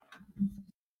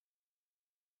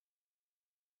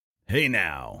Hey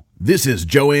now, this is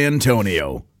Joe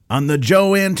Antonio on The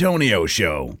Joe Antonio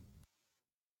Show.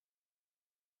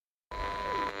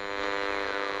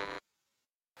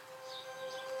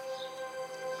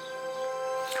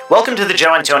 Welcome to The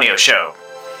Joe Antonio Show.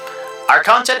 Our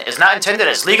content is not intended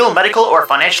as legal, medical, or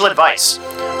financial advice.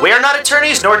 We are not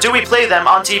attorneys, nor do we play them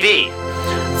on TV.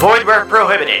 Void where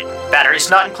prohibited. Batteries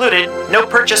not included. No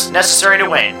purchase necessary to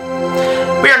win.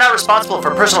 We are not responsible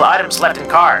for personal items left in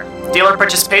car. Dealer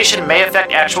participation may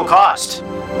affect actual cost.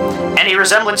 Any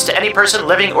resemblance to any person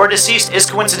living or deceased is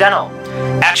coincidental.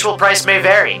 Actual price may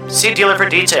vary. See dealer for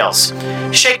details.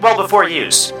 Shake well before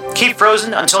use. Keep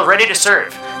frozen until ready to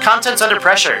serve. Contents under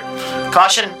pressure.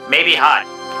 Caution may be hot.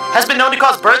 Has been known to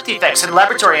cause birth defects in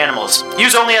laboratory animals.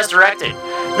 Use only as directed.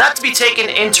 Not to be taken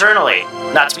internally.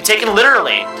 Not to be taken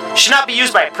literally. Should not be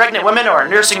used by pregnant women or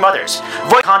nursing mothers.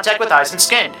 Avoid contact with eyes and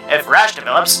skin. If rash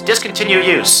develops, discontinue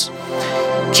use.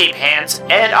 Keep hands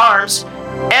and arms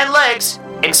and legs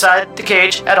inside the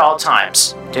cage at all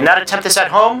times. Do not attempt this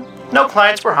at home. No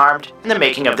clients were harmed in the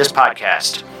making of this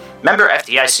podcast. Member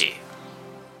FDIC.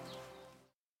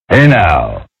 Hey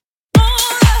now.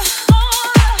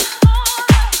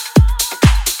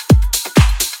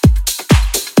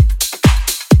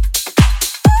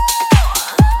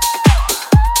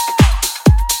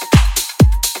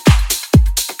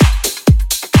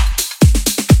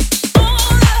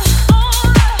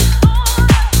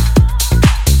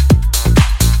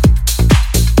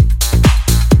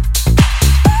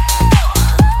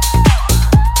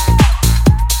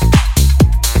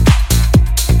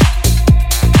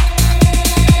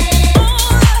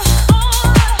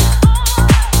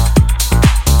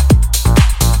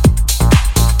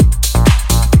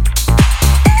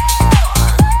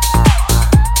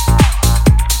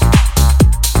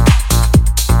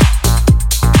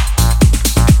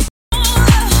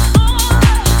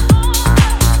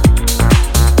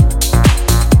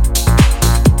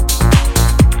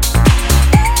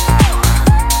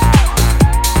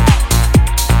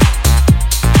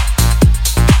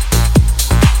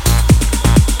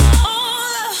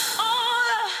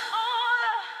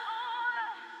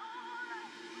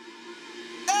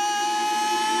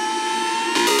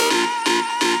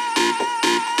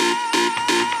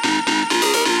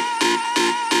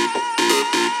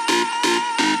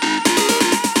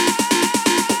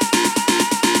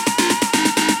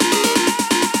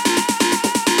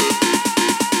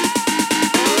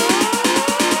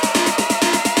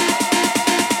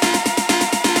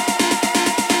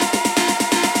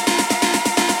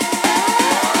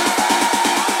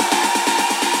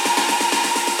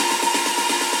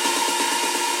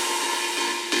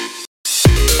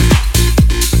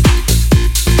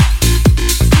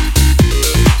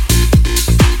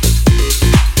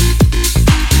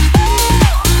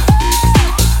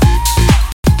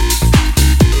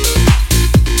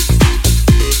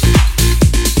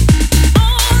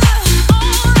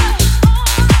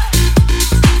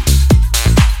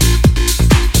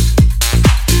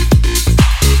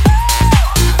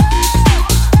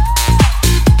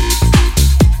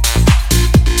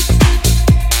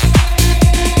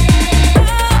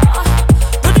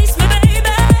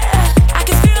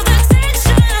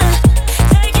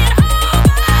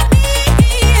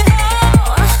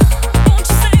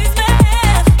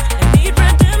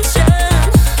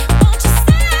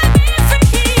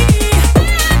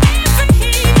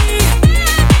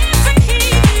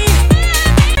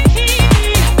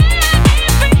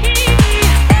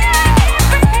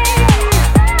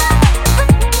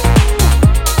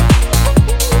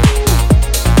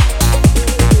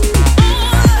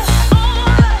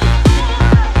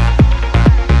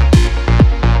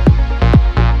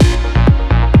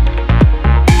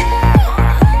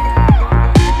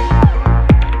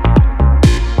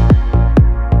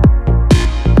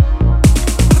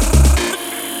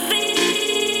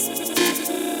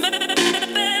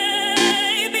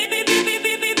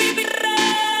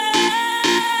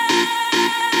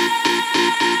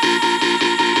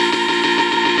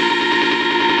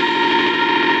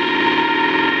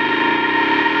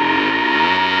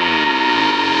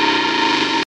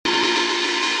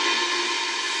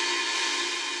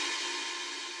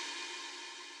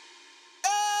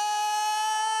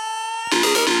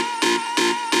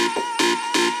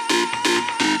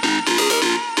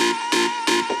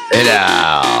 Hey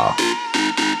now.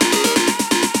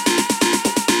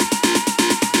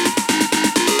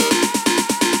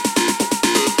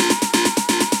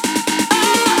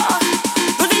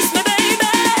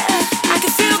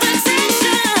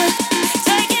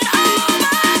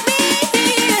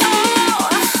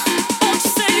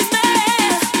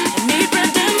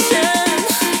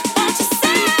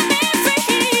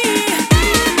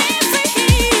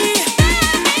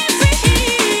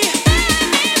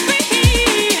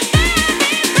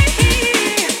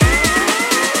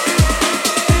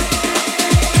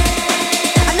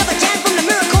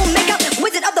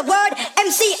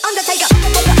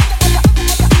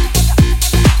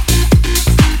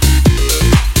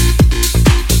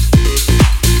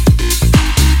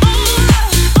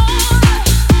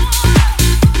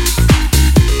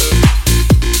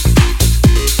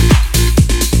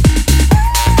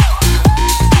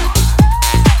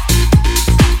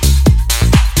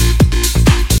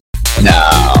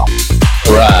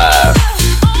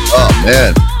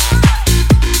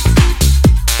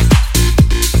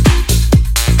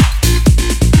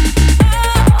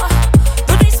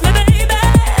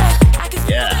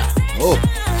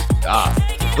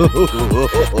 Got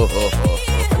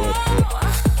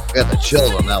the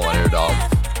chills on that one here, dog.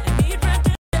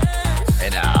 Hey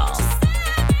now.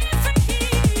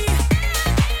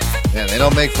 Man, they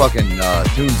don't make fucking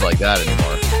tunes like that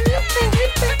anymore.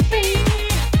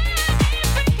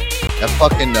 That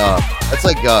fucking, that's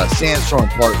like Sandstorm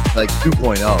Part, like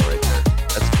 2.0 right there.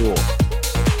 That's cool.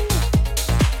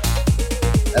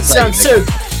 That's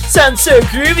sounds so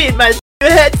groovy in my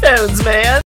headphones,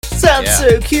 man. Sounds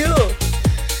so cool.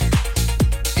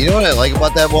 You know what I like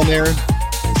about that one, Aaron?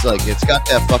 It's like, it's got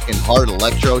that fucking hard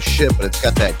electro shit, but it's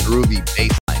got that groovy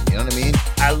bass line. You know what I mean?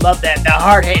 I love that. The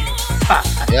hard hitting.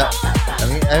 Yeah.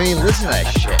 I mean, listen to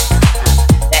that shit.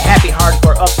 That happy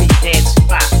hardcore upbeat dance.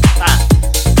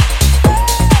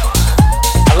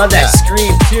 I love that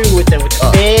scream too with the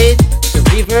fade, the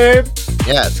reverb.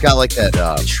 Yeah, it's got like that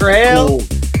trail. Cool,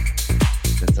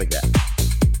 it's like that.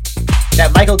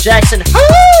 That Michael Jackson.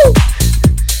 Woo!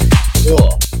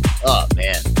 Cool. Oh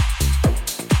man.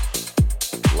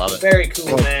 Love it. Very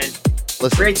cool, man.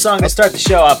 Listen, great song to start the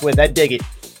show off with. I dig it.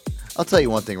 I'll tell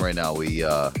you one thing right now. We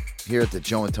here at the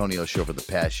Joe Antonio Show for the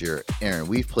past year, Aaron,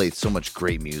 we've played so much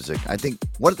great music. I think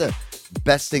one of the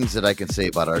best things that I can say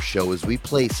about our show is we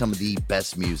play some of the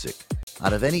best music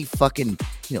out of any fucking,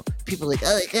 people are like,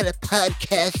 oh, I got a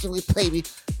podcast and we play.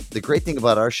 The great thing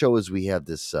about our show is we have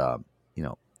this,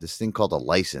 this thing called a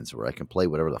license where I can play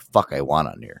whatever the fuck I want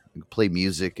on here. I can play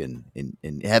music and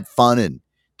have fun and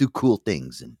do cool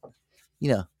things and,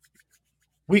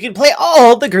 we can play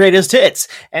all the greatest hits.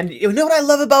 And you know what I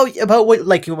love about what,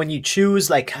 like, when you choose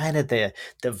like kind of the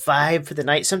vibe for the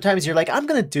night, sometimes you're like, I'm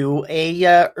going to do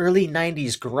a early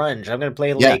 90s grunge. I'm going to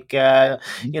play like I'm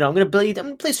going to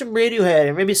play some Radiohead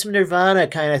and maybe some Nirvana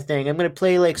kind of thing. I'm going to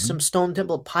play like some Stone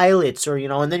Temple Pilots or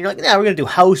and then you're like, we're going to do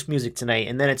house music tonight,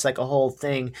 and then it's like a whole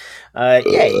thing.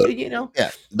 Nobody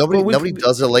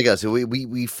does it like us.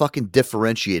 We fucking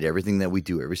differentiate everything that we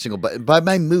do every single by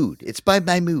my mood. It's by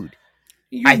my mood.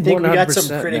 I think we got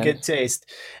some pretty good taste.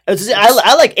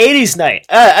 I like 80s night.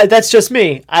 That's just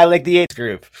me. I like the 80s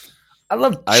group. I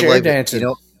love chair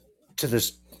dancing to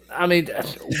this. I mean,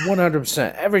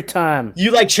 100%. Every time.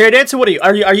 You like chair dancing? What are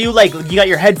you? Are you like, you got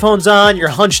your headphones on, you're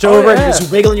hunched over, and you're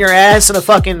just wiggling your ass in a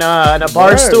fucking in a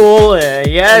bar stool?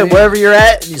 Wherever you're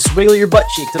at, and you just wiggle your butt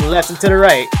cheek to the left and to the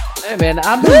right. Hey, man,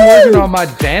 I've been working on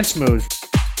my dance moves.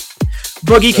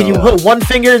 Boogie, can you put one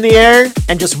finger in the air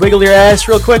and just wiggle your ass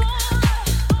real quick?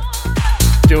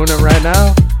 Doing it right now.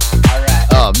 All right.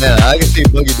 Oh man, I can see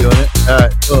Boogie doing it. All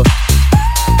right, cool.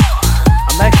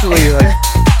 I'm actually like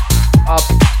up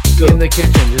in the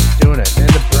kitchen just doing it in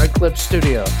the Bright Clip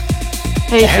studio.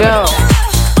 Hey Joe.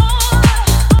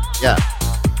 Yeah.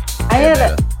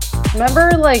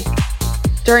 Remember like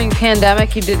during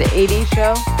pandemic you did an 80s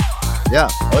show? Yeah.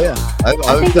 Oh yeah.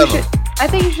 I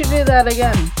think you should do that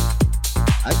again.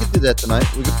 I could do that tonight.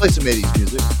 We could play some 80s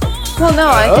music. Well, no,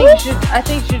 I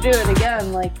think you should do it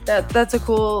again. Like that's a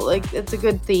cool, like, it's a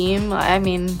good theme. I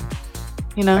mean,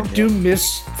 I do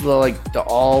miss the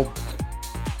all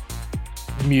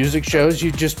music shows.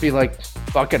 You'd just be like,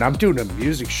 fuck it, I'm doing a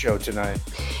music show tonight.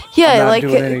 Yeah, like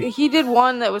he did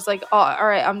one that was like, all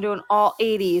right, I'm doing all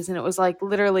 80s, and it was like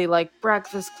literally like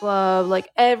Breakfast Club, like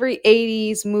every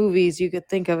 80s movies you could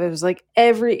think of. It was like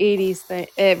every 80s thing,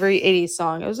 every 80s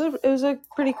song. It was a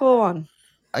pretty cool one.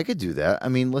 I could do that. I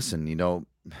mean, listen,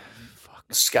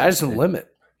 sky's the limit.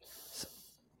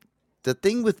 The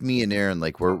thing with me and Aaron,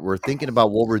 like we're thinking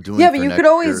about what we're doing. Yeah, but you could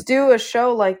always do a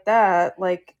show like that.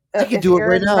 Like I could do it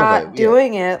right now. Not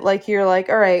doing it, like you're like,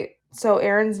 all right, so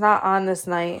Aaron's not on this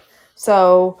night,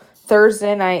 so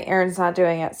Thursday night Aaron's not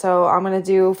doing it, so I'm gonna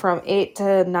do from 8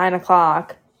 to 9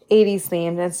 o'clock 80s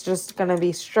themed. It's just gonna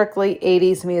be strictly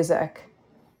 80s music.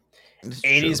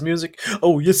 80s music.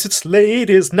 Oh yes, it's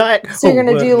ladies' night. So you're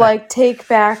gonna do like Take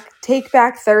Back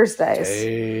Thursdays.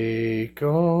 Take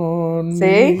on.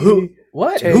 See? Who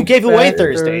gave away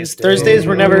Thursdays? Thursdays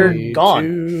were never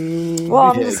gone. Well,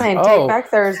 I'm just saying, Take Back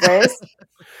Thursdays,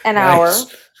 an hour,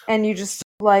 and you just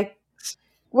like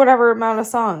whatever amount of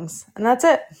songs, and that's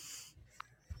it.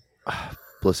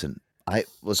 Listen.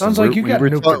 Sounds like you got a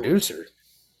new producer.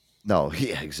 No,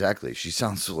 yeah, exactly. She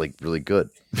sounds like really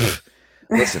good.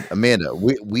 Listen, Amanda,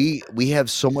 we have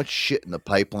so much shit in the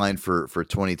pipeline for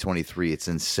 2023. It's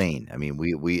insane. I mean,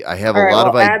 I have a lot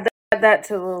of add that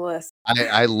to the list.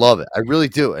 I love it. I really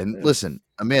do. And listen,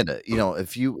 Amanda,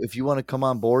 if you want to come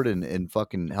on board and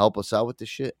fucking help us out with this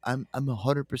shit, I'm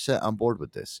 100% on board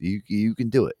with this. You can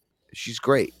do it. She's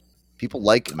great. People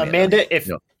like Amanda.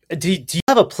 Do you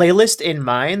have a playlist in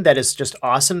mind that is just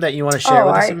awesome that you want to share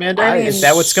with us, Amanda? Is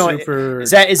that what's going?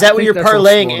 Is that what you're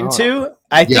parlaying into?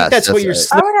 I think that's what you're.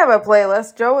 I would have a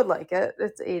playlist. Joe would like it.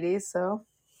 It's 80s, so.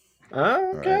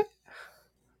 Okay. Right.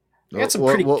 Got some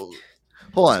pretty. Hold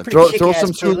on. Throw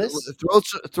some tunes.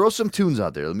 Throw some tunes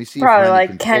out there. Let me see. Probably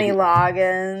like Kenny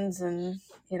Loggins and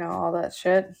all that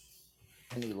shit.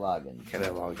 Kenny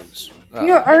Loggins.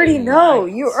 You already know.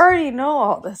 You already know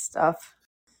all this stuff.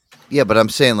 Yeah, but I'm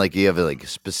saying like you have like a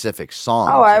specific song.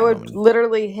 Oh, I would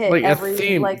literally hit like every a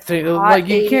theme. like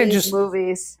you can't just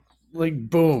movies. Like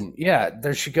boom, yeah,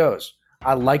 there she goes.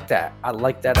 I like that. I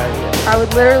like that idea. I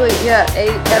would literally,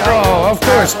 of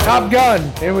course, Top Gun.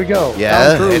 Here we go.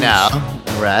 Yeah,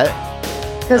 right.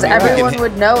 Because everyone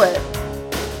would know it.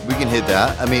 We can hit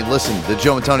that. I mean, listen, the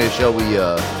Joe Antonio Show.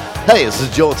 Hey, this is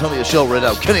Joe Antonio Show right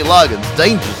now. Kenny Loggins,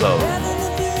 Danger Zone.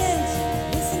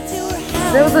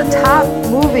 It was a top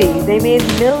movie. They made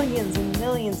millions and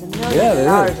millions and millions of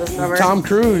dollars this summer. Tom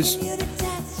Cruise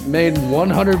made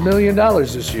 $100 million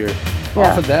this year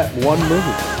off of that one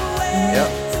movie. Yep.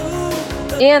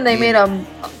 And they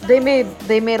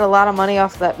made a lot of money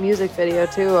off that music video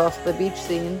too, off the beach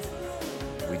scene.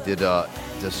 We did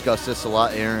discuss this a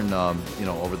lot, Aaron.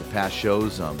 Over the past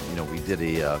shows, we did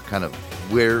a kind of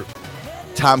where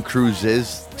Tom Cruise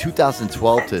is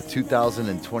 2012 to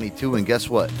 2022, and guess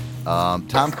what?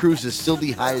 Tom Cruise is still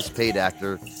the highest paid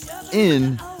actor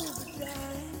in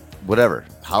whatever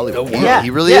Hollywood. He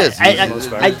really is.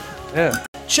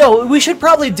 Joe, we should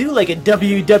probably do like a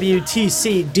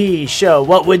WWTCD show.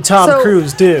 What would Tom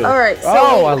Cruise do? All right. So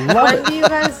I love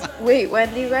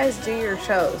when do you guys do your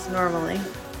shows normally?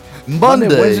 Monday,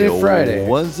 Wednesday, Friday.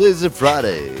 Wednesdays and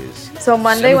Fridays. So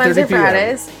Monday, Wednesday, 7:30 p.m.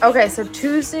 Fridays. Okay, so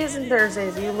Tuesdays and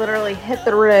Thursdays, you literally hit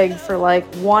the rig for like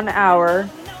 1 hour,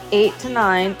 8 to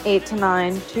 9,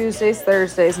 Tuesdays,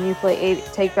 Thursdays, and you play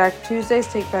Take Back Tuesdays,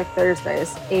 Take Back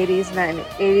Thursdays, 80s,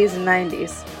 80s, and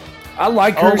 90s. I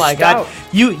like her. Oh my stout. god,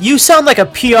 you sound like a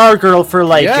PR girl for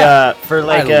a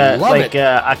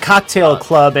cocktail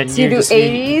club, and so you do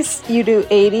 80s. You do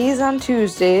 80s on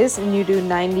Tuesdays, and you do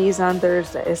 90s on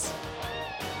Thursdays.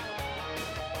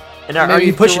 And are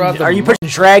you pushing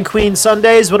drag queen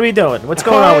Sundays? What are we doing? What's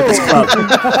going on with this club?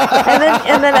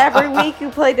 and then every week you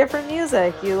play different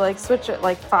music. You like switch it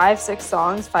like 5-6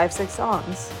 songs.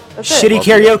 That's Shitty it.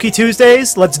 karaoke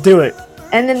Tuesdays. Let's do it.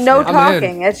 And then no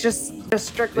talking. It's just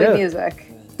strictly music.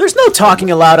 There's no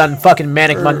talking allowed on fucking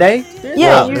Manic Monday.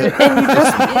 Yeah, you just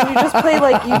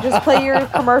play your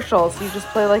commercials. You just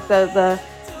play like your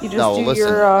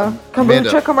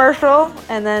kombucha commercial,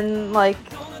 and then like.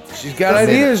 She's got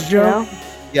ideas, Joe.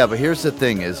 Yeah, but here's the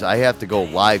thing: is I have to go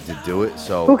live to do it.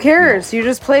 So who cares? You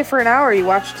just play for an hour. You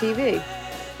watch TV.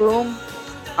 Boom,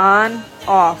 on,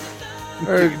 off.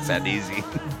 It's that easy.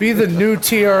 Be the new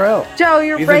TRL. Joe,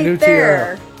 you're right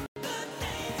there.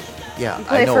 Yeah, you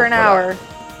play for an hour.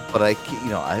 But I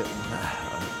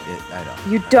don't.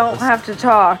 You don't have to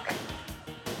talk.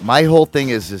 My whole thing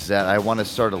is that I want to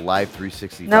start a live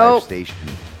 365 station.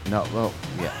 No, well,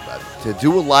 yeah, to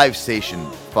do a live station,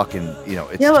 fucking, it's yeah,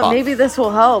 tough. But maybe this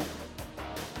will help.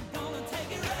 You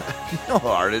know how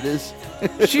hard it is.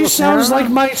 She sounds like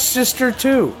my sister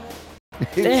too.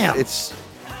 Damn.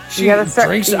 She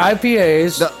drinks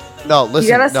IPAs. No, listen.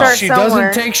 You gotta start she somewhere.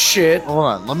 Doesn't take shit. Hold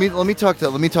on. Let me talk to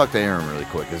Aaron really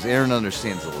quick, because Aaron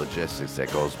understands the logistics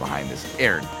that goes behind this.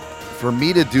 Aaron, for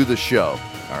me to do the show,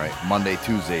 all right, Monday,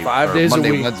 Tuesday, 5 days Monday,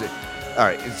 a week. Wednesday. All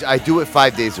right, I do it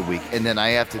 5 days a week, and then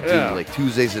I have to do like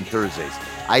Tuesdays and Thursdays.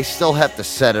 I still have to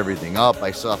set everything up.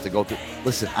 I still have to go through.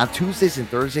 Listen, on Tuesdays and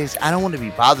Thursdays, I don't want to be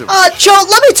bothered with Joe,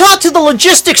 let me talk to the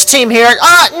logistics team here.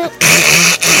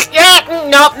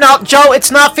 No, Joe,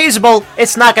 it's not feasible.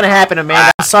 It's not going to happen,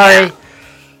 Amanda. I'm sorry.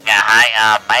 Yeah,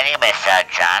 hi. My name is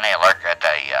John. I work at the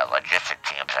logistics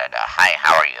team. And hi,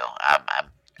 how are you?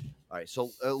 All right,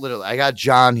 so literally, I got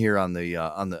John here on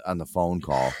the phone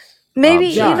call. Maybe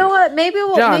you know what? Maybe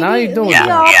we'll. John, maybe how you doing?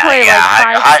 I'll play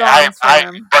like 5 songs for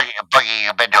him. Boogie,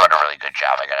 you've been doing a really good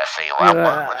job. I gotta say.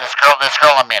 This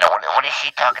girl Amanda. What is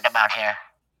she talking about here?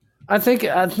 I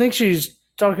think she's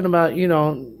talking about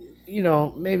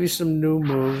maybe some new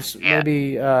moves,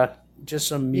 maybe just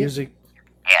some music.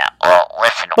 Yeah. Well,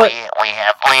 listen, we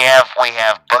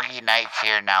have Boogie Nights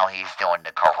here now. He's doing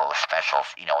the co-host specials.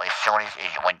 As soon as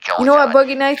when Joe. You know what,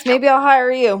 Boogie Nights? Maybe I'll hire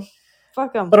you.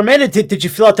 Fuck them. But Amanda, did you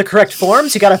fill out the correct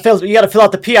forms? You gotta fill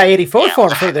out the PI-84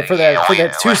 form for the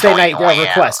Tuesday night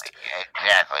request.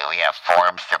 Exactly. We have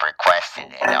forms to request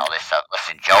and all this stuff.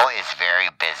 Listen, Joe is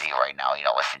very busy right now.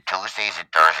 Listen, Tuesdays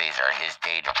and Thursdays are his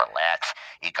day to relax.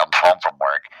 He comes home from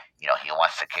work. He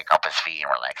wants to kick up his feet and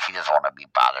relax. He doesn't want to be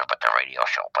bothered with the radio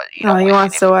show. But he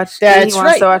wants to watch.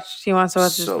 He wants to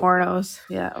watch his pornos.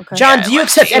 Yeah. Okay. John, do you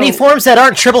accept any forms that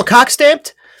aren't triple cock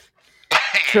stamped?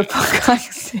 Triple cock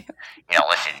stamp.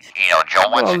 Listen, Joe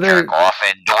wants to jerk off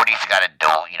and do what he's got to do.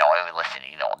 Listen,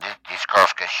 this girl's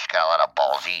she's got a lot of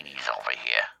ballsinis over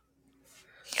here.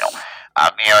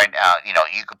 Aaron,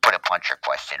 you could put a punch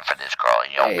request in for this girl.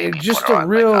 Hey, maybe just put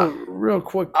her a on, real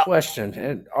quick question.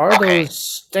 And are those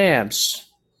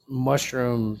stamps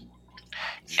mushroom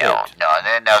shaped? No,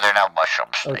 they're not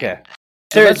mushrooms. Okay.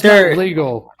 They're not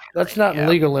legal. That's not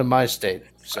legal in my state.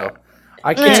 So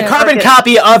I can't. It's a carbon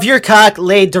copy of your cock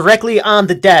laid directly on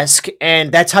the desk,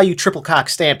 and that's how you triple cock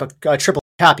stamp a triple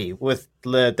copy with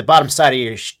the bottom side of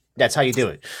your. That's how you do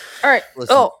it. All right.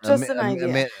 Listen, just an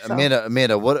idea.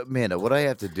 Amanda, what I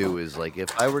have to do is, like,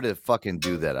 if I were to fucking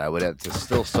do that, I would have to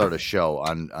still start a show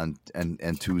on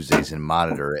Tuesdays and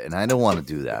monitor it, and I don't want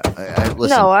to do that.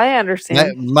 Listen, no, I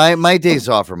understand. My days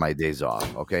off are my days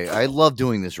off. Okay, I love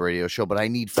doing this radio show, but I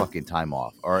need fucking time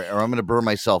off, or I'm going to burn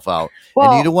myself out.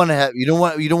 Well, and you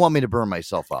don't want me to burn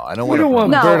myself out. I don't want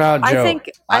to burn out Joe.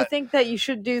 I think that you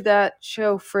should do that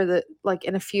show for the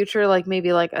in the future, like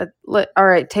maybe like all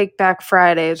right, Take Back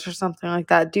Fridays or something like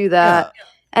that. Do that,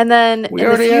 and then we in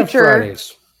already the future, have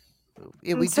Fridays.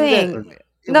 Yeah, we saying, do that.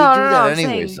 No,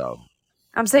 anyways.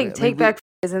 I'm saying Take Back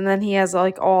Fridays, and then he has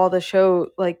like all the show,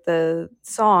 like the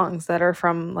songs that are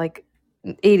from like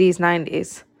 80s,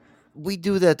 90s. We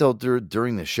do that though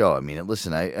during the show. I mean,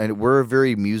 listen, we're a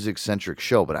very music centric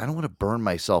show, but I don't want to burn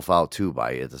myself out too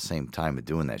by at the same time of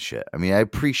doing that shit. I mean, I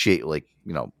appreciate what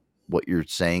you're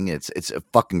saying. It's a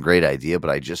fucking great idea, but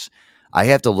I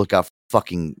have to look out for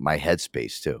fucking my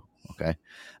headspace too. Okay,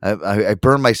 I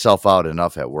burn myself out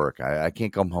enough at work. I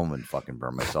can't come home and fucking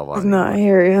burn myself out. No, I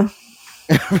hear you.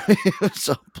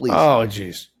 So please. Oh,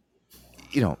 jeez.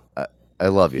 I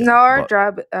love you. No, our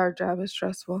job is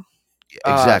stressful.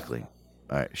 Exactly.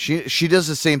 All right. She does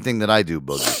the same thing that I do,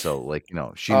 Boogie. So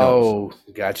she knows. Oh,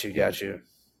 got you.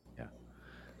 Yeah.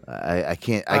 I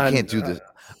can't do this.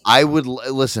 I would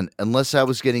listen unless I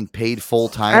was getting paid full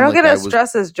time. I don't get as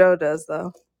stressed as Joe does,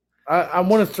 though. I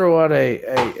want to throw out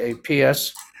a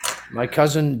PS. My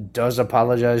cousin does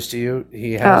apologize to you.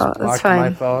 He has blocked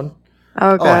my phone.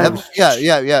 Okay.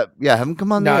 Have him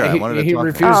come on no, there. He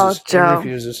refuses. Oh, Joe. He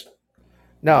refuses.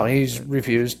 No, he's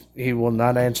refused. He will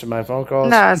not answer my phone calls.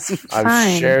 No, it's fine.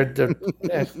 I've shared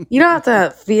the. You don't have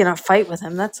to be in a fight with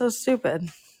him. That's so stupid.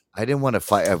 I didn't want to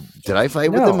fight. Did I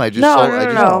fight with him? I just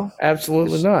no.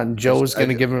 Absolutely not. And Joe was going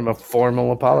to give him a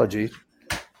formal apology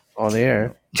on the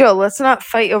air. Joe, let's not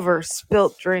fight over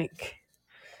spilt drink.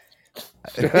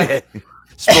 The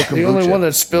only one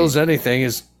that spills anything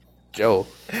is Joe.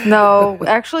 No,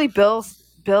 actually, Bill,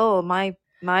 my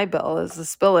Bill is the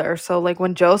spiller. So, like,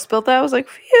 when Joe spilled that, I was like,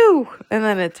 phew. And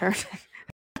then it turned.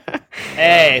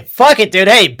 Hey, fuck it, dude.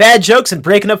 Hey, bad jokes and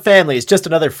breaking up families. Just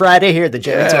another Friday here at the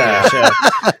Joe Antonio Show.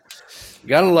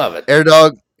 Gotta love it. Air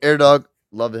Dog,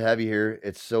 love to have you here.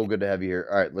 It's so good to have you here.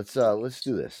 All right, let's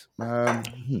do this.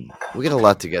 We got a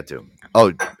lot to get to.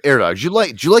 Oh, Air Dog, do you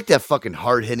like that fucking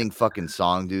hard hitting fucking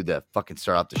song, dude? That fucking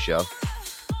start off the show.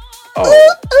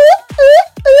 Oh,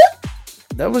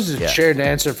 that was a shared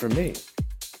answer for me.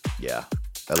 Yeah,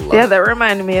 I love it. That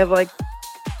reminded me of like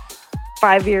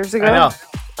 5 years ago. I know.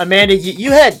 Amanda,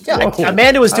 you had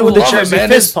Amanda was doing the Jersey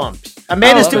fist pump.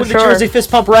 Amanda's doing the Jersey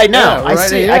fist pump right now. I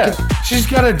see. She's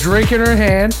got a drink in her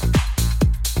hand.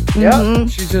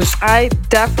 Mm-hmm. Yeah, I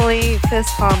definitely fist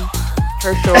pump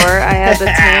for sure. I had the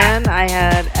tan. I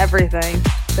had everything.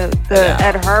 The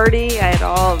Ed Hardy. I had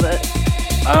all of it.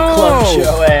 Oh,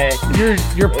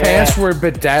 your pants were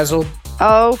bedazzled.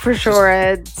 Oh, for sure. I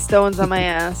had stones on my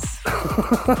ass.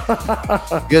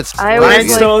 Good.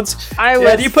 Rhinestones. I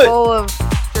was full of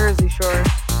Jersey Shore.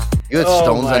 You had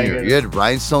stones on your. You had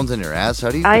rhinestones on your ass.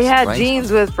 How do you? I had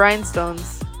jeans with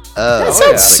rhinestones. That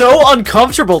sounds so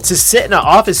uncomfortable to sit in an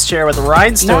office chair with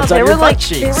rhinestones on your butt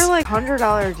cheeks. They were like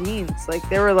 $100 jeans. Like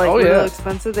they were like real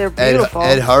expensive. They're beautiful.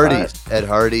 Ed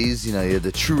Hardy's. You had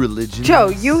the True Religion. Joe,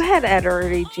 you had Ed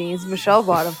Hardy jeans. Michelle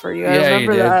bought them for you. I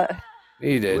remember that.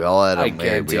 He did. We all had them,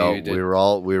 man. We were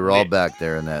all back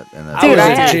there in that. Dude, I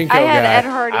had Ed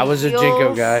Hardy. I was a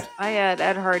Jinko guy. I had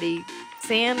Ed Hardy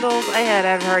sandals. I had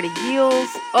Ed Hardy heels.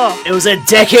 Oh, it was a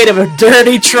decade of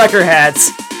dirty trucker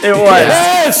hats. It was.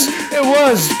 Yes, it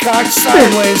was. Cock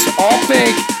sideways, all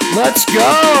pink. Let's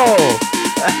go.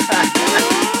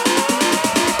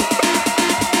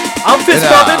 I'm fist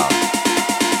bumping.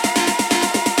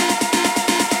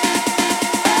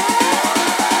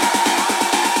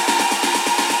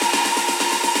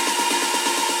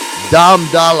 Dom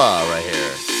Dalla right here.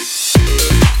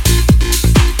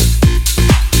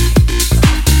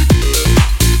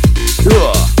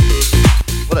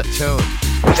 What a tune.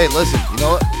 Hey, listen, you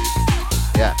know what?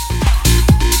 Yeah.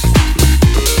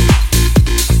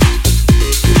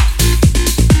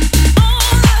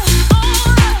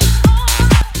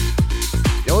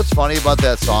 what's funny about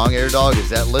that song, Air Dog, is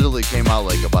that literally came out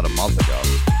like about a month ago.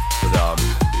 But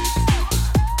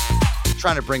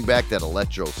trying to bring back that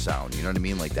electro sound, you know what I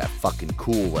mean? Like that fucking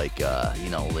cool, like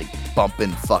like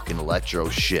bumping fucking electro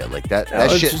shit. Like that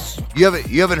shit.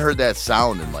 You haven't heard that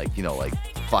sound in like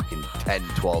fucking 10,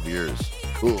 12 years.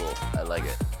 Cool. I like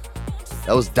it.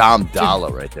 That was Dom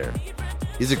Dalla right there.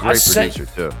 He's a great producer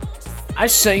too. I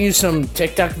sent you some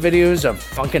TikTok videos of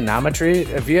Funkanometry.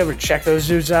 If you ever check those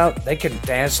dudes out, they can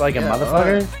dance like a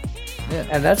motherfucker. Yeah.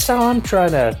 And that's how I'm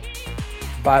trying to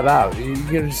vibe out.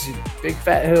 You're gonna see big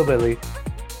fat hillbilly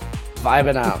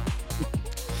vibing out.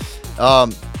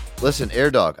 Listen, Air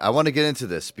Dog, I want to get into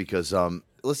this because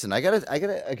listen, I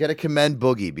gotta commend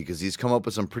Boogie because he's come up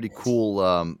with some pretty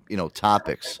cool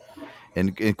topics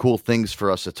and cool things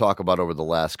for us to talk about over the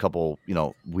last couple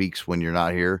weeks when you're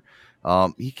not here.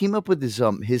 He came up with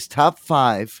his top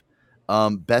 5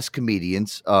 best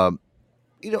comedians. Boogie,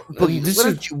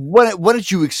 why don't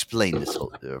you explain this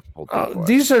whole thing?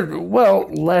 These are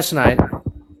last night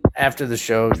after the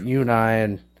show, you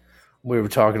and we were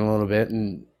talking a little bit,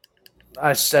 and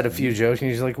I said a few jokes, and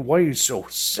he's like, "Why are you so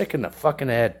sick in the fucking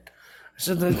head?" I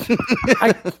said,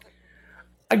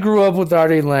 I grew up with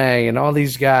Artie Lang and all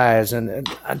these guys, and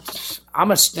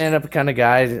I'm a stand-up kind of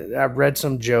guy. I've read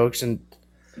some jokes, and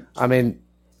I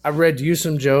read you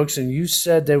some jokes, and you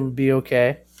said they would be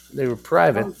okay. They were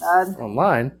private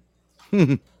online.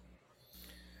 I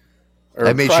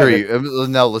made sure you.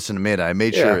 Now listen, Amanda. I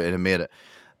made sure, and Amanda.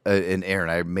 And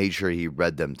Aaron, I made sure he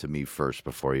read them to me first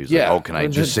before he was like, "Oh, can I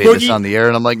just say this on the air?"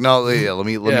 And I'm like, "No, let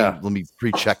me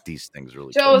pre-check these things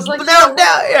really." Joe was like,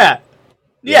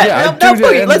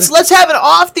 Boogie, let's have an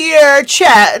off-the-air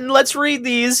chat and let's read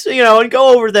these, and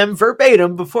go over them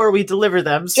verbatim before we deliver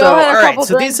them. So, all right,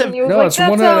 so these have it's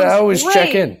one that I always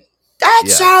check in. That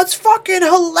sounds fucking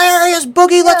hilarious,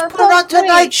 Boogie. Let's put it on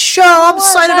tonight's show. I'm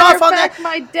signing off on that.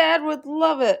 My dad would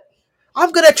love it. I'm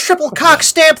going to triple cock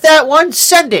stamp that one.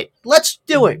 Send it. Let's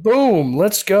do it. Boom.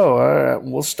 Let's go. All right.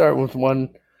 We'll start with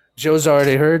one Joe's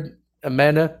already heard.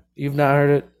 Amanda, you've not heard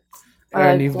it.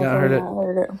 Aaron, you've not heard it.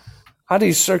 How do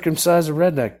you circumcise a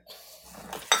redneck?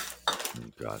 Oh,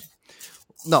 God.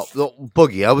 No,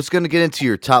 Boogie, I was going to get into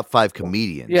your top 5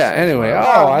 comedians. Yeah, anyway.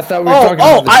 I thought we were talking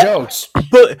about the jokes.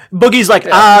 Boogie's like,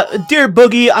 dear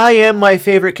Boogie, I am my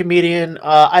favorite comedian.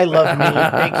 I love me.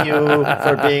 Thank you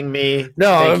for being me.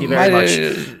 No, thank you very much.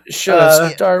 Should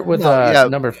I start with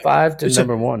number 5 to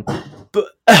number 1?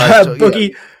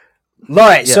 Boogie. All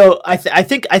right, so I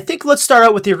think let's start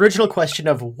out with the original question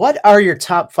of what are your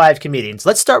top 5 comedians?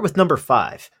 Let's start with number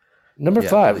 5. Number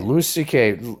 5, Louis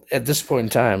C.K. At this point in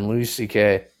time, Louis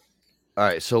C.K. All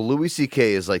right, so Louis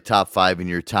C.K. is like top 5 in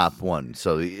your top 1.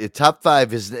 So top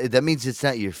 5 that means it's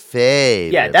not your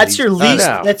favorite. Yeah, that's your least.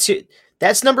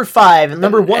 That's number 5, and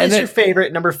number 1 is your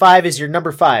favorite. Number 5 is your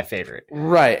number 5 favorite.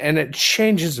 Right, and it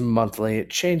changes monthly.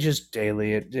 It changes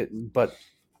daily. But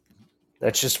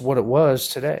that's just what it was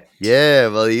today. Yeah,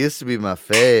 well, he used to be my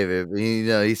favorite.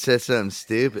 He said something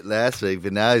stupid last week,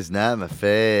 but now he's not my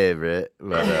favorite.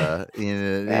 But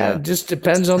it just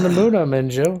depends on the mood I'm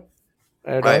in, Joe.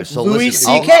 All right, so Louis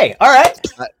C.K. All right,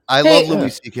 I love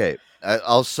Louis C.K.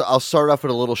 I'll start off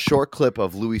with a little short clip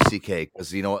of Louis C.K.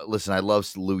 because listen, I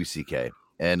love Louis C.K.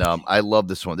 and I love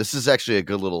this one. This is actually a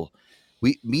good little.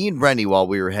 Me and Rennie, while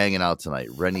we were hanging out tonight,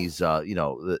 Rennie's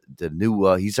the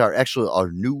new he's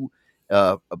our new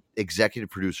executive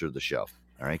producer of the show.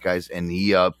 All right, guys. And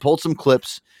he pulled some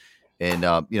clips and,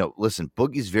 listen,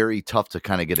 Boogie's very tough to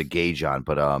kind of get a gauge on,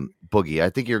 but Boogie, I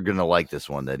think you're going to like this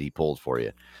one that he pulled for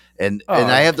you. And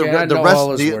I have the rest,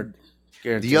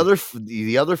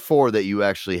 the other 4 that you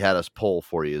actually had us pull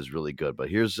for you is really good. But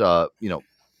here's,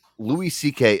 Louis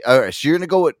C.K. All right. So you're going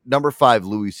to go with number 5,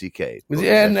 Louis C.K.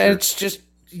 And it's just,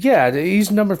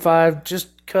 he's number 5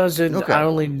 just because I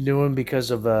only knew him because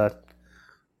of,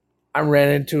 I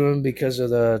ran into him because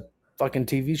of the fucking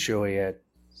TV show he had.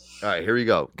 All right, here we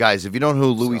go. Guys, if you don't know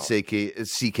who Louis C.K.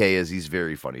 is, he's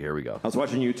very funny. Here we go. I was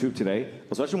watching YouTube today. I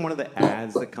was watching one of the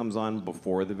ads that comes on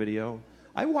before the video.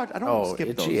 I don't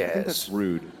skip those. I think that's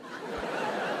rude.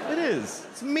 It is.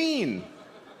 It's mean.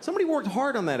 Somebody worked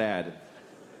hard on that ad.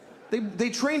 They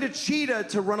trained a cheetah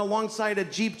to run alongside a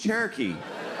Jeep Cherokee.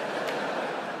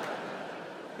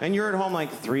 And you're at home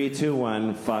like, 3, 2,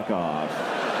 1, fuck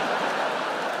off.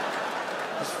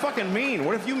 It's fucking mean.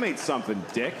 What if you made something,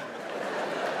 dick?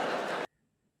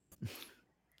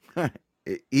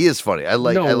 He is funny. I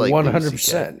like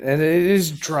 100%. And it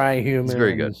is dry humor. He's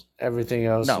very good. And everything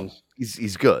else. No,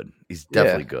 he's good. He's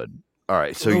definitely good. All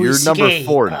right, so you're number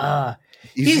 4 now.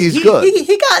 He's good.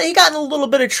 He got in a little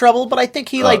bit of trouble, but I think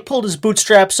he pulled his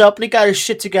bootstraps up and he got his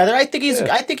shit together. I think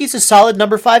he's a solid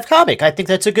number 5 comic. I think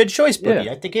that's a good choice, Boogie.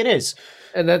 I think it is.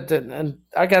 And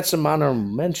I got some honorable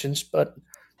mentions, but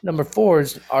number 4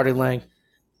 is Artie Lang,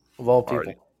 of all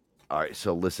people. All right,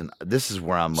 so listen, this is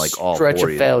where I'm like all Stretch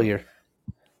of Failure.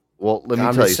 Well, let me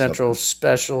Comedy tell you Central something.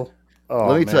 Special. Oh,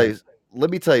 Let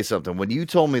me tell you something. When you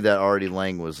told me that Artie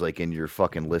Lang was like in your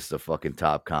fucking list of fucking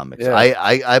top comics,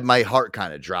 I my heart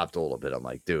kind of dropped a little bit. I'm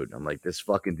like, dude, this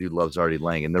fucking dude loves Artie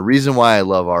Lang. And the reason why I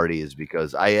love Artie is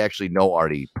because I actually know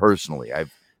Artie personally.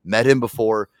 I've met him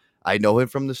before. I know him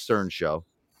from the Stern Show.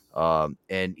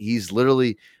 And he's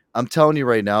literally, I'm telling you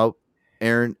right now,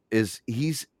 Aaron,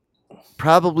 he's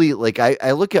probably like,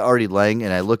 I look at Artie Lang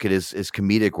and I look at his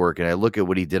comedic work and I look at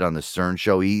what he did on the Stern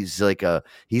Show. He's like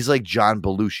John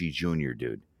Belushi Jr.,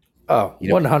 dude. Oh,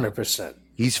 100%.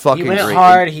 He's fucking great. He went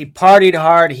hard. He partied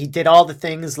hard. He did all the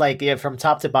things from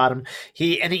top to bottom.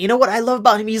 And you know what I love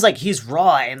about him? He's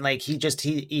raw and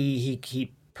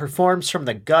he performs from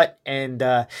the gut, and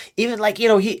even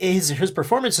his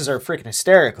performances are freaking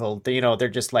hysterical. They're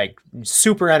just like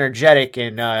super energetic,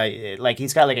 and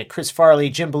he's got like a Chris Farley,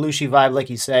 Jim Belushi vibe,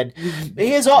 like you said.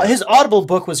 His Audible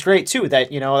book was great too. That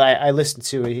I listened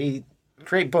to.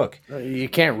 Great book. You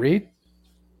can't read?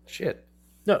 Shit.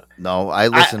 No, I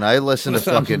listen to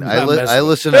fucking I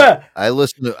listen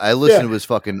to his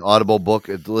fucking Audible book.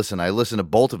 Listen, I listen to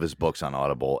both of his books on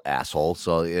Audible, asshole.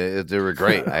 So they were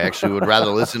great. I actually would rather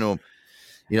listen to him.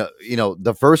 You know,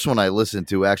 the first one I listened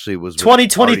to actually was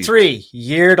 2023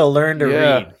 year to learn to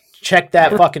read. Check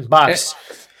that fucking box.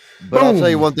 But I'll tell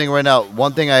you one thing right now.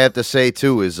 One thing I have to say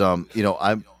too is I'm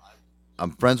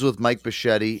friends with Mike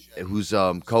Bichetti, who's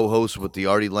co-host with the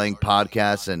Artie Lang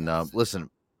podcast, and listen.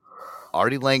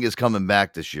 Artie Lang is coming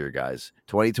back this year, guys.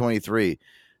 2023.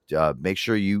 Make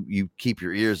sure you keep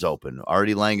your ears open.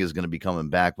 Artie Lang is going to be coming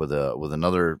back with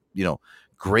another,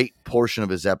 great portion of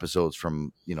his episodes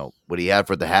from, what he had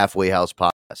for the Halfway House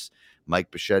podcast. Mike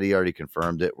Bichetti already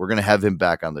confirmed it. We're going to have him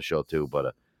back on the show too.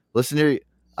 But listen here,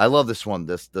 I love this one.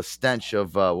 The stench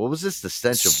of what was this? The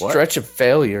stench of what? Stretch of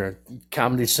Failure.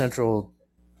 Comedy Central.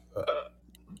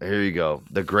 Here you go.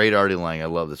 The great Artie Lang. I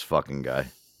love this fucking guy.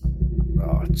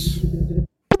 Oh,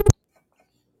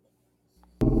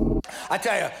 I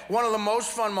tell you, one of the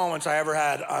most fun moments I ever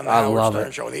had on the Howard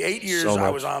Stern Show. In the 8 years I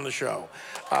was on the show.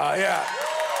 Yeah.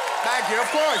 Thank you.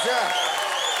 Of course, yeah.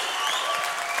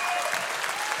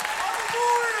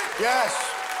 Yes.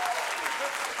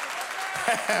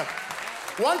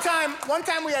 One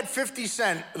time we had 50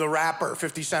 Cent, the rapper.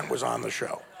 50 Cent was on the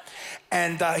show.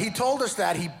 And he told us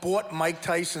that he bought Mike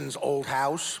Tyson's old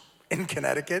house in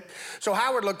Connecticut. So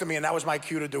Howard looked at me, and that was my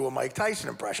cue to do a Mike Tyson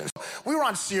impression. We were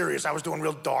on Sirius. I was doing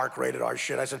real dark, rated R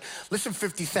shit. I said, listen,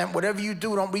 50 Cent, whatever you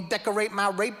do, don't redecorate my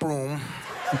rape room.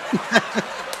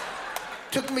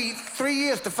 Took me 3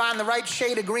 years to find the right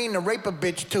shade of green to rape a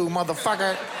bitch to,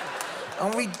 motherfucker.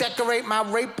 Don't redecorate my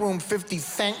rape room, 50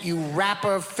 Cent, you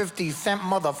rapper, 50 Cent,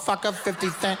 motherfucker, 50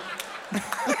 Cent.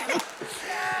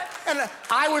 And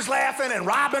I was laughing, and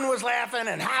Robin was laughing,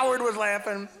 and Howard was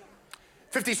laughing.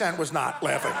 50 Cent was not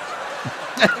laughing.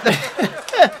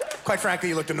 Quite frankly,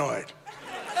 he looked annoyed.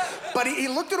 But he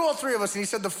looked at all three of us and he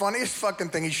said the funniest fucking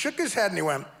thing. He shook his head and he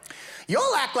went,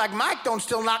 "You'll act like Mike don't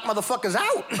still knock motherfuckers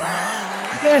out."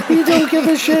 Yeah, he don't give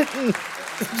a shit.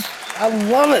 I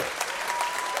love it.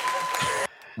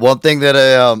 One thing that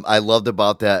I loved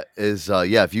about that is,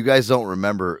 if you guys don't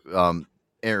remember,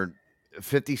 Aaron,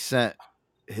 50 Cent,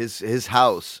 his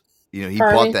house, he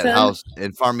bought that house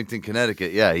in Farmington,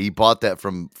 Connecticut. Yeah, he bought that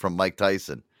from Mike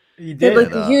Tyson. He did.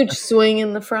 Like a huge swing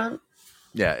in the front.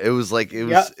 Yeah, it was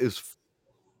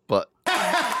but.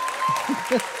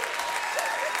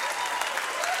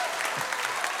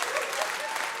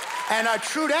 And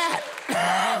true that.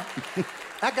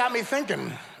 That got me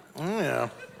thinking. Yeah,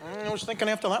 I was thinking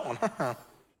after that one.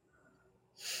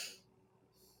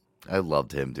 I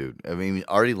loved him, dude. I mean,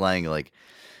 Artie Lang,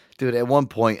 dude, at one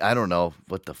point, I don't know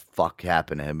what the fuck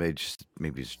happened to him.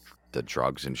 Maybe it's the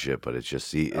drugs and shit, but it's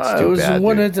just too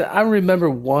bad. I remember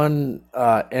one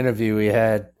interview he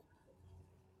had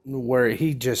where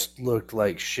he just looked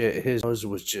like shit. His nose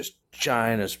was just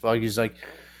giant as fuck. He's like,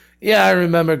 yeah, I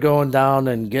remember going down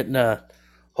and getting a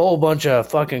whole bunch of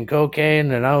fucking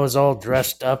cocaine, and I was all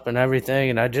dressed up and everything,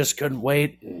 and I just couldn't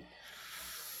wait.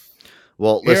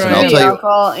 Well, listen, I'll tell you,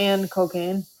 alcohol and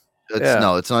cocaine.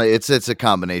 No, it's not. It's a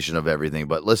combination of everything.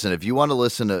 But listen, if you want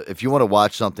to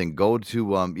watch something, go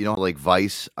to like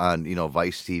Vice on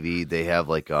Vice TV. They have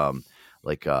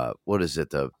what is it,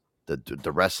 the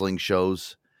wrestling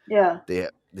shows. Yeah.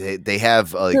 They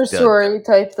have like true story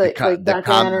type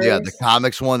the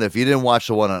comics one. If you didn't watch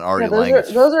the one on Artie Lang,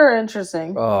 those are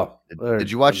interesting. Oh, did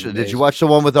you watch the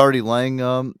one with Artie Lang,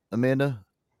 Amanda?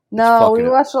 No, we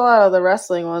watched a lot of the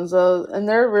wrestling ones though, and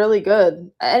they're really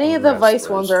good. Any of the Vice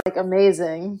ones are like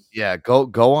amazing. Yeah, go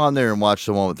on there and watch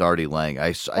the one with Artie Lang.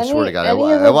 I swear to God, I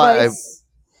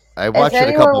watched it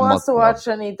a couple of months ago. If anyone wants to watch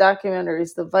any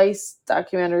documentaries, the Vice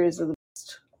documentaries are the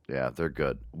best. Yeah, they're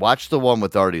good. Watch the one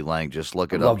with Artie Lang. Just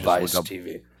look it up. Just Vice look up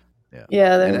TV.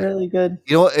 Yeah, they're really good.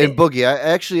 You know, and Boogie, I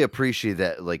actually appreciate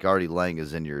that. Like Artie Lang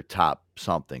is in your top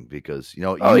something because he's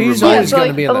always going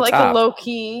to be in the top. A low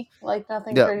key, like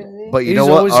nothing crazy. But you know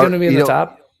what? He's always going to be in the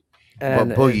top.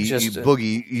 And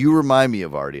Boogie, you remind me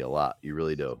of Artie a lot. You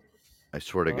really do. I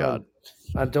swear to God.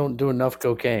 I don't do enough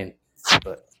cocaine.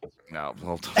 But no,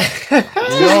 well, we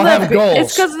all have goals.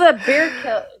 It's because of that beer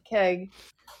keg.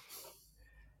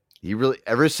 He really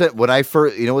ever since when I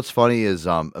first, what's funny is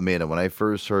Amanda, when I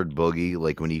first heard Boogie,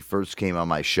 like when he first came on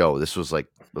my show, this was like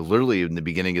literally in the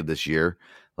beginning of this year,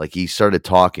 like he started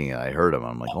talking and I heard him.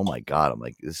 I'm like, oh my God, I'm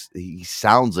like he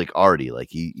sounds like Artie, like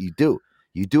you do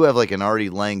have like an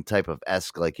Artie Lang type of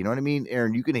esque, like, you know what I mean,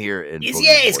 Aaron? You can hear it.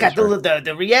 He's got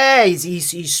he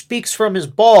speaks from his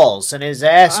balls and his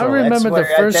asshole. I remember the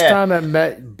first time I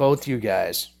met both you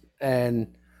guys,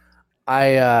 and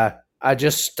I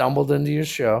just stumbled into your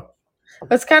show.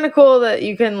 It's kind of cool that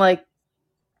you can like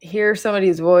hear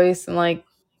somebody's voice and like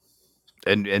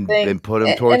and put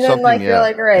them towards something. Like, you're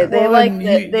like, all right, they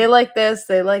like this,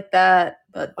 they like that,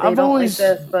 but they don't like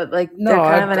this. But like, they're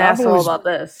kind of an asshole about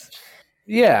this.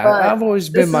 Yeah, I've always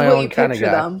been my own kind of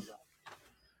guy.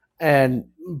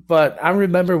 But I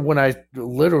remember when I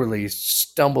literally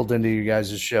stumbled into you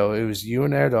guys' show. It was you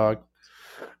and Air Dog,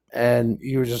 and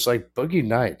you were just like, Boogie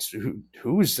Nights.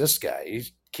 Who is this guy? He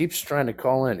keeps trying to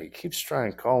call in.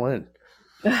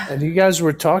 And you guys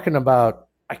were talking about,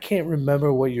 I can't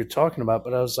remember what you're talking about,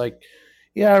 but I was like,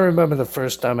 yeah, I remember the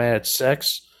first time I had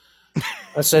sex.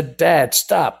 I said, Dad,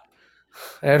 stop.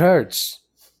 It hurts.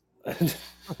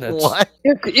 What?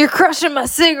 You're crushing my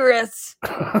cigarettes.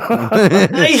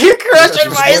 You're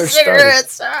crushing my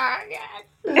cigarettes.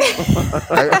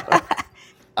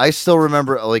 I still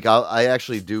remember, like, I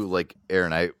actually do, like,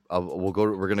 Aaron.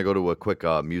 We're gonna go to a quick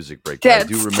music break. I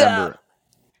do remember.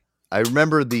 I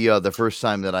remember the first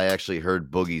time that I actually heard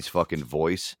Boogie's fucking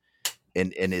voice,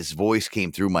 and his voice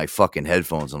came through my fucking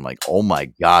headphones. I'm like, oh my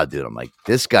God, dude! I'm like,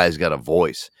 this guy's got a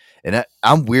voice, and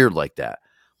I'm weird like that.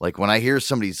 Like when I hear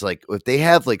somebody's like, if they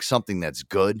have like something that's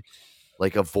good,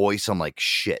 like a voice, I'm like,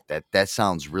 shit, that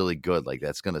sounds really good. Like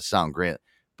that's gonna sound great.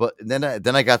 But then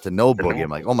I got to know Boogie. I'm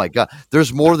like, oh my God,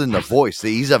 there's more than the voice.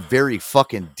 He's a very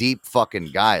fucking deep fucking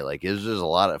guy. Like there's a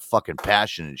lot of fucking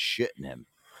passion and shit in him.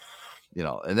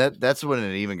 And that's when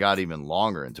it even got even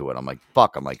longer into it. I'm like,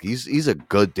 fuck. I'm like, he's a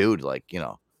good dude. Like,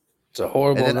 it's a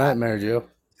horrible nightmare, Joe.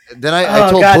 Then I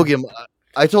told Boogie,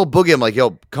 I told Boogie, I'm like,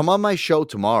 yo, come on my show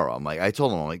tomorrow. I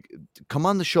told him, I'm like, come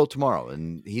on the show tomorrow.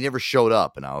 And he never showed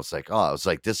up. And I was like,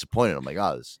 disappointed. I'm like,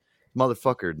 this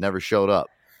motherfucker never showed up.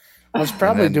 I was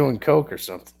probably doing coke or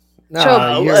something. No,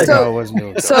 a year ago I wasn't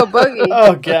doing coke. So, Boogie.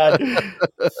 Oh, God.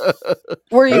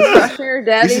 Were you crushing your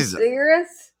daddy's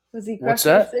cigarettes? Was he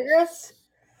crushing your cigarettes?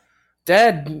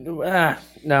 Dad,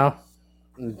 no.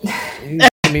 He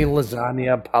gave me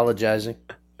lasagna apologizing.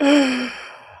 Boogie,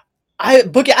 I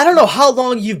don't know how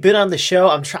long you've been on the show.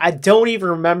 I don't even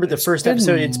remember the first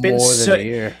episode. It's been more than a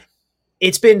year.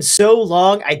 It's been so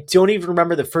long. I don't even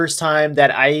remember the first time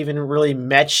that I even really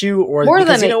met you. Or more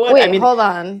than wait, hold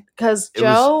on, because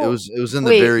Joe. It was in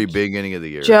the very beginning of the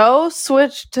year. Joe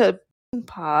switched to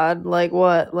Pod like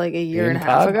a year and a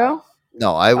half ago.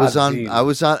 No, I was on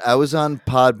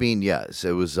Podbean. Yes,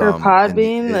 it was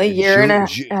Podbean a year and a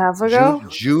half ago.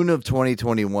 June of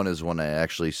 2021 is when I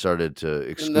actually started to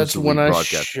exclusively that's when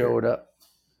broadcast. I showed up.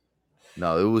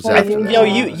 No, it was after.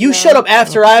 You showed up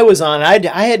after I was on.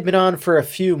 I had been on for a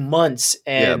few months,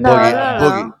 and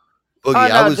Boogie.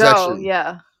 I was Joe, actually.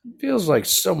 Yeah, it feels like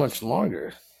so much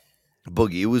longer.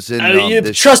 Boogie, it was in.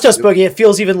 Trust us, Boogie. It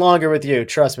feels even longer with you.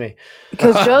 Trust me.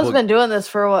 Because Joe's been doing this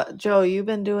for what? Joe, you've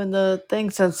been doing the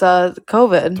thing since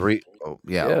COVID.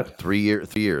 3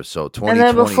 years. So 2020. And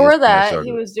then before that,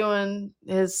 he was doing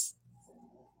his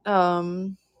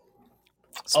small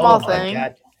thing.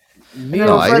 God.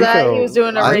 Before that, he was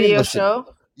doing a radio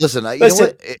show. Listen, you know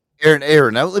what,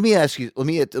 Aaron. Now let me ask you. Let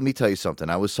me tell you something.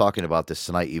 I was talking about this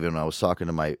tonight. Even when I was talking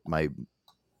to my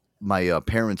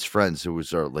parents' friends, who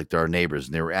was our neighbors,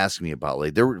 and they were asking me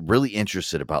about they were really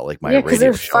interested about my radio show. Because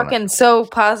they're fucking so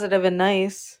positive and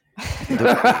nice.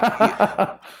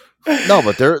 No,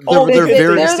 but they're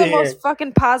the most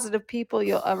fucking positive people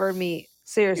you'll ever meet.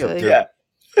 Seriously. Yeah.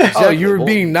 Exactly. Oh, you were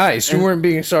being nice. You weren't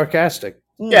being sarcastic.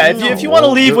 Yeah, if you want to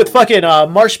leave with fucking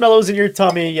marshmallows in your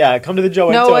tummy, come to the Joe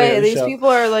Antonio show. No way, these show. people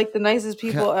are like the nicest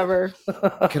people ever.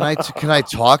 Can I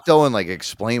talk though and like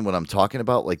explain what I'm talking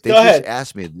about? Like they just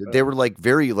asked me. They were like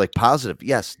very like positive.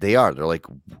 Yes, they are. They're like,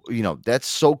 that's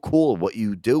so cool what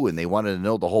you do, and they wanted to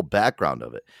know the whole background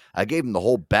of it. I gave them the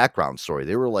whole background story.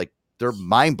 They were like, they're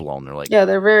mind blown. They're like, yeah,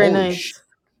 they're very nice.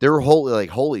 They were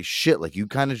holy shit! Like you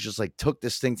kind of just like took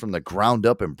this thing from the ground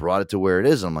up and brought it to where it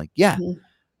is. And I'm like, yeah. Mm-hmm.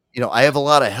 I have a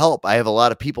lot of help. I have a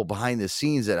lot of people behind the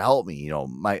scenes that help me.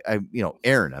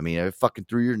 Aaron. I mean, I fucking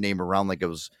threw your name around like it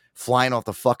was flying off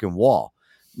the fucking wall.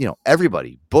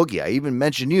 Everybody. Boogie. I even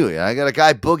mentioned you. I got a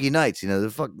guy, Boogie Nights. The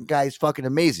fucking guy's fucking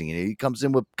amazing. He comes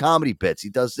in with comedy bits. He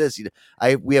does this.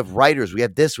 We have writers. We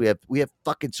have this. We have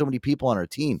fucking so many people on our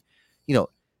team.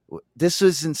 This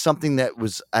isn't something that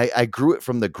was. I grew it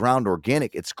from the ground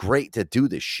organic. It's great to do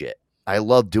this shit. I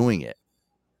love doing it.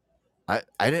 I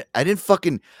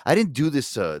didn't do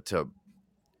this to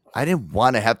I didn't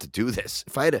want to have to do this.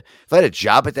 If I had a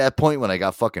job at that point when I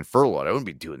got fucking furloughed, I wouldn't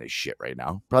be doing this shit right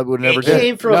now. Probably would have never did. It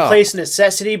came from a place of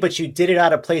necessity, but you did it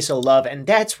out of place of love, and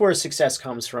that's where success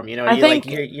comes from. I don't mean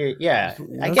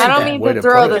to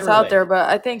throw this out there, but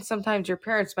I think sometimes your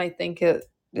parents might think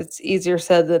it's easier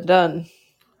said than done.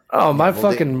 Oh, my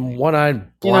fucking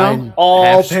one-eyed blind,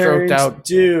 all parents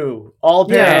do. All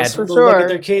parents will look at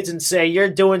their kids and say, "You're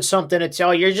doing something to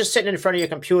tell. You're just sitting in front of your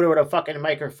computer with a fucking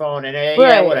microphone and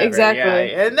whatever."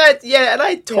 Exactly. And that, and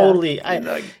I totally, I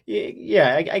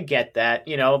get that.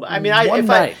 I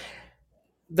mean,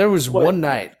 there was one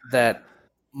night that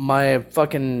my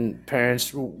fucking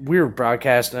parents, we were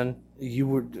broadcasting.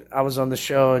 I was on the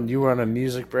show and you were on a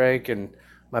music break, and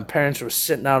my parents were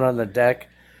sitting out on the deck.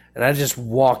 And I just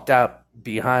walked out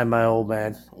behind my old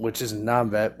man, which is a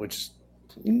non-vet, which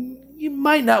you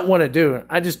might not want to do.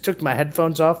 I just took my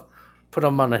headphones off, put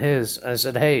them on his, and I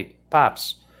said, "Hey,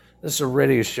 Pops, this is a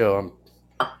radio show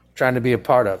I'm trying to be a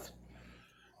part of."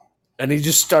 And he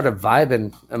just started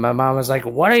vibing, and my mom was like,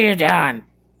 "What are you doing?" I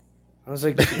was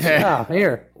like,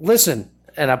 "Here, listen."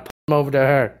 And I put him over to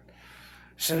her.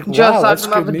 She's like, "Wow, just that's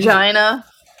talking about vagina?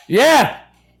 Yeah,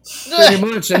 pretty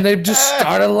much. And they just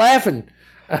started laughing.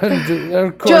 And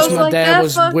of course, Joe's my dad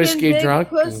was whiskey drunk.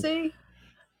 Pussy.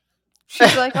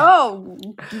 She's like, "Oh,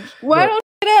 why don't you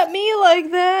get at me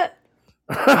like that?"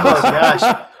 Oh gosh!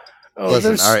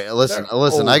 Listen, all right, listen. I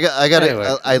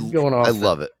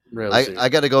love it. Really, I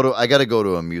got to go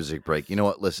to a music break. You know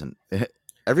what? Listen,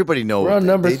 everybody knows. We're on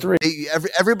number 3.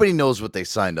 Everybody knows what they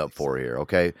signed up for here.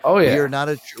 Okay. Oh yeah.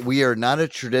 We are not a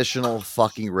traditional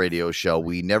fucking radio show.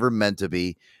 We never meant to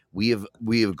be. We have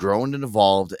grown and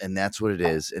evolved, and that's what it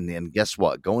is. And then guess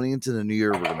what? Going into the new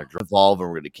year, we're going to evolve, and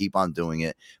we're going to keep on doing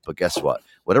it. But guess what?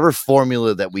 Whatever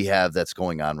formula that we have that's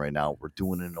going on right now, we're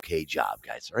doing an okay job,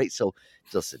 guys. All right. So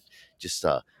listen, just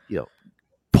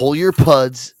pull your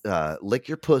puds, lick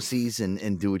your pussies,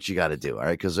 and do what you got to do. All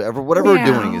right, because whatever we're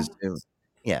doing is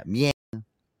meow.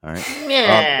 All right.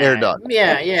 Air dog.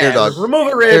 Air dog.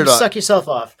 Remove a rib. Suck yourself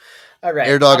off. All right,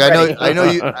 Air Dog.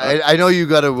 I know you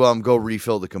got to go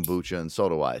refill the kombucha, and so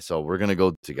do I. So we're gonna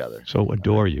go together. So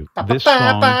Adore You. This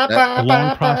song, a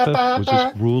long process. Was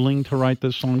this grueling to write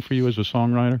this song for you as a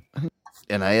songwriter?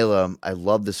 And I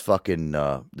love this fucking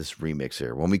this remix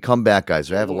here. When we come back,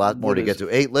 guys, I have a lot more to get to.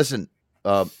 Hey, listen,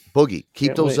 Boogie,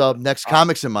 keep those Next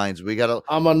Comics in mind. We got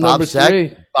I'm on number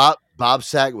 3. Bob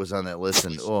Saget was on that list.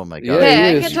 And, oh my god.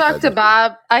 Yeah, I could talk to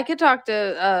Bob. I could talk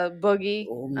to Boogie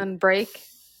on break.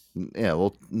 Yeah,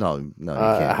 well, no, you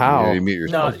can't. How? You mute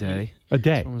yourself. A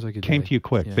day. Like came to you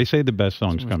quick. Yeah. They say the best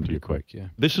songs come to you quick. Yeah.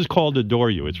 This is called Adore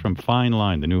You. It's from Fine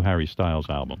Line, the new Harry Styles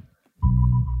album.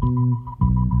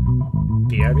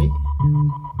 BRB?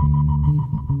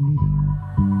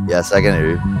 Yes, I can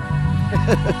hear you.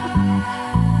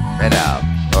 And now,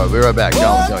 all right, we're right back.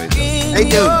 Hey,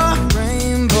 dude.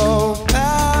 Rainbow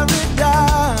paradise.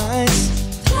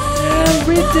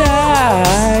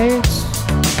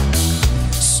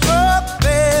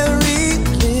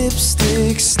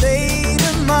 State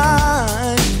of mind.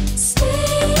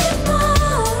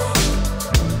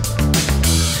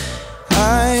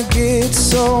 I get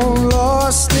so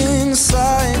lost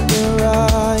inside your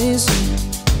eyes.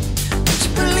 But you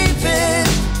believe it.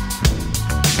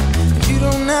 You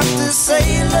don't have to say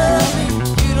you love me.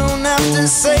 You don't have to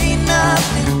say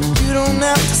nothing. You don't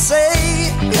have to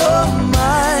say you're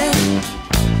mine.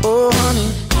 Oh, honey.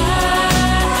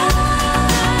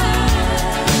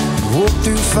 Walk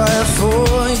through fire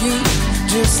for you.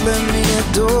 Just let me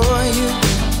adore you.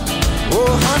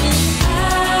 Oh, honey.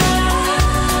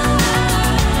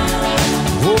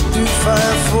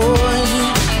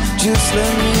 just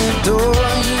let me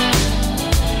adore you.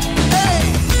 Hey!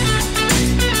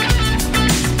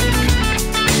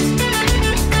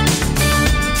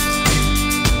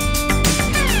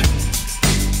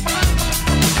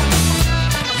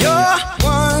 You're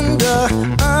wonder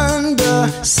under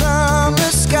summer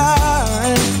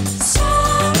sky.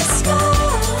 Summer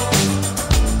sky.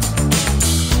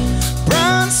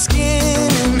 Brown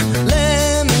skin and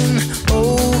lemon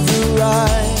over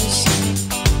eyes.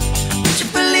 Would you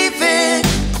believe it?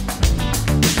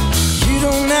 You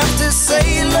don't have to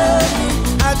say love me.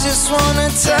 I just wanna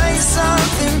tell you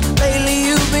something. Lately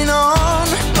you've been on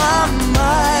my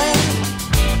mind.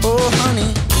 Oh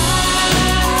honey,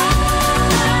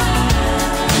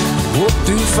 walk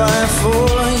through fire for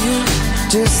you.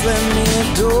 Just let me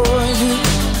adore you.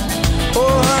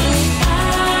 Oh honey,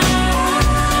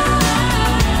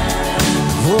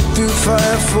 walk through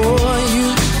fire for you.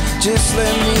 Just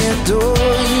let me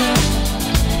adore you.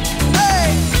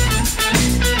 Hey!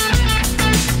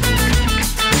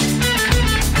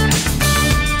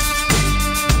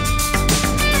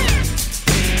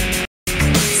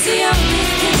 It's the only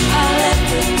thing I'll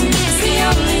ever do. It's the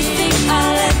only thing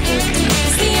I'll ever do.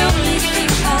 It's the only thing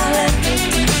I'll ever do.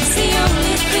 It's the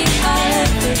only thing I'll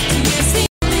ever do. It's the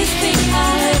only thing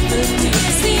I'll ever do.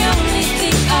 It's the only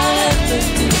thing I'll ever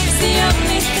do. It's the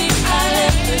only thing I'll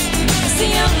ever do. It's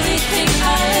the only thing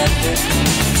I'll ever do.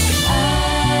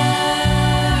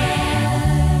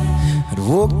 I'd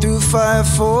walk through fire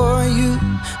for you.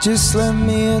 Just let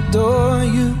me adore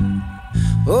you.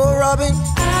 Oh Robin, I'd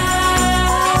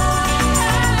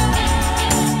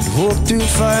walk through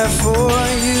fire for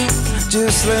you.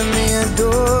 Just let me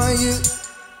adore you.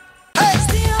 Hey!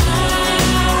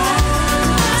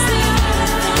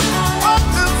 Walk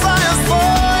through fire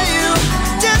for you.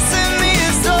 Just let me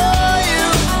adore you.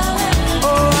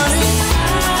 Oh honey,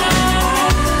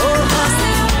 oh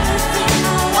honey.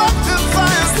 Walk through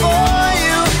fire for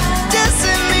you. Just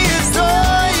let me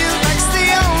adore you. That's the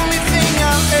only thing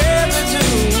I'll ever do.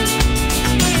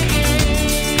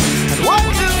 I'd walk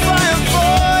through fire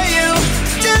for you.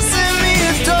 Just let me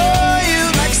adore you.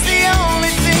 That's the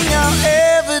only thing I'll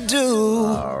ever do.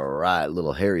 All right,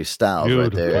 little Harry Styles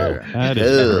Beautiful. right there. That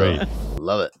is great.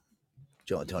 Love it.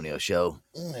 Joe Antonio Show.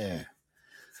 Yeah.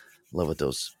 Love it.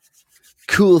 Those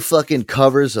cool fucking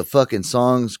covers of fucking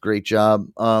songs. Great job.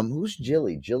 Who's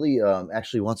Jilly? Jilly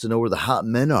actually wants to know where the hot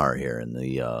men are here in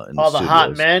the All the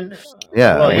hot men.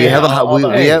 Yeah, Well, we yeah, have a all hot. the-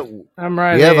 We have. I'm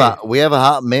right We have here. a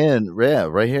hot man, yeah,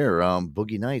 right here.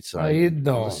 Boogie Nights. How you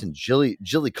doing? Listen,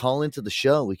 Jilly, call into the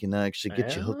show. We can actually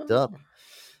get you hooked up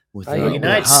with How you Boogie doing?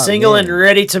 Nights, hot single man. and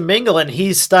ready to mingle, and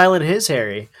he's styling his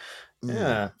Harry.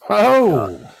 Yeah.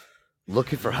 Oh,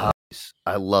 Looking for hotties.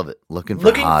 I love it. Looking for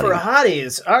Looking hotties. for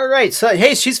hotties. All right. So,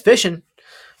 hey, she's fishing.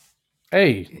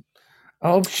 hey, I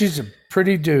hope she's a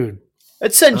pretty dude.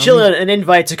 Let's send Jill an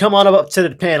invite to come on up to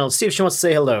the panel. See if she wants to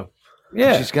say hello.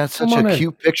 Yeah, She's got such come on a in.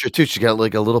 cute picture too. She got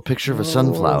like a little picture of a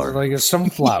sunflower. like a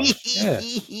sunflower. Yeah,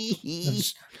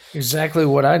 that's exactly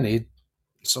what I need.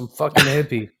 Some fucking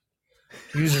hippie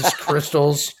uses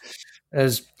crystals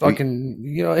as fucking.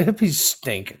 Hippies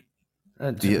stink.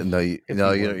 You're not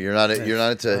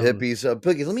into hippies.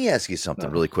 Boogie, let me ask you something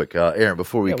really quick, Aaron.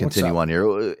 Before we Yeah, what's continue up? on here,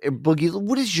 Boogie,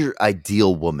 what is your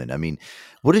ideal woman? I mean,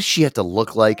 what does she have to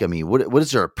look like? I mean, what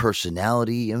is her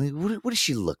personality? I mean, what does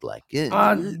she look like?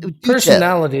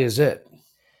 Personality is it.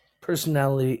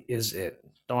 Personality is it.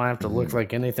 Don't have to look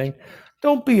like anything.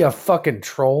 Don't be a fucking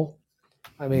troll.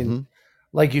 I mean,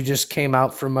 like you just came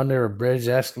out from under a bridge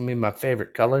asking me my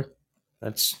favorite color.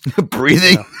 That's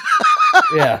breathing.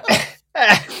 Yeah.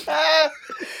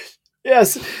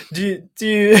 Yes. Do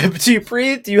you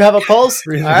breathe? Do you have a pulse?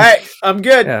 Breathing. All right. I'm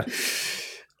good. Yeah.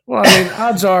 Well, I mean,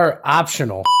 odds are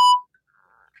optional.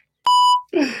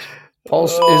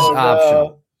 Pulse is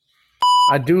optional.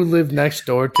 I do live next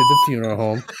door to the funeral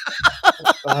home.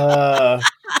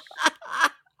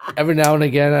 Every now and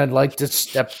again, I'd like to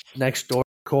step next door to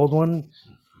the cold one,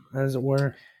 as it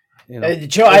were.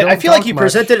 Joe, I feel like you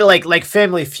presented it like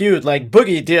Family Feud, like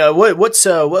Boogie.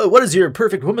 What is your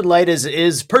perfect woman light?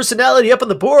 Is personality up on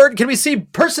the board? Can we see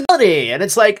personality? And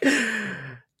it's like, ding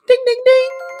ding ding.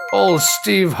 Oh,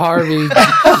 Steve Harvey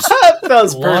that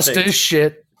was lost perfect. his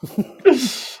shit.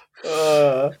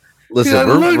 Listen,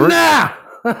 look now.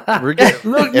 We're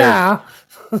getting, Look now.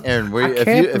 Aaron, I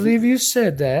can't believe you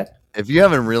said that. If you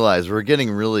haven't realized, we're getting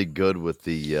really good with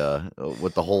the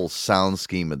whole sound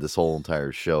scheme of this whole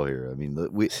entire show here. I mean,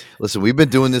 we've been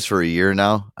doing this for a year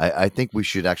now. I think we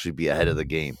should actually be ahead of the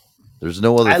game. There's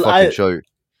no other fucking show.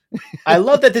 I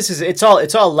love that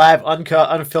it's all live, uncut,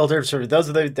 unfiltered. For those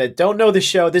of you that don't know the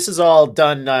show, this is all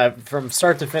done from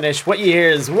start to finish. What you hear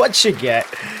is what you get.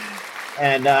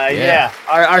 And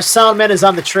our sound man is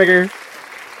on the trigger.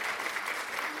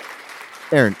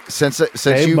 Aaron, since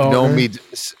you've known me,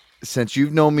 since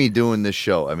you've known me doing this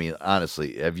show, I mean,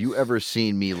 honestly, have you ever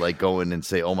seen me like go in and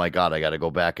say, "Oh my god, I got to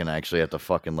go back and actually have to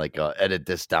fucking like edit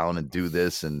this down and do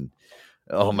this," and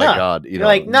oh my god, you're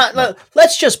like, no,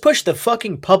 let's just push the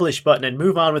fucking publish button and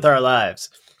move on with our lives.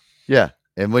 Yeah,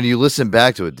 and when you listen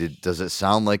back to it, does it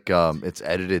sound like it's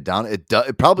edited down?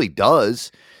 It probably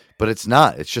does, but it's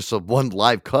not. It's just a one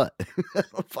live cut.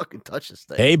 Don't fucking touch this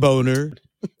thing. Hey, boner.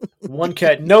 One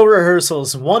cut, no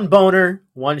rehearsals, one boner,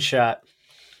 one shot.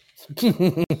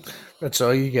 That's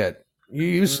all you get. You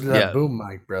used to that boom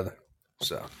mic, brother.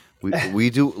 So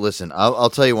we do. Listen, I'll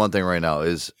tell you one thing right now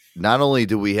is not only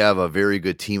do we have a very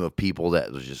good team of people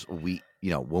that was just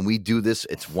when we do this,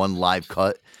 it's one live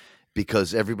cut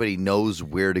because everybody knows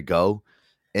where to go,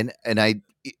 and I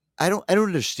don't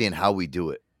understand how we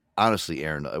do it. Honestly,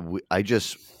 Aaron, I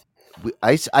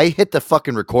hit the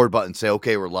fucking record button and say,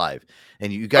 okay, we're live.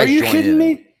 And you guys join in. Are you kidding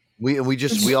me? We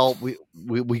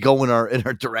go in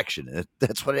our direction.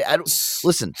 That's what I don't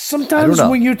listen. Sometimes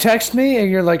when you text me and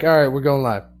you're like, all right, we're going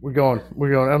live. We're going.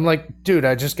 I'm like, dude,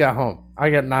 I just got home. I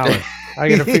got an hour. I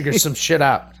got to figure some shit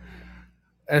out.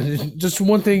 And just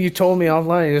one thing you told me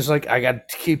offline is like, I got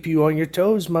to keep you on your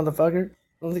toes, motherfucker.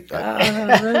 I'm like,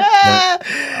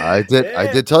 I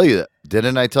did tell you that.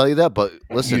 Didn't I tell you that? But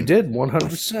listen, you did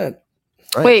 100%.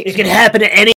 Right. Wait, it can happen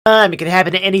at any time. It can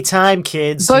happen at any time,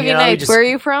 kids. Boogie Nights, where are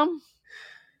you from?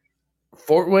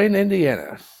 Fort Wayne,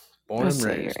 Indiana. Born and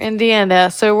raised. Indiana.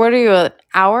 So what are you, an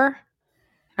hour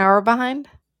behind?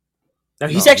 No,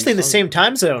 he's actually in the same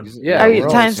time zone. Yeah. Are you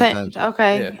time?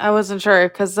 Okay. Yeah. I wasn't sure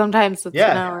because sometimes it's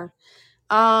an hour.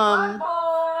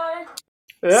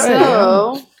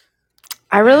 So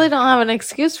I really don't have an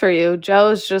excuse for you.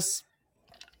 Joe's just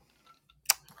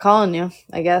calling you,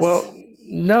 I guess. Well,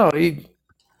 no,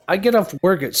 I get off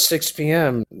work at 6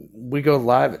 p.m. We go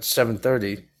live at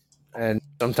 7:30, and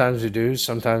sometimes we do,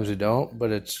 sometimes we don't.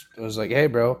 But it was like, hey,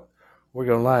 bro, we're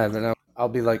going live, and I'll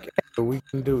be like, hey, we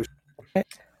can do.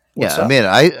 What's up?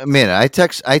 I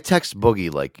text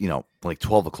Boogie like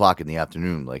 12 o'clock in the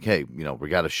afternoon, like, hey, we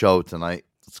got a show tonight.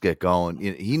 Let's get going.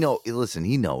 He knows.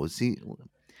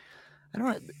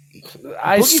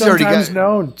 I sometimes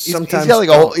know. Sometimes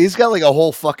he's got like a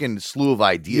whole fucking slew of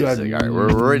ideas. Like, all right,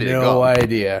 we're ready to go. No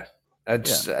idea.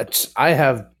 I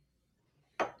have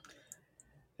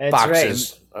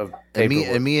boxes of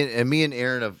paper. And me and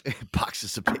Aaron have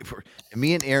boxes of paper. And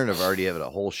me and Aaron have already have a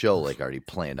whole show like already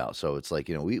planned out. So it's like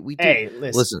we do. Hey,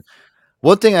 listen.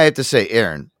 One thing I have to say,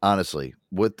 Aaron, honestly,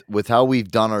 with how we've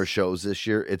done our shows this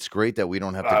year, it's great that we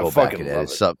don't have to go back and edit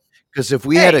stuff. Because if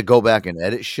we had to go back and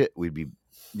edit shit, we'd be,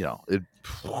 oh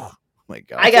my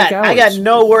God. I got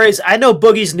no worries. I know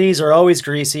Boogie's knees are always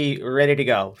greasy, ready to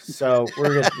go. So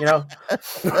we're good,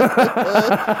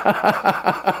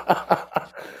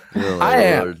 I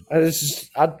am. I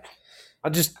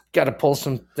just got to pull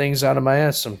some things out of my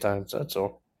ass sometimes. That's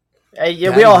all.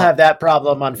 Yeah, we all have that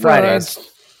problem on Fridays.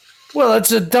 Well,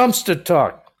 it's a dumpster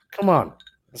talk. Come on,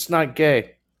 it's not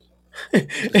gay.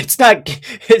 It's not gay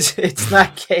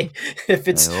if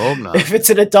it's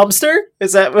in a dumpster.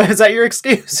 Is that your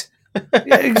excuse?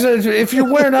 Yeah, exactly. If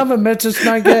you're wearing oven mitts, it's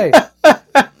not gay.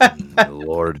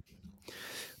 Lord,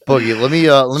 Boogie, let me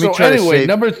try to save.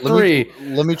 Number 3.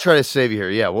 Let me try to save you here.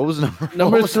 Yeah, what was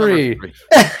number 3?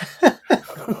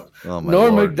 Oh my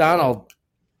Norm Lord. Macdonald.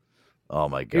 Oh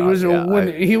my God!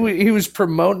 He was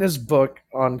promoting his book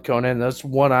on Conan. That's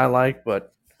one I like,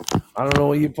 but I don't know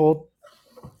what you pulled.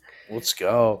 Let's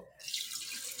go.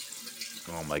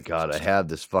 Oh my God! I have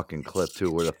this fucking clip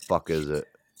too. Where the fuck is it?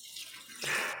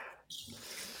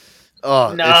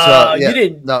 Oh no! You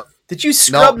didn't. No. Did you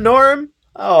scrub Norm?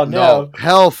 Oh no!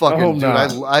 Hell, fucking dude!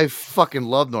 I fucking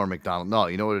love Norm Macdonald. No,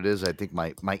 you know what it is? I think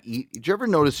my did you ever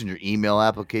notice in your email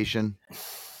application?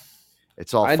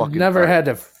 It's all. I never had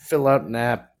to fill out an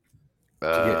app to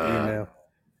get email.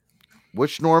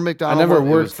 Which Norm Macdonald? I never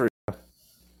worked for.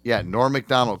 Yeah, Norm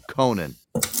Macdonald, Conan.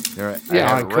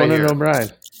 Yeah, on Conan O'Brien.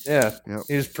 Yeah, yep.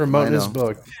 He was promoting his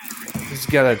book. He's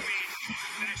got a.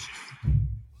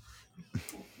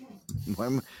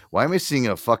 Why am I seeing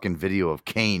a fucking video of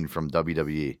Kane from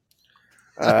WWE?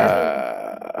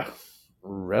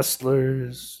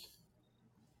 Wrestlers.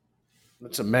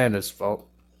 It's Amanda's fault,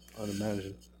 I'd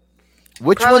imagine.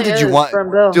 Which one did you want?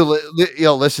 Dude,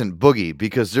 listen, Boogie,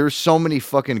 because there's so many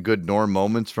fucking good Norm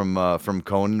moments from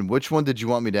Conan. Which one did you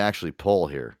want me to actually pull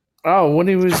here? Oh, when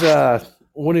he was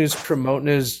promoting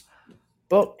his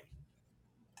book.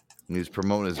 He was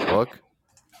promoting his book.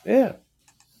 Yeah.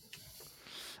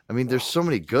 I mean, there's so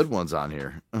many good ones on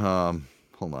here.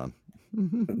 Hold on.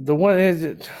 The one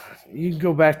is, you can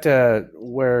go back to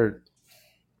where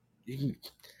you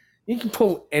can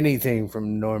pull anything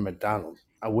from Norm Macdonald.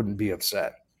 I wouldn't be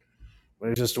upset. It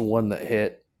was just the one that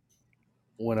hit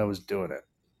when I was doing it.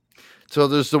 So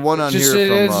there's the one on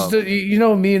here from... you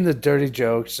know me and the dirty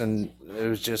jokes, and it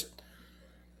was just...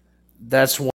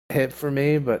 That's one hit for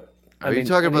me, but... Are you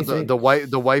talking about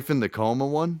the wife in the coma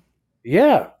one?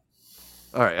 Yeah.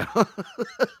 All right.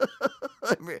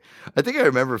 I think I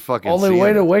remember fucking Only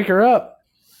way to wake her up.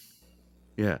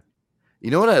 Yeah. You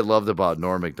know what I loved about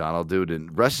Norm Macdonald, dude?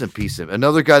 And rest in peace.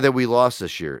 Another guy that we lost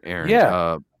this year, Aaron.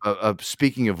 Yeah.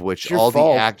 Speaking of which, all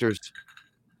the actors...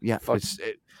 Yeah.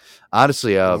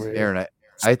 Honestly, Aaron,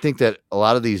 I think that a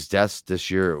lot of these deaths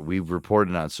this year, we've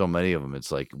reported on so many of them.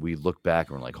 It's like we look back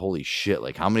and we're like, holy shit,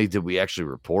 like how many did we actually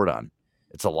report on?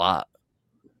 It's a lot.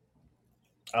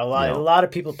 A lot. You know? A lot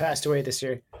of people passed away this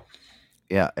year.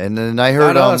 Yeah. And then I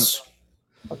heard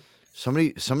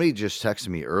somebody just texted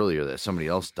me earlier that somebody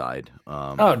else died.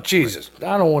 Oh, Jesus.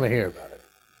 I don't want to hear about it.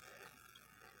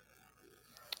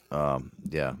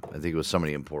 Yeah, I think it was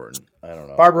somebody important. I don't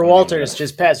know. Barbara Walters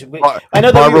just passed. I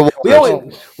know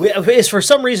that we for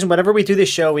some reason, whenever we do this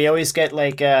show, we always get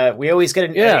I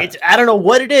don't know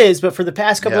what it is, but for the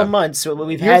past couple of months,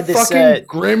 we've had this fucking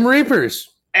Grim Reapers.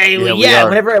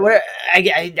 Whenever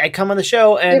I come on the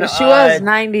show and she was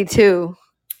 92.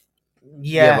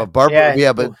 Yeah, but Barbara.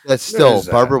 Yeah, but that's still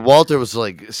Barbara Walters was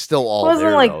like still all. It wasn't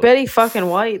there, like though. Betty fucking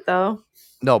White though.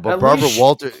 No, but Barbara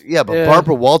Walters. Yeah, but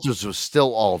Barbara Walters was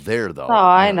still all there though. Oh,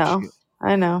 I know.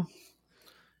 I know.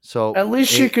 So at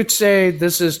least you could say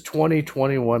this is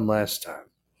 2021 last time.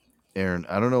 Aaron,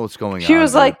 I don't know what's going on. She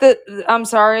was like I'm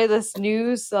sorry, this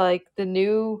news, like the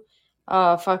new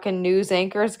fucking news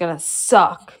anchor is gonna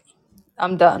suck.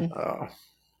 I'm done.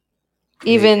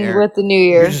 Even with the New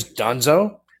Year. You're just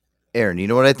donezo? Aaron, you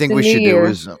know what I think we should do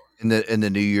is in the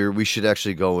new year we should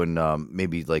actually go and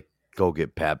maybe like go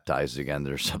get baptized again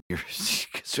or something.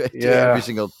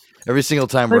 Every single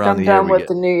time we're on the air, I'm done with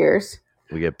the New Year's.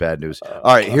 We get bad news.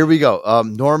 All right, here we go.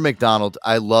 Norm Macdonald,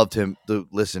 I loved him.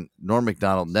 Listen, Norm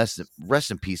Macdonald,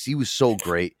 rest in peace. He was so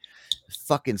great.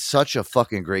 Such a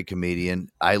fucking great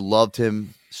comedian. I loved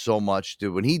him so much,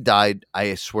 dude. When he died,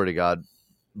 I swear to God,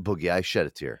 Boogie, I shed a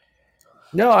tear.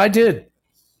 No, I did.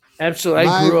 Absolutely.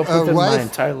 I grew up with him my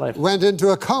entire life. Went into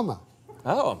a coma.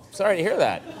 Oh, sorry to hear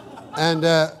that. And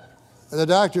the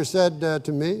doctor said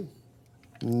to me,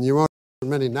 "You won't have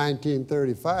many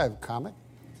 1935 comic."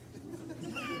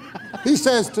 He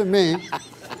says to me,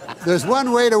 "There's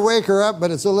one way to wake her up, but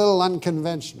it's a little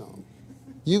unconventional.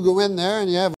 You go in there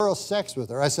and you have oral sex with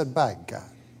her." I said, "By God."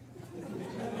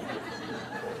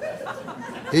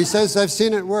 He says, "I've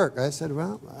seen it work." I said,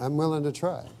 "Well, I'm willing to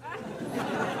try."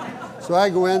 So I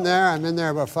go in there, I'm in there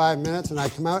about 5 minutes, and I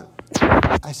come out.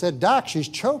 I said, "Doc, she's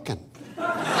choking."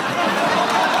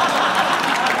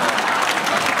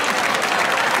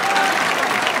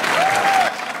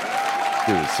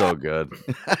 Dude, it's so good.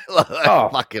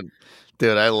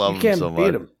 Dude, I love him so much.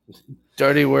 You can't beat him.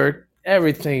 Dirty work,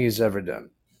 everything he's ever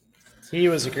done. He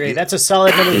was great. That's a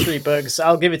solid number 3, Bugs.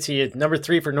 I'll give it to you. Number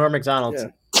 3 for Norm Macdonald. Yeah.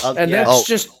 That's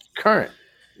just current.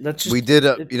 That's just, we did.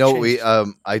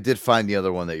 I did find the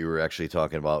other one that you were actually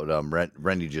talking about.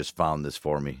 Rennie just found this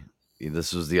for me.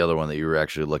 This was the other one that you were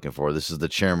actually looking for. This is the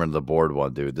chairman of the board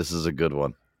one, dude. This is a good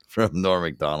one from Norm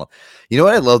Macdonald. You know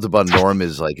what I loved about Norm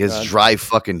is like his dry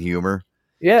fucking humor.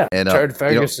 Yeah, and Turd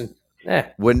Ferguson.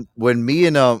 When me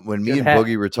and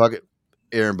Boogie were talking,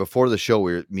 Aaron, before the show,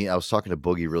 I was talking to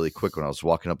Boogie really quick when I was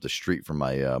walking up the street from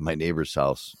my my neighbor's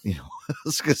house. You know,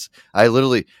 because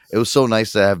it was so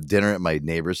nice to have dinner at my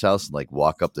neighbor's house and like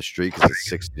walk up the street because it's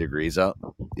 60 degrees out.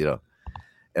 You know,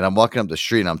 and I'm walking up the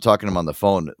street and I'm talking to him on the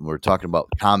phone. And we're talking about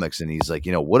comics, and he's like,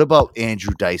 you know, what about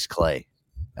Andrew Dice Clay?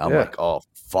 I'm like, oh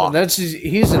fuck, well,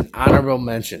 he's an honorable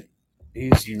mention.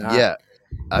 He's not. Yeah,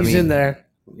 he's in there.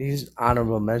 He's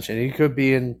honorable mention. He could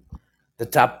be in the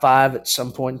top 5 at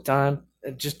some point in time.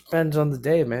 It just depends on the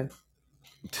day, man.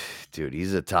 Dude,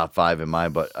 he's a top 5 in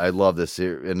mine. But I love this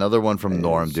here. Another one from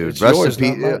Norm, dude. Rest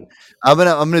in peace. I'm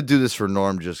gonna do this for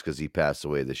Norm just because he passed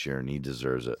away this year and he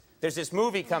deserves it. There's this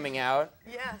movie coming out.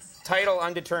 Yes. Title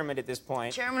undetermined at this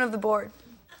point. Chairman of the board.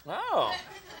 Oh,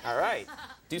 all right.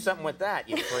 Do something with that,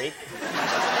 you freak.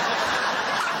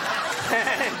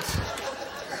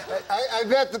 I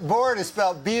bet the board is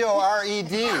spelled B-O-R-E-D.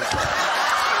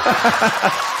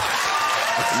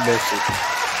 Miss it.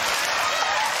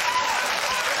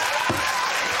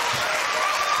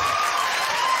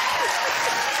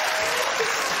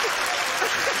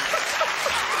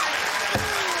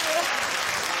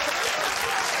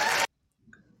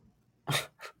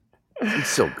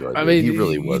 so good. I mean, he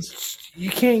really was. You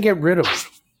can't get rid of him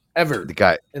ever. The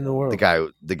guy in the world.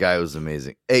 The guy was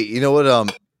amazing. Hey, you know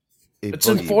what? It's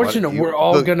unfortunate we're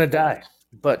all gonna die,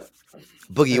 but.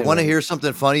 Boogie, you want to hear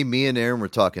something funny? Me and Aaron were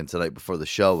talking tonight before the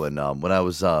show, and when I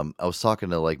was talking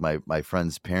to like my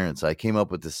friend's parents, I came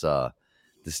up with this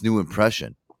new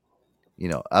impression. You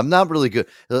know, I'm not really good.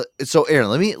 So Aaron,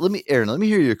 let me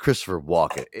hear your Christopher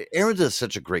Walken. Aaron does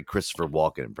such a great Christopher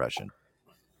Walken impression.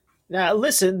 Now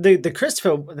listen, the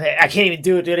Christopher, I can't even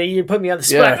do it today. You put me on the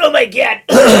spot. Oh my god!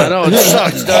 I know it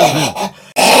sucks, doesn't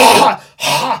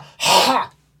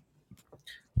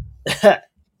it?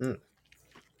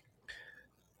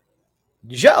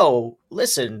 Joe,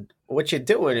 listen, what you're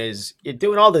doing is you're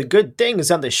doing all the good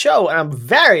things on the show, and I'm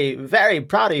very, very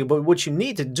proud of you. But what you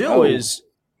need to do is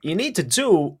you need to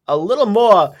do a little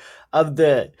more of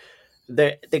the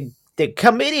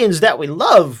comedians that we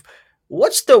love.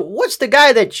 What's the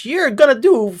guy that you're gonna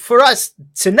do for us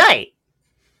tonight?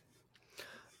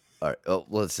 All right. Oh,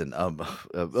 listen.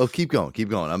 Keep going.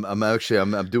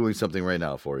 I'm doing something right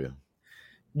now for you.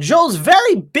 Joel's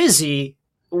very busy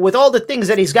with all the things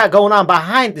that he's got going on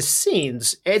behind the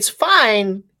scenes. It's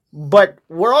fine, but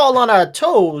we're all on our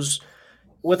toes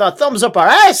with our thumbs up our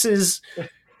asses.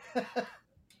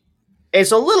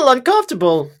 It's a little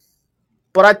uncomfortable,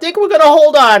 but I think we're going to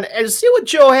hold on and see what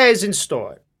Joe has in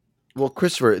store. Well,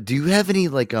 Christopher, do you have any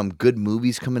like good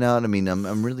movies coming out? I mean,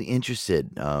 I'm really interested.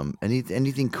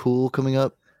 Anything cool coming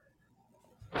up?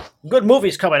 Good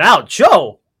movies coming out,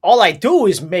 Joe. All I do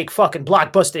is make fucking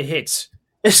blockbuster hits.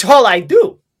 It's all I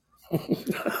do.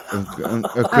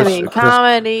 I mean,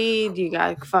 comedy. Do you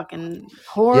got fucking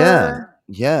horror?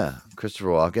 Yeah. Christopher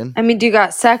Walken. I mean, do you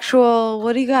got sexual?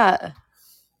 What do you got?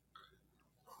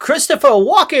 Christopher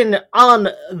Walken on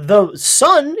The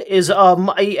Sun is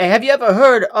have you ever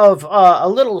heard of a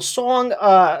little song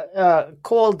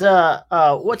called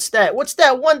what's that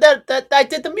one that I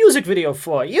did the music video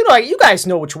for? You guys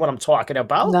know which one I'm talking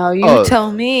about. No, you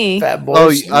tell me. Fat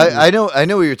Boy. I know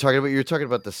what you're talking about. You're talking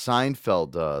about the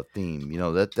Seinfeld theme. You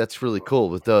know, that's really cool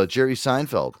with Jerry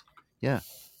Seinfeld. Yeah.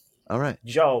 All right.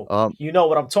 Joe, you know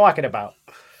what I'm talking about.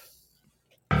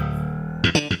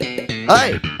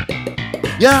 Hi.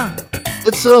 Yeah,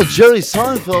 it's Jerry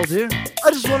Seinfeld here. I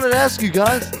just wanted to ask you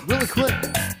guys really quick.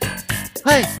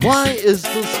 Hey, why is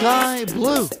the sky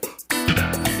blue?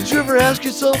 Did you ever ask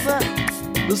yourself that?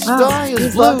 The sky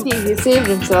is blue. Lucky he saved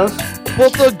himself.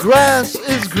 But the grass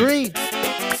is green.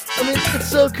 I mean, it's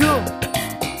so cool.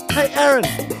 Hey, Aaron,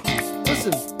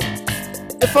 listen.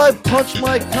 If I punch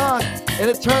my cock and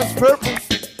it turns purple,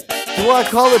 do I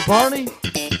call it Barney?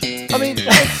 I mean,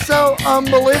 it's so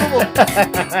unbelievable.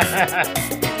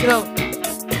 You know,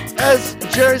 as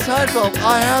Jerry Seinfeld,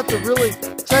 I have to really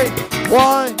say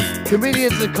why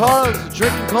comedians in cars are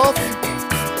drinking coffee.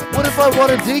 What if I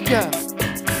want a decaf?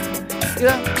 You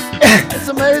know, it's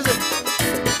amazing.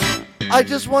 I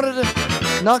just wanted to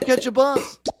not catch a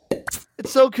bus.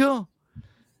 It's so cool.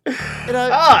 And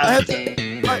I have to,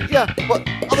 but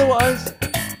otherwise,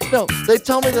 no, they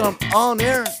tell me that I'm on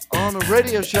air on a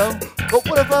radio show, but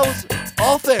what if I was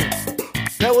off air?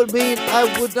 That would mean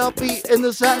I would not be in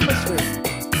this atmosphere.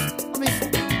 I mean,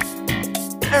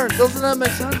 Aaron, doesn't that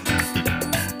make sense?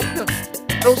 You know,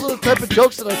 those are the type of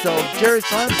jokes that I tell Jerry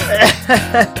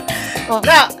Seinfeld.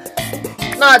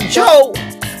 Now, Joe,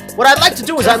 what I'd like to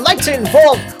do is I'd like to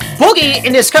involve Boogie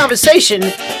in this conversation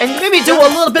and maybe do a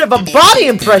little bit of a body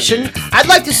impression. I'd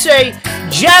like to say,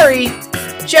 Jerry,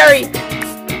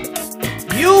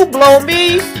 you blow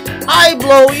me, I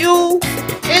blow you.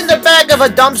 In the back of a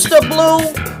dumpster blue.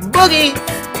 Boogie,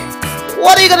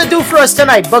 what are you going to do for us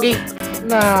tonight, Boogie?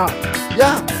 Nah,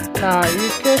 you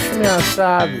catch me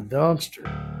outside the dumpster.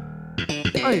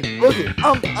 Hey, Boogie,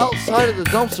 I'm outside of the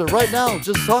dumpster right now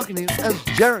just talking to you as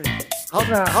Jerry.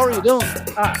 How are you doing?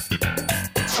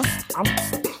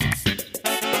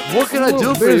 What can I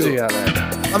do for you?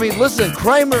 I mean, listen,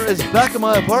 Kramer is back in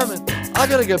my apartment. I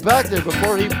got to get back there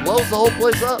before he blows the whole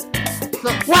place up. So,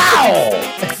 wow!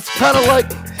 It's kind of like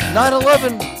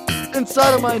 9/11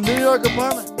 inside of my New York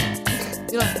apartment.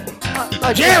 You know,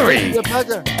 I Jerry! Get back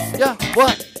there. Yeah,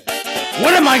 what?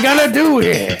 What am I gonna do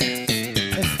here?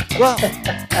 Well,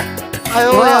 I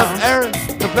only have Aaron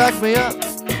to back me up.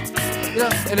 You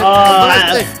know, and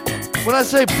when I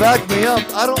say back me up,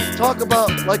 I don't talk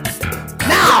about like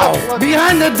now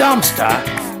behind the dumpster.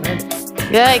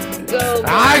 Yeah, go.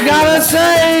 I gotta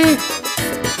say.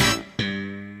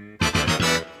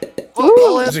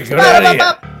 Is it good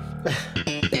idea?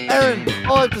 Aaron,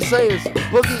 all I have to say is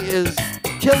Boogie is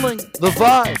killing the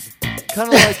vibe. Kind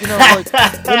of like, you know, like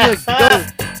when you go to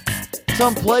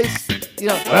someplace, you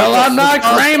know. Well, I'm not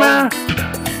Kramer.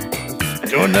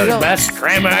 Doing the best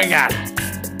Kramer I got.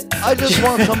 I just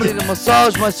want somebody to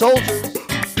massage my shoulders,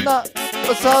 not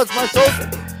massage my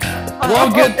shoulders.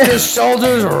 We'll get the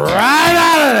shoulders right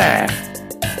out of there.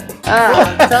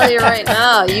 I'll tell you right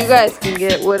now, you guys can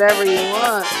get whatever you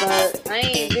want, but I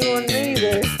ain't doing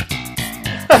neither.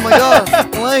 Oh my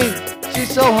God, Elaine,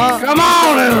 she's so hot. Come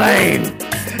on, Elaine.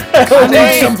 I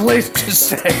need some place to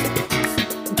stay.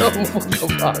 No,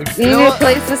 you need a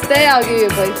place to stay? I'll give you a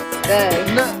place to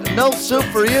stay. No soup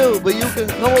for you, but you can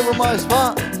come over my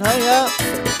spot and hang out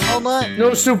all night.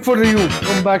 No soup for you.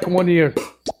 Come back in 1 year.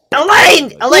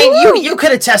 Elaine, you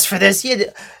could attest for this.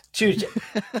 That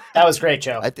was great,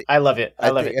 Joe. I love it. I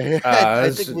love it. I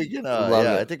think we can.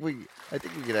 I think we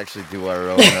can actually do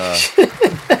our own.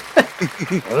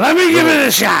 Let me give it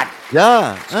a shot.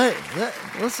 Yeah.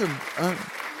 Listen.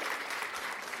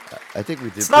 I think we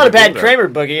did. It's not a bad Kramer,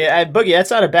 Boogie. Boogie,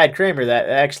 that's not a bad Kramer.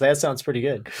 That sounds pretty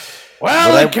good.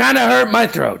 Well, it kind of hurt my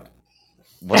throat.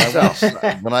 When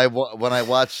I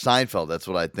watch Seinfeld, that's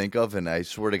what I think of, and I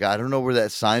swear to God, I don't know where that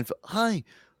Seinfeld. Hi,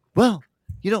 well,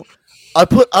 I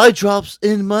put eye drops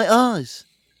in my eyes.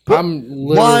 I'm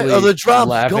literally why are the drops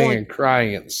laughing going and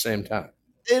crying at the same time?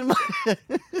 In my,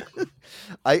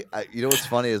 you know what's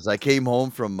funny is I came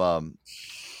home from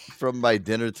my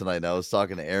dinner tonight, and I was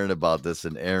talking to Aaron about this,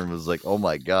 and Aaron was like, "Oh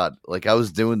my God!" Like I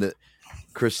was doing the.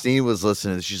 Christine was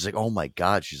listening, and she's like, "Oh my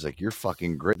God!" She's like, "You're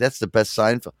fucking great. That's the best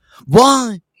Seinfeld."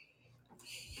 Why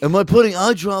am I putting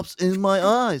eye drops in my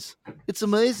eyes? It's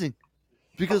amazing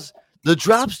because the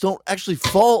drops don't actually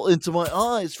fall into my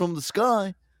eyes from the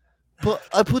sky, but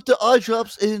I put the eye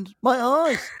drops in my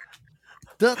eyes.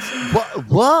 That's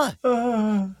why.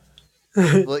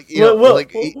 What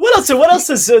else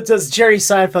does Jerry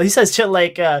Seinfeld? He says shit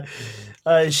like,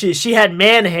 she had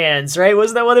man hands, right?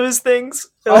 Wasn't that one of his things?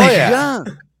 Oh yeah.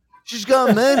 She's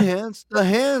got man hands. The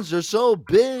hands are so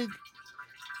big.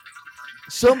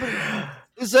 Somebody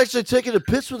is actually taking a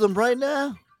piss with them right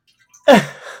now.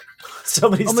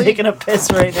 Somebody's taking a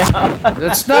piss right now.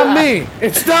 It's not me.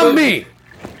 It's not me.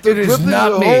 It is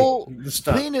not me. Whole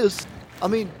penis. I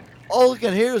mean, all I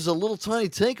can hear is a little tiny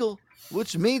tinkle,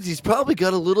 which means he's probably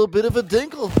got a little bit of a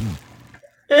dinkle.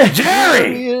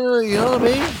 Jerry! You know what I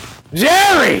mean?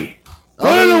 Jerry!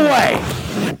 Put it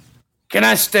away! Can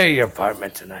I stay at your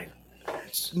apartment tonight?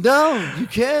 No, you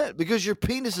can't because your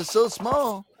penis is so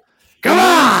small. Come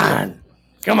on!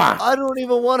 I don't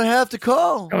even want to have to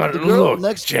call. Come on, the girl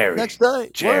look, Jerry. Next day.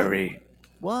 Jerry.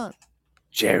 What?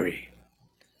 Jerry.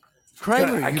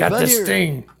 Kramer, I got this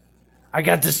thing. I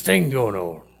got this thing going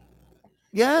on.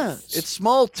 Yeah, it's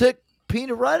small tick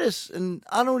peniritis, and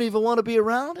I don't even want to be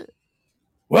around it.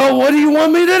 Well, what do you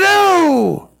want me to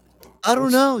do? I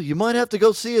don't know. You might have to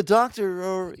go see a doctor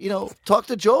or, talk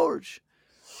to George.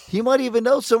 He might even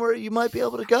know somewhere you might be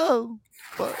able to go.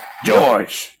 But,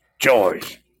 George.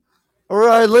 Or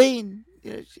Eileen.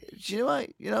 She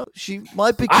might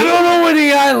be I don't know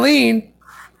any Eileen.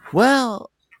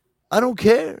 Well, I don't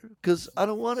care because I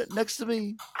don't want it next to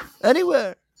me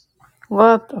anywhere.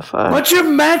 What the fuck? What's your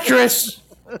mattress?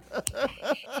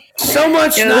 So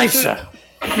much nicer.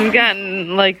 We've gotten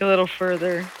a little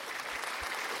further.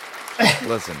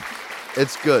 Listen,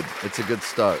 it's good. It's a good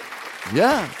start.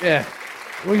 Yeah. Yeah.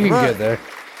 We can get there.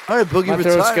 All right, Boogie. My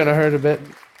throat's gonna hurt a bit.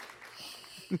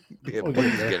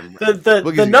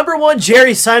 The number one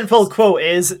Jerry Seinfeld quote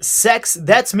is, "Sex,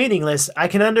 that's meaningless. I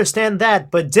can understand that,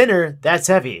 but dinner, that's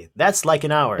heavy. That's like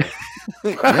an hour."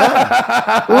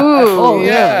 Yeah. Ooh.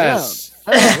 Yes.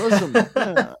 Yeah. Hey, listen.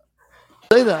 Yeah.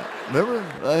 Say that. Remember,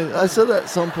 I said that at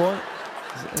some point.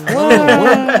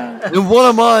 In one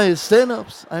of my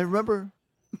stand-ups, I remember.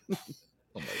 Oh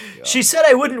my God. She said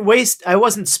I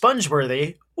wasn't sponge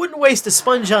worthy. Wouldn't waste a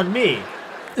sponge on me.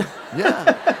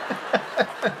 Yeah.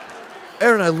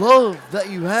 Aaron, I love that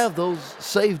you have those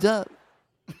saved up.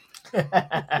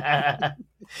 That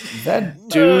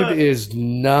dude is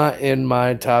not in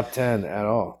my top 10 at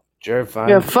all. Jerry Feinstein.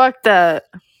 Yeah, fuck that.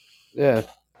 Yeah.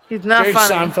 He's not Jerry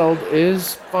funny. Seinfeld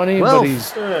is funny, but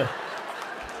he's...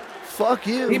 Fuck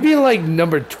you. He'd be like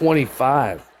number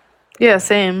 25. Yeah,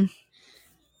 same.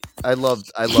 I love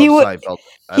Seinfeld.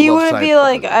 He wouldn't be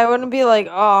like, I wouldn't be like,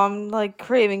 oh, I'm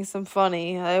craving some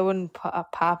funny. I wouldn't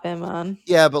pop him on.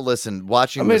 Yeah, but listen,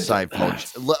 watching the Seinfeld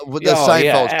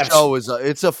show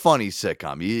it's a funny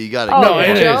sitcom. You got to. No,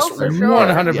 it is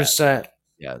 100%.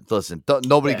 Yeah, listen,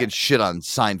 nobody can shit on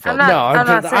Seinfeld.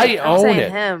 I own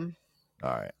it. Him. All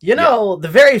right. The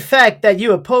very fact that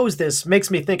you oppose this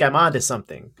makes me think I'm onto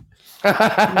something. Hey,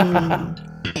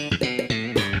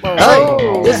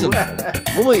 listen.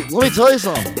 Let me tell you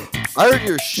something. I heard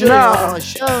you're shitting on my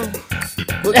show,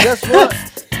 but guess what?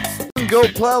 You can go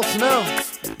plow snow.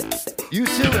 You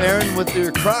too, Aaron, with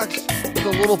your Crocs with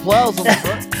the little plows on the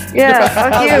front. Yeah,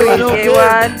 fuck you,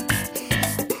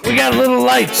 K1. We got little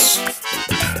lights.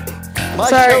 My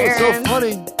Sorry, show is so Aaron.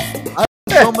 funny. I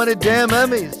have so many damn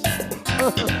Emmys.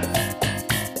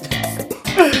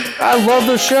 I love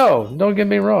the show. Don't get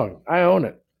me wrong. I own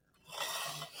it.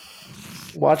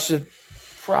 Watched it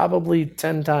probably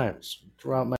 10 times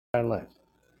throughout my entire life.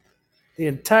 The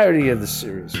entirety of the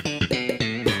series.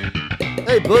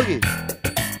 Hey, Boogie.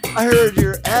 I heard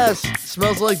your ass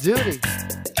smells like duty.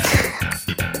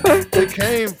 It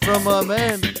came from a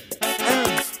man.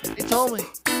 Aaron, he told me.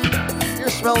 You're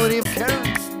smelling even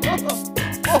Karen.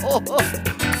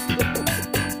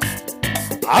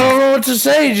 I don't know what to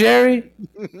say, Jerry.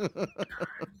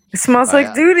 It smells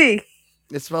like duty.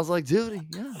 It smells like duty.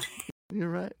 Yeah, you're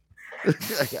right.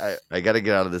 I got to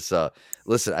get out of this.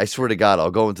 Listen, I swear to God,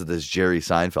 I'll go into this Jerry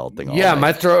Seinfeld thing. Yeah,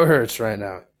 my throat hurts right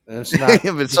now. And it's not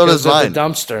but so does mine. The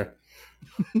dumpster.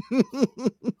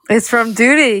 It's from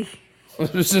duty.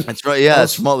 That's right. Yeah,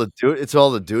 it's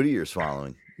all the duty you're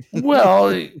swallowing. Well,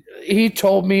 he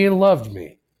told me he loved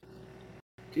me.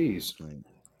 Jeez.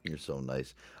 You're so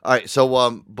nice. All right, so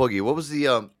Boogie, what was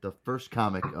the first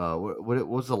comic? What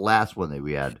was the last one that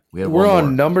we had? We're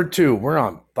on number 2. We're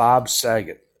on Bob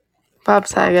Saget. Bob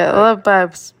Saget. I love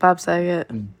Bob Saget.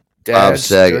 Dad's Bob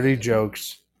Saget. dirty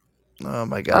jokes. Oh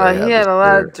my God! Oh, he had a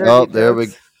lot of dirty jokes. There we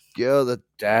go. The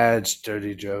Dad's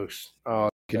dirty jokes. Oh,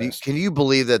 can you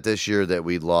believe that this year that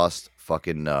we lost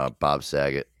fucking Bob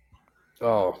Saget?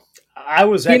 Oh, I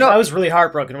was really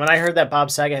heartbroken when I heard that Bob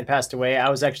Saget had passed away.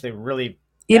 I was actually really.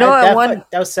 That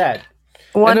was sad.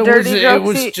 One dirty joke. It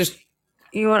was just.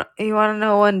 You want to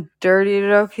know one dirty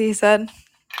joke he said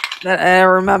that I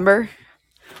remember?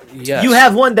 Yes. You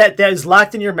have one that is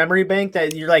locked in your memory bank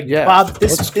that you're like, yes. Bob,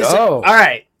 this all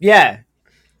right. Yeah.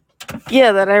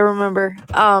 Yeah, that I remember.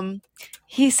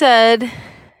 He said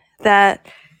that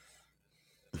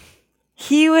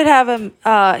he would have him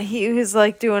he was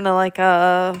like doing like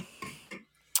a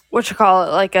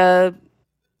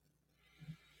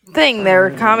thing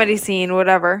there, comedy scene,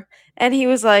 whatever. And he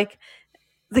was like,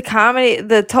 the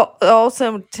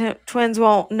Olsen twins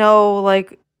won't know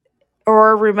like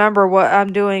or remember what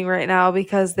I'm doing right now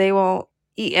because they won't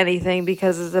eat anything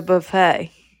because it's a buffet.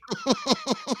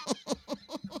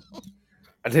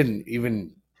 I didn't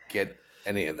even get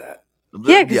any of that.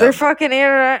 Yeah, because they're fucking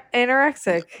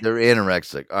anorexic. They're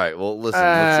anorexic. All right, well, listen.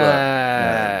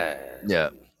 Yeah.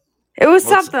 It was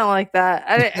something like that.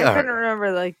 I couldn't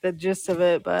remember like the gist of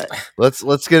it, but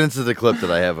let's get into the clip that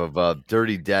I have of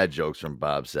dirty dad jokes from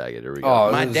Bob Saget. Here we go.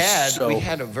 Oh, my dad, we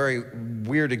had a very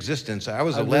weird existence. I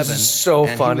was 11. This is so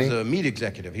funny. He was a meat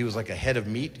executive. He was like a head of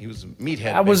meat. He was a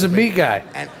meathead. I was a meat guy,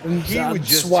 and he would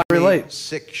just say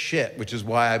sick shit, which is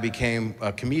why I became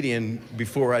a comedian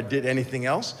before I did anything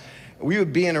else. We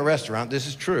would be in a restaurant, this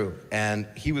is true, and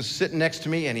he was sitting next to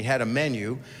me and he had a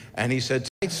menu and he said,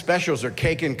 tonight's specials are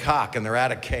cake and cock and they're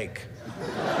out of cake. And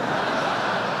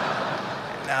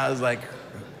I was like,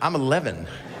 I'm 11.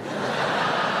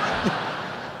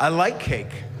 I like cake.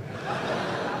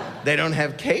 They don't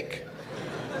have cake?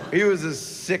 He was a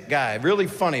sick guy, really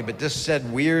funny, but just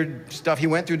said weird stuff. He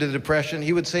went through the depression.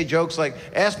 He would say jokes like,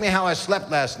 ask me how I slept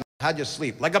last night. How'd you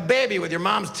sleep? Like a baby with your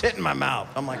mom's tit in my mouth.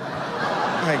 I'm like,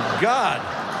 oh my God.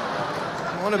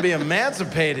 I want to be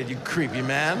emancipated, you creepy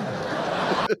man.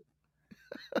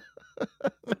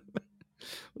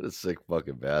 What a sick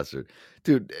fucking bastard.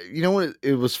 Dude, you know what?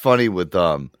 It was funny with,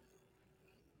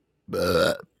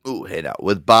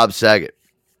 with Bob Saget.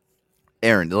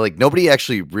 Aaron, like, nobody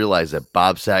actually realized that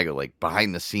Bob Saget, like,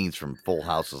 behind the scenes from Full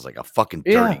House was like a fucking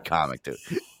dirty comic, dude.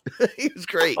 He was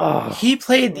great. He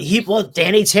played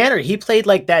Danny Tanner. He played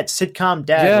like that sitcom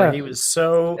dad where he was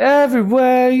so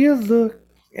everywhere you look.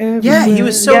 Yeah, he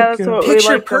was so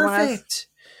picture perfect.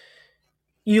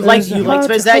 You liked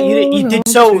that. You did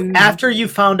so after you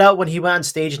found out when he went on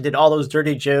stage and did all those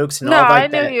dirty jokes and all like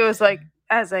that. I knew he was like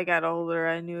as I got older.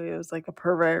 I knew he was like a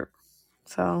pervert.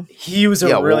 So he was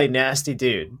a really nasty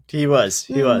dude. He was.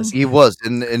 And listen,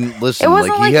 it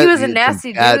wasn't like he was a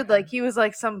nasty dude. Like he was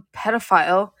like some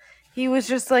pedophile. He was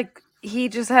just like he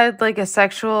just had like a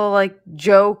sexual like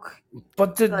joke,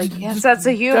 but like sense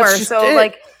of humor. So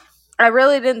like I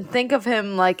really didn't think of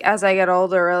him like as I got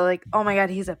older, or like oh my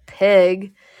God, he's a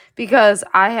pig, because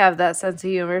I have that sense of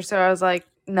humor. So I was like,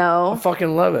 no, I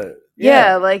fucking love it.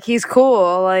 Yeah, like he's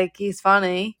cool, like he's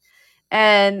funny,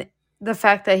 and the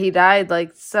fact that he died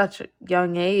like such a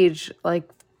young age, like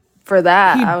for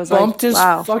that, I was bumped like,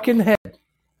 wow. his fucking head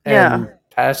and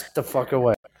passed the fuck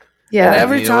away. Yeah. And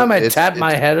every time I tap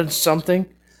my head on something,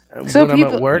 when I'm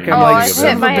at work, I'm like,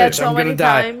 son of a bitch, I'm gonna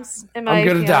die. I'm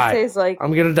gonna die. Like,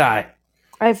 I'm gonna die.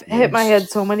 I've hit my head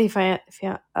so many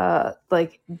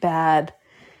like bad.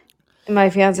 And my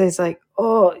fiance's like,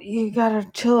 "Oh, you gotta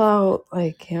chill out,"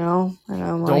 like, and I'm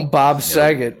don't like, Bob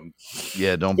Saget.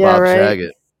 Yeah, don't Bob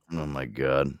Saget. Oh my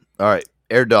God! All right,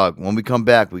 Air Dog. When we come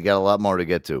back, we got a lot more to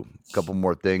get to. A couple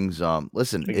more things.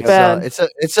 Listen,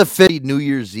 it's officially New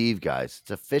Year's Eve, guys.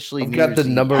 It's officially New Year's Eve.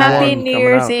 number Happy one New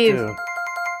Year's Eve, too.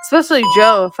 especially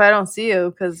Joe. If I don't see you,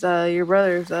 because your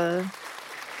brother's So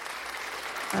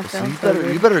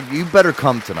you better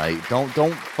come tonight.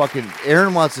 Don't fucking.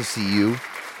 Aaron wants to see you.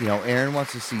 Aaron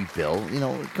wants to see Bill.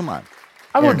 Come on.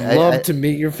 I would love to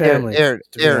meet your family. Aaron,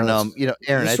 Aaron,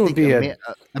 I think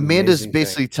Amanda's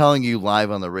basically telling you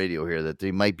live on the radio here that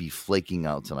they might be flaking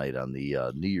out tonight on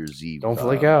the New Year's Eve. Don't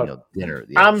flake out. Dinner.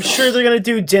 I'm sure they're gonna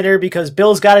do dinner because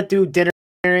Bill's got to do dinner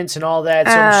and all that.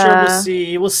 So I'm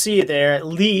sure we'll see you there at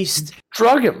least.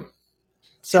 Drug him.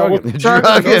 So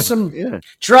drag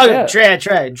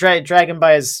him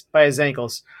by his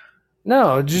ankles.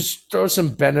 No, just throw some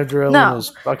Benadryl in his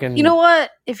fucking. You know what?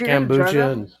 If you're gonna drug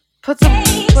kombucha him, put some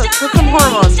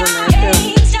hormones in there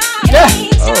too. Yeah.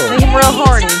 Make him real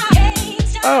horny.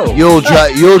 Oh. You'll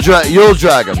drag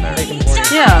him there. Make him horny.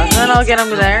 Yeah. Then I'll get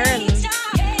him there and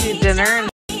do dinner and.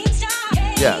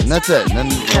 Yeah, and that's it.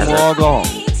 And then we'll all go home.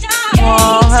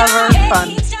 We'll have our fun.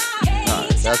 All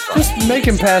right, that's fine. Just make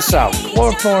him pass out.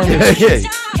 Chloroform. Yeah.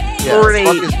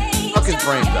 Great. Fuck his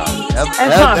brains out. I just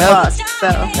want to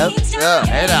fuck, so. Yeah,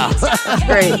 hey now.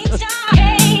 Great.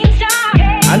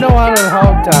 I know how to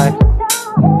hog tie.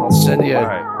 I'll send you. All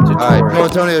right, Joe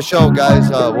Antonio Show, guys.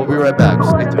 We'll be right back.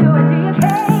 Stay tuned.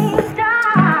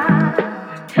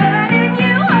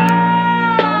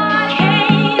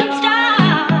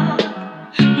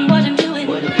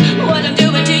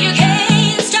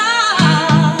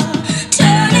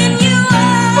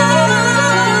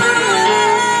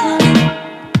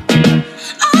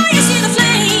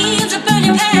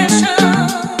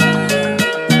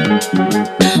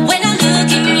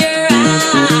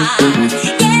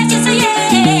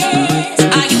 Yes,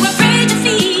 are you afraid to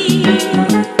feel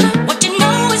what you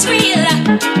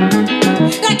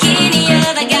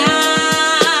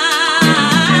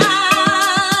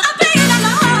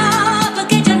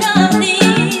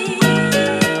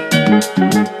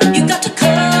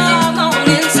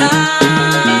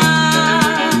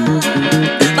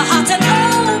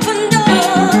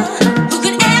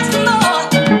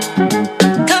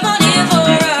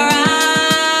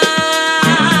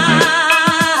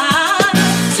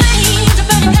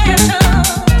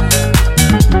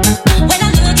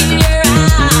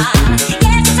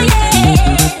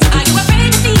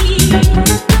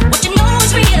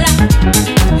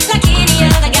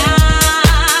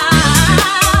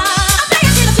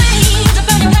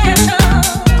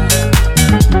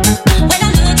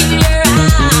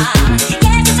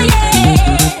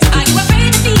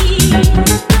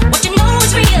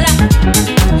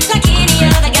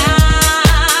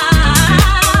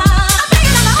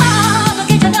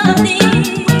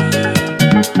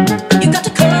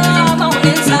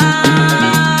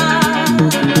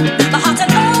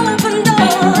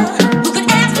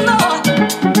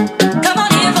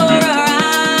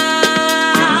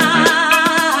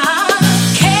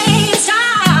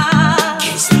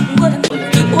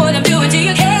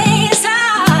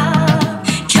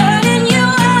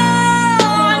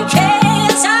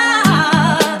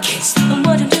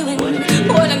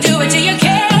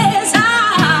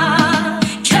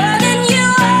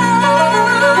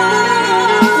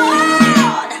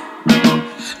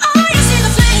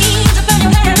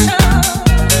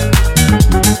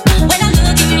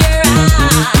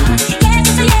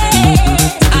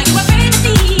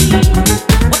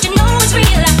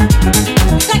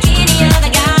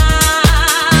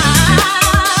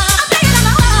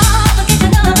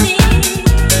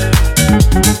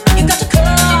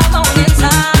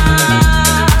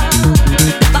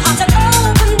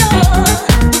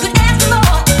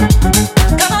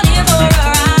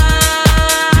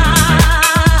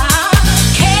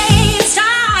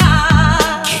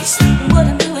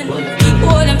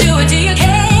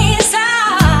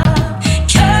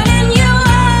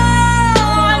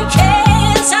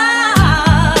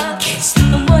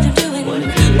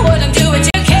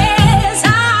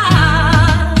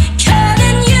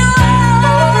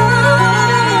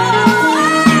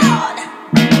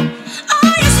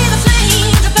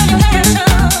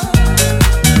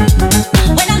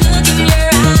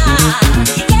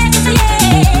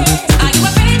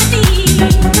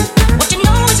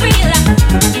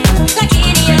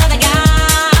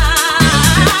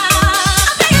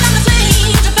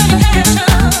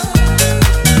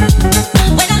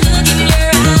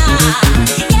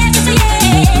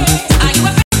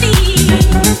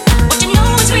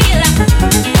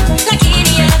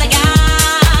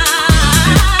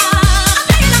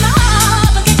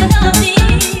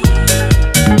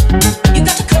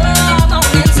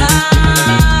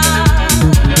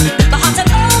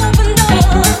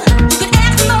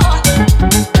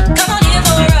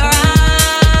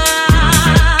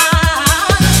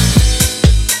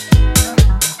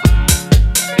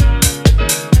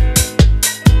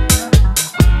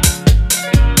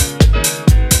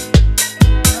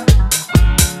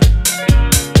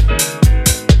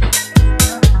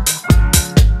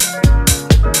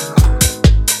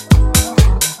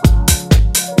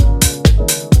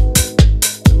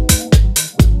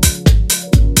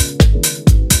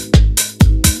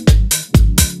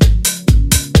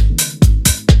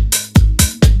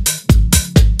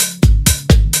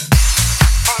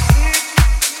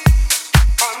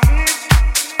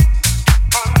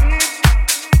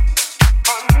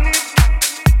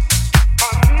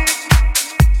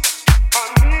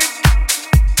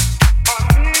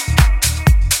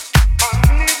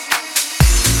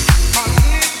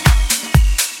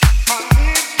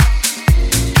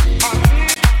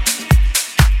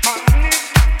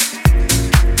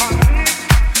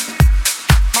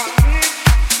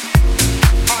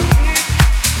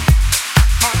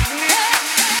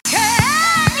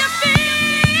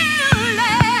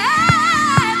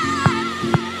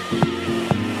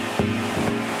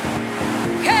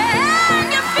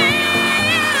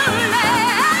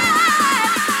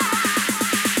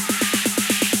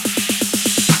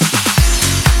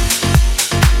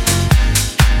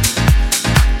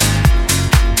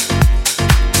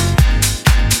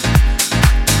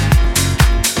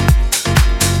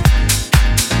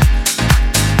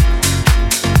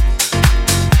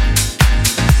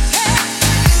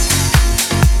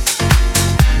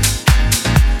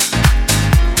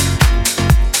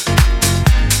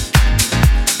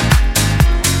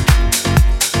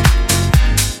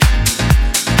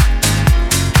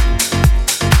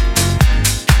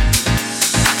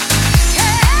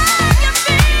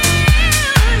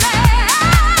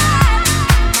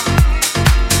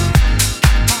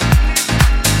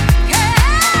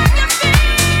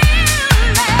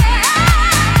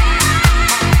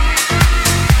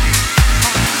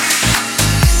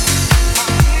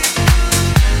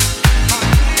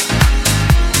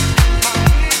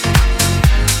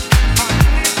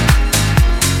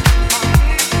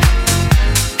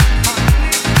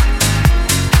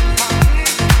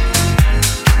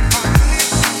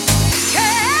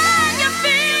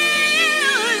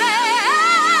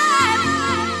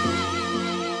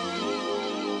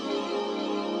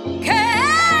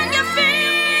Can you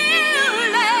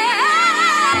feel it?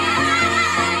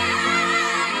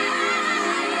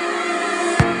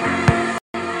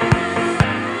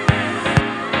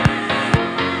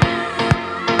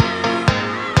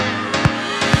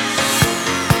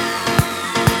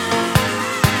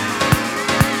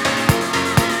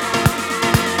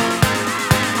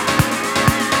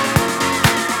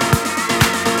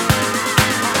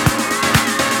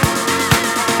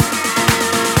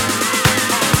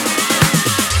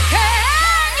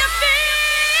 Can you feel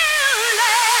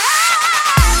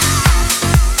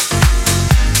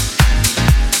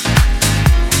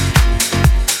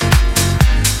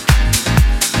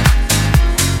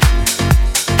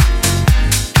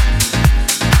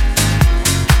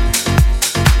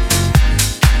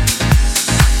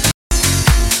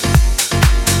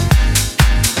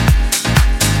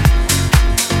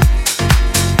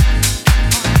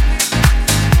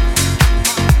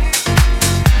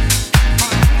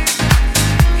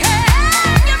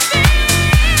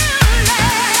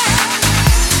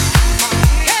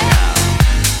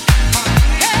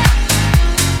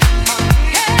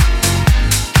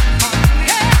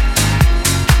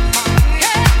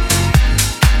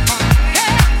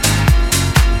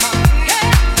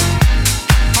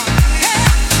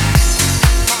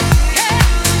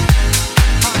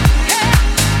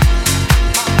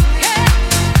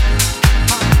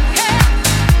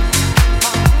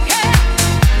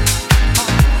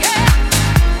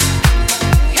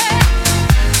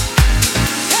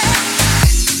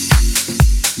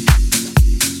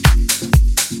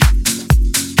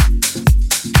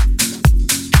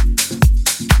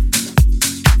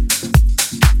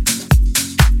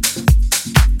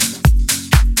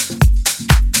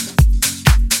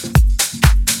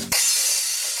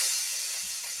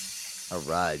All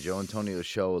right, Joe Antonio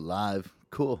Show live.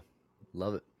 Cool.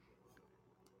 Love it.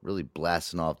 Really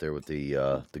blasting off there with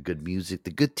the good music,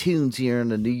 the good tunes here on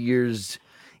the New Year's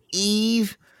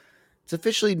Eve. It's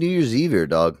officially New Year's Eve here,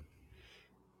 dog.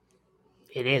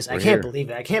 It is. We're I can't here. believe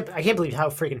it. I can't believe how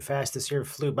freaking fast this year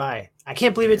flew by. I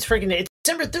can't believe it's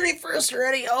December 31st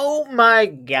already. Oh my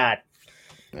god.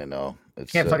 I know.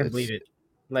 Can't fucking believe it.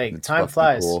 Like it's time fucking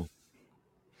flies. cool.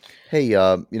 Hey,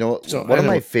 you know, So, one of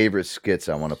my anyway- favorite skits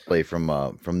I want to play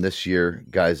from this year,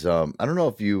 guys. I don't know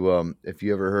if you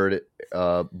ever heard it,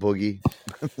 Boogie,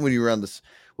 when you were on this,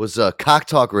 was Cock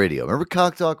Talk Radio. Remember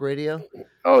Cock Talk Radio?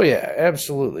 Oh yeah,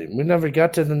 absolutely. We never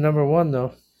got to the number one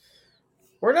though.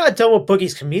 We're not done with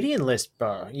Boogie's comedian list,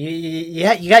 bro. You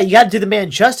got to do the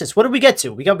man justice. What did we get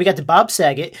to? We got to Bob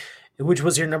Saget, which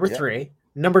was your number 3.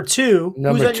 Number 2. Who's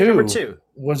on your number 2?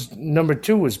 Number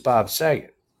two was Bob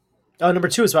Saget. Oh, number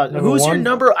 2 is Bob. Number Who's your one?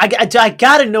 number? I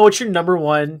gotta know what your number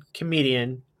 1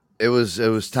 comedian. It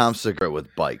was Tom Segura with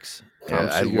bikes. Tom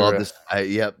I Segura. love this.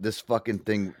 This fucking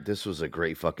thing. This was a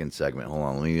great fucking segment. Hold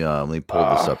on, let me pull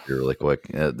this up here really quick.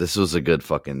 This was a good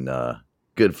fucking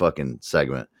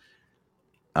segment.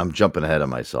 I'm jumping ahead of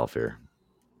myself here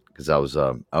because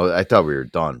I thought we were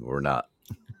done. But we're not.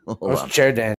 I was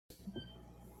chair dance.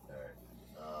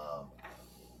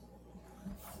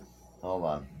 Hold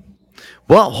on.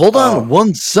 Well, hold on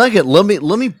 1 second. Let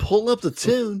me pull up the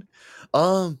tune.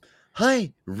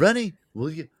 Hey, Rennie, will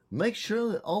you make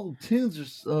sure that all the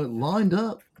tunes are lined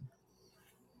up?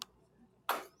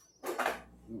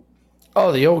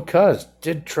 Oh, the old cuz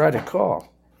did try to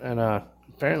call, and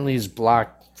apparently he's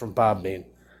blocked from Bob Bean.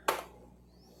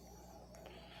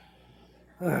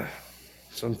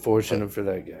 It's unfortunate for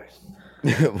that guy.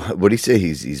 What do you say?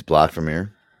 He's blocked from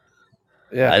here.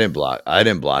 Yeah, I didn't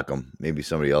block him. Maybe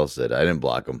somebody else did. I didn't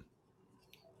block him.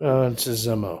 It's his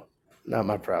MO. Not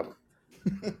my problem.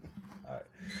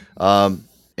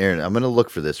 Aaron, I'm gonna look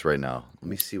for this right now. Let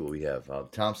me see what we have.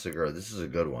 Tom Segura. This is a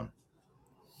good one.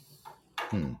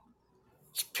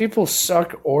 People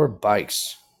suck or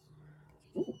bikes.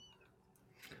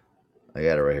 I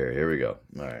got it right here. Here we go.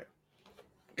 All right.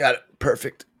 Got it.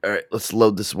 Perfect. All right. Let's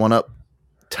load this one up.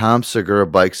 Tom Segura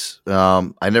bikes.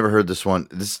 I never heard this one.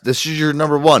 This is your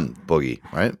number 1, Boogie,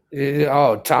 right?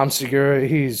 Oh, Tom Segura.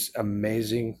 He's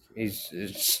amazing.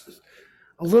 It's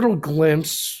a little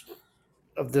glimpse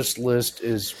of this list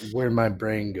is where my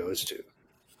brain goes to.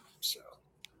 So,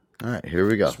 all right, here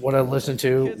we go. It's what I listen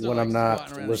to Kids are when like I'm not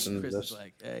squatting around listening to Chris this. is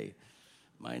like, hey,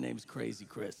 my name's Crazy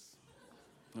Chris.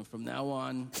 And from now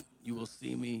on, you will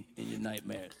see me in your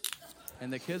nightmares.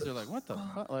 And the kids are like, what the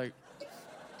fuck? Like,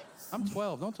 I'm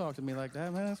 12. Don't talk to me like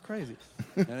that, man. That's crazy.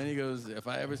 And then he goes, if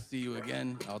I ever see you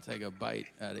again, I'll take a bite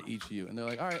out of each of you. And they're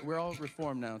like, all right, we're all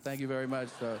reformed now. Thank you very much.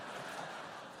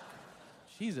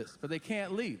 Jesus. But they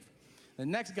can't leave. The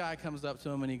next guy comes up to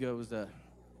him and he goes,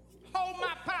 hold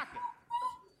my pocket.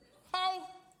 Hold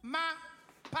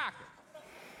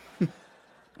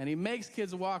And he makes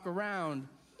kids walk around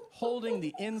holding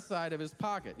the inside of his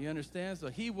pocket. You understand? So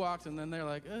he walks, and then they're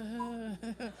like,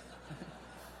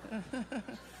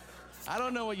 I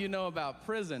don't know what you know about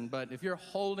prison, but if you're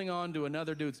holding on to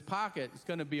another dude's pocket, it's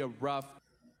going to be a rough...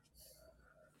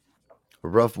 A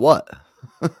rough what?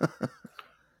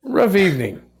 Rough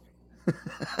evening.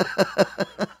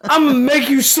 I'm going to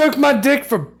make you suck my dick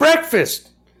for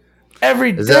breakfast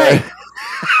every day.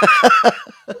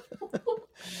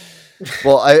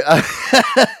 Well,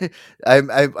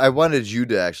 I wanted you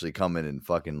to actually come in and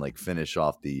fucking like finish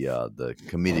off the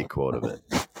comedic quote of it.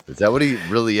 Is that what he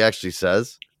really actually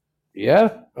says?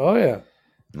 Yeah. Oh yeah.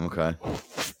 Okay.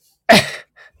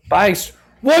 Bikes.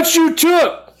 What you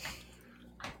took?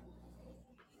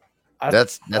 I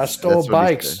stole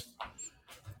bikes.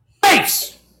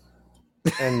 Bikes.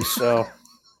 And so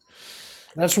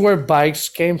that's where bikes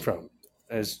came from.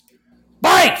 As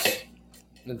bikes.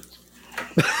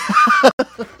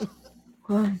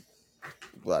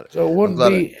 So it wouldn't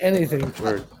be anything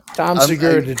for Tom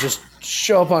Segura to just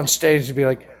show up on stage and be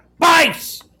like,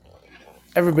 bikes!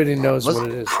 Everybody knows what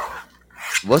it is.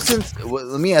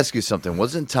 Let me ask you something.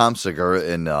 Wasn't Tom Segura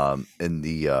in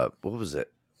the what was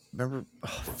it? Remember? Oh,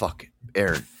 fuck it,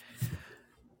 Aaron.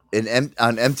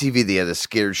 On MTV, they had a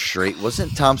Scared Straight.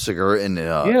 Wasn't Tom Segura in?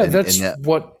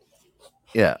 What?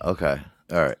 Yeah. Okay.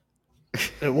 All right.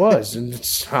 It was, and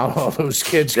it's how all those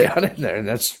kids got in there, and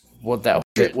that's what that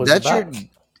shit was about.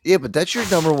 But that's your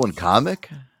number one comic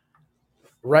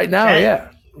right now.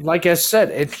 Yeah, like I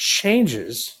said, it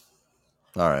changes.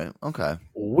 All right. Okay.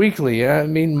 Weekly. I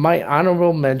mean, my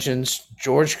honorable mentions: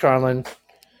 George Carlin,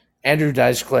 Andrew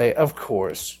Dice Clay, of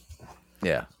course.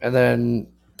 Yeah. And then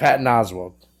Patton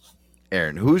Oswalt.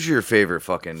 Aaron, who's your favorite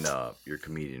fucking your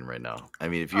comedian right now? I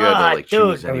mean, if you had to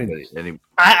choose anybody,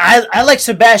 I like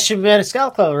Sebastian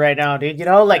Maniscalco right now, dude. You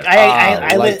know, like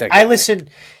I listen.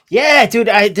 Yeah, dude.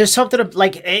 There's something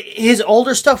like his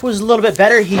older stuff was a little bit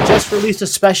better. He just released a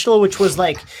special, which was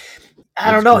like,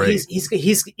 I don't know. Great.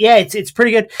 It's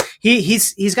pretty good.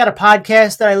 He's got a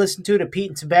podcast that I listen to, the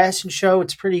Pete and Sebastian Show.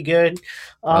 It's pretty good.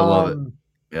 I love it.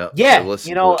 Yeah,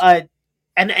 you know.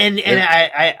 And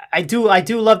I do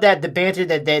love that the banter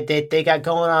that they got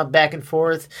going on back and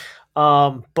forth.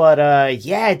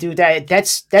 Yeah, dude,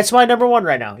 that's my number one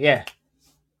right now. Yeah.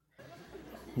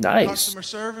 Nice. Customer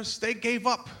service, they gave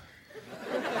up.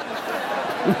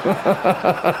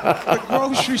 The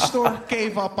grocery store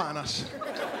gave up on us.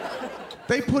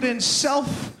 They put in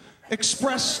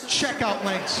self-express checkout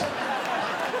lanes.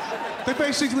 They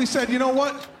basically said, you know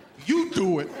what? You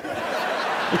do it.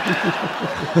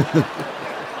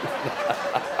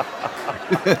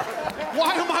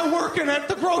 Why am I working at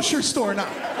the grocery store now?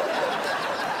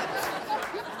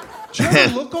 Do you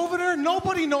ever look over there?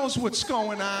 Nobody knows what's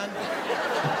going on.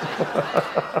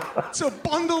 It's a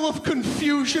bundle of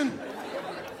confusion.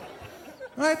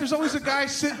 Right? There's always a guy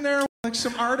sitting there with like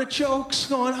some artichokes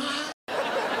going,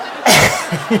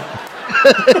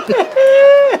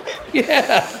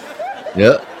 Yeah.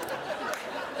 Yep.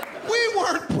 We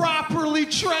weren't properly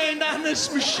trained on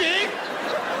this machine.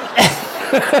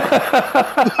 These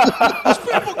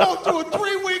people go through a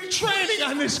 3-week training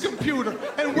on this computer,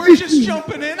 and we're just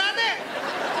jumping in on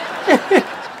it.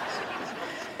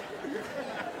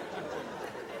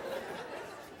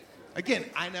 Again,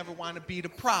 I never want to be the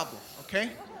problem,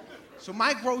 okay? So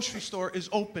my grocery store is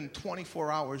open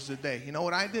 24 hours a day. You know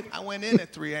what I did? I went in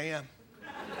at 3 a.m.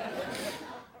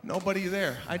 Nobody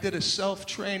there. I did a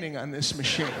self-training on this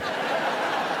machine.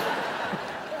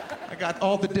 I got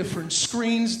all the different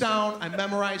screens down. I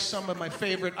memorized some of my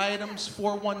favorite items.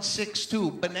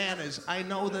 4162, bananas. I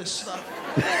know this stuff.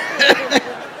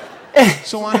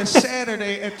 So on a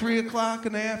Saturday at 3 o'clock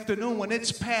in the afternoon, when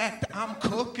it's packed, I'm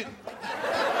cooking.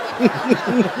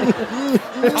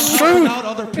 It's true.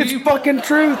 It's fucking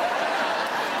true.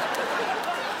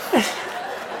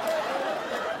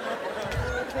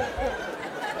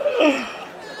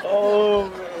 Oh,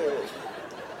 man.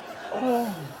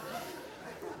 Oh.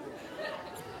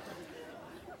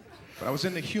 But I was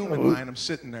in the human line. I'm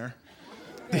sitting there.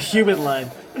 The human line.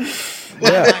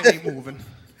 Line ain't moving.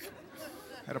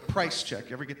 Had a price check.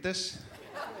 You ever get this?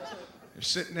 You're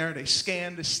sitting there. They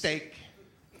scan the steak.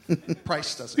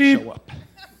 Price doesn't show up.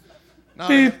 Now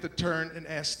I have to turn and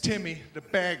ask Timmy, the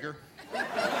bagger,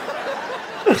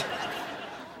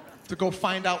 to go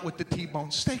find out what the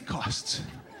T-bone steak costs.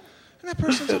 And that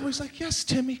person's always like, yes,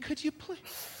 Timmy, could you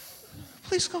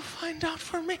please go find out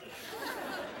for me?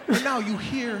 And now you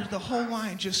hear the whole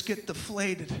line just get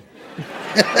deflated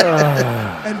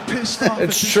and pissed off at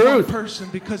this one person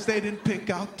because they didn't pick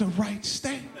out the right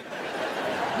steak.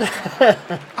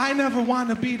 I never want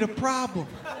to be the problem.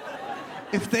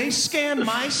 If they scan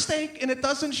my steak and it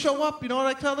doesn't show up, you know what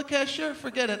I tell the cashier?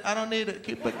 Forget it. I don't need it.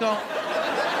 Keep it going.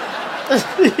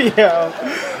 Yeah.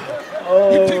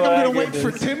 Oh, you think I'm going to wait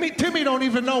for Timmy? Timmy don't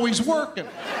even know he's working.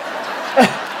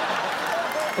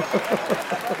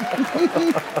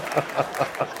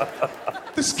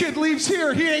 This kid leaves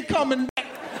here. He ain't coming back.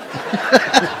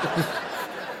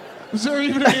 Was there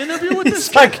even an interview with this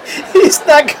kid? He's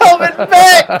not coming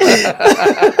back.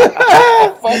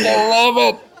 Fucking love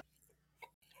it.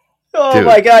 Oh Dude.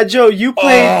 my God, Joe! You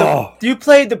played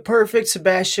the perfect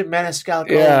Sebastian Maniscalco.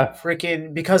 Yeah.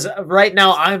 Freaking, because right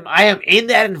now I am in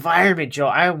that environment, Joe.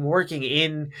 I am working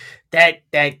in that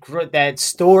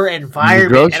store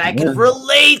environment, and I can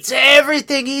relate to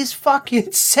everything he's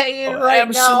fucking saying right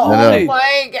now. Oh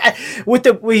my God!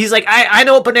 He's like, I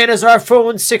know what bananas are,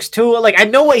 4162. Like, I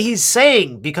know what he's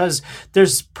saying because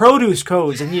there's produce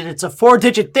codes, and it's a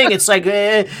 4-digit thing. It's like,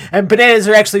 and bananas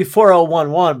are actually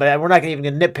 4011, but we're not even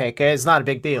gonna nitpick. It's not a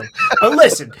big deal. But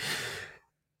listen.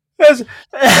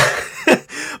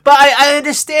 But I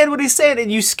understand what he's saying,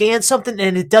 and you scan something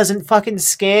and it doesn't fucking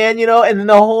scan, and then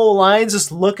the whole line's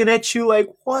just looking at you like,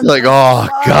 what? Like, oh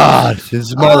God,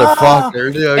 this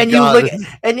motherfucker! And you look,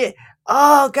 and you,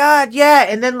 oh God, yeah,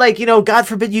 and then God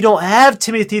forbid you don't have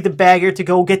Timothy the Bagger to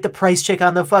go get the price check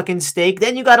on the fucking steak,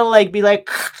 then you gotta be like,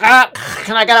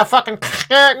 can I get a fucking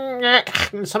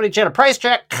somebody get a price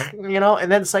check,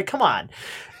 and then it's like, come on.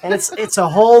 And it's a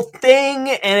whole thing,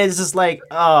 and it's just like,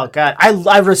 oh God,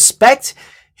 I respect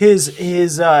his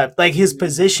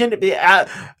position.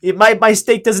 My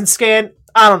steak doesn't scan.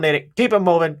 I don't need it. Keep it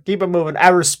moving. I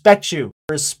respect you,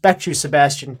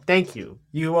 Sebastian. Thank you.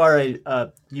 You are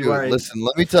listen,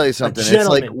 let me tell you something. It's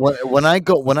like when I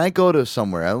go to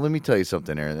somewhere. Let me tell you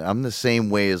something, Aaron. I'm the same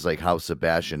way as how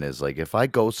Sebastian is. Like, if I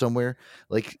go somewhere,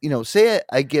 say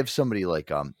I give somebody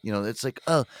it's like,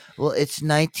 oh, well, it's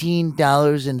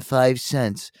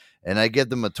 $19.05, and I give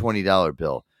them a $20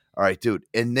 bill. All right, dude,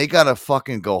 and they gotta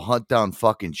fucking go hunt down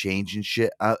fucking change and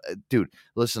shit. Dude,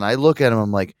 listen, I look at him.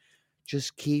 I'm like,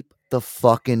 just keep the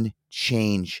fucking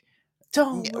change.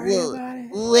 Don't worry about it.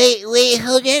 Wait,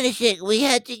 hold on a sec. We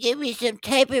have to give me some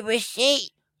type of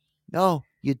receipt. No,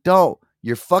 you don't.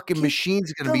 Your fucking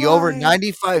machine's gonna be over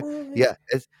 95. Yeah,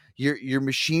 your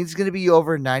machine's gonna be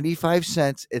over 95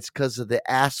 cents. It's because of the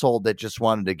asshole that just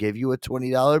wanted to give you a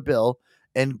 $20 bill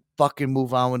and fucking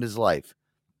move on with his life.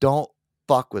 Don't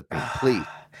fuck with me, please.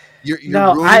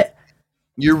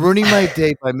 You're ruining my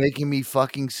day by making me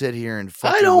fucking sit here and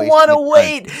fucking. I don't want to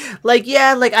wait.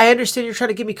 I understand you're trying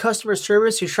to give me customer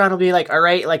service. You're trying to be like, all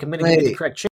right, I'm gonna give you the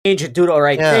correct change and do the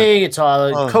right thing. It's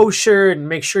all kosher, and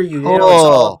make sure it's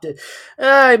all.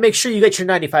 Make sure you get your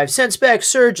 95 cents back,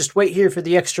 sir. Just wait here for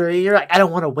the extra. You're like, I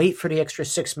don't want to wait for the extra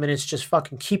 6 minutes. Just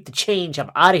fucking keep the change. I'm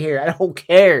out of here. I don't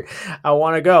care. I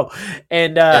want to go.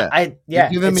 And you're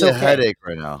giving me a headache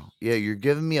right now. Yeah, you're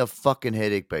giving me a fucking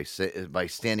headache by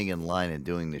standing in line and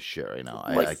doing this shit right now.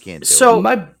 I can't do it. So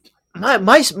my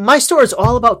store is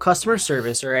all about customer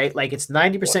service. All right, it's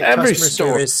 90% customer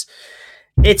service.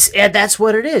 That's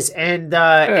what it is,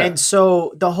 and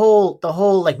so the whole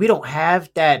we don't have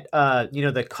that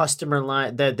the customer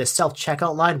line, the self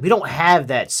checkout line. We don't have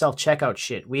that self checkout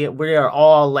shit. We are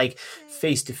all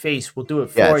face to face. We'll do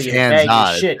it for you. Bag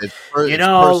your shit.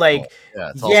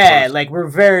 We're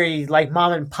very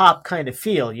mom and pop kind of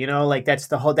feel. That's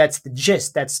the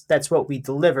gist. That's what we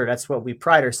deliver. That's what we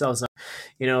pride ourselves on.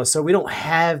 So we don't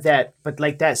have that, but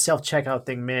that self checkout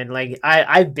thing, man.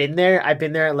 I've been there.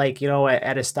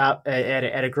 At a stop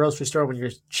at a grocery store when you're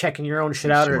checking your own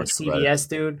shit out, or at CVS,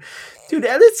 dude.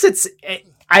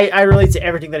 I relate to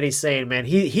everything that he's saying, man.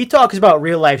 He talks about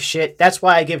real life shit. That's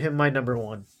why I give him my number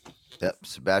one. Yep,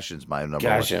 Sebastian's my number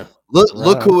one.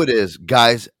 Look who it is,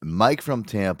 guys. Mike from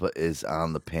Tampa is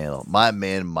on the panel. My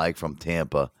man, Mike from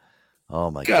Tampa.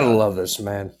 Oh my God, gotta love this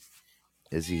man.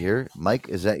 Is he here? Mike,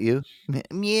 is that you?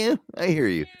 Yeah, I hear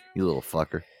you, you little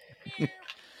fucker.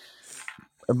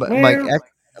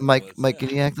 Mike, can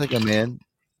you act like a man?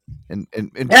 And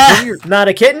not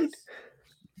a kitten.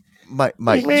 Mike,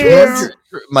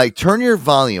 turn your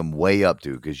volume way up,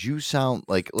 dude, because you sound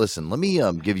like. Listen, let me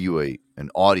give you an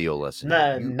audio lesson.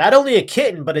 Not only a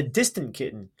kitten, but a distant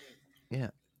kitten.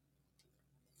 Yeah.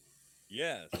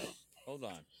 Yes. Hold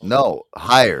on. No,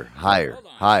 higher.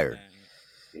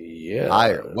 Yeah.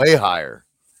 Higher, way higher.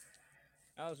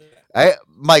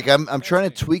 Mike, I'm trying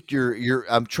to tweak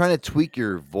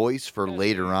your voice for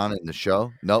later on in the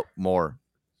show. Nope, more.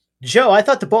 Joe, I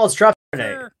thought the balls dropped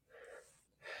today.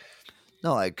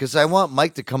 No, because I want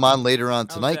Mike to come on later on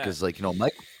tonight. Because Mike, a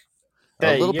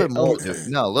little bit more.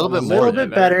 No, a little bit more. A little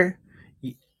bit better.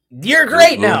 You're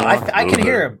great now. I can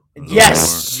hear him.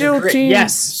 Yes. SEAL Team.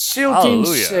 Yes. SEAL Team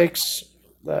 6.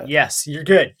 Yes, you're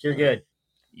good. You're good.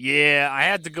 Yeah, I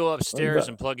had to go upstairs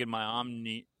and plug in my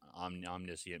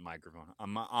omniscient microphone.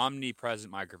 My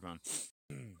omnipresent microphone.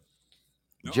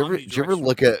 Did you ever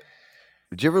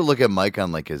look at Mike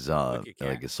on like his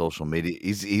his social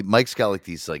media? Mike's got like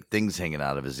these like things hanging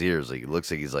out of his ears. Like it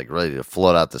looks like he's like ready to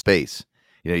float out to space.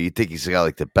 You know, you think he's got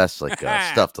like the best like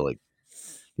stuff to like.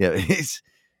 Yeah,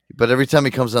 but every time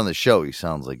he comes on the show, he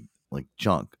sounds like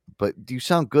junk. But do you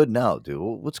sound good now, dude?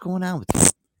 What's going on with you?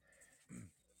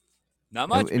 Not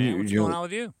much, man. What's going on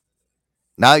with you?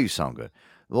 Now you sound good.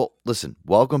 Well, listen,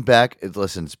 welcome back.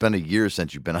 Listen, it's been a year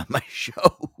since you've been on my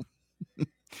show.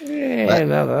 Yeah,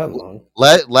 not that long.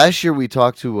 Last year we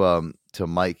talked to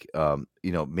Mike.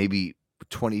 Maybe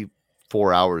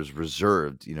 24 hours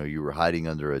reserved. You know, you were hiding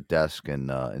under a desk in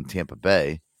Tampa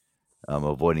Bay,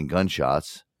 avoiding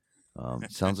gunshots.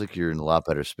 Sounds like you're in a lot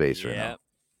better space right now.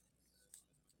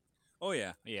 Oh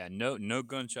yeah. No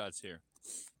gunshots here.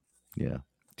 Yeah.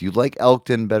 Do you like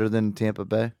Elkton better than Tampa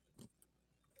Bay?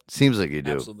 Seems like you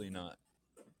do. Absolutely not.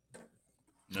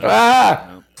 No,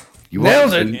 no. You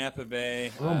nailed it. Tampa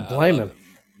Bay. I don't blame him.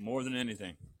 More than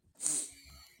anything.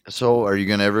 So, are you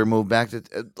going to ever move back to?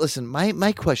 Listen,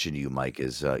 my question to you, Mike,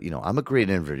 is I'm a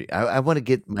great interview. I want to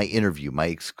get my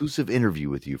exclusive interview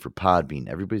with you for Podbean.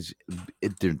 Everybody's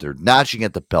they're notching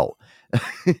at the belt.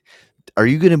 Are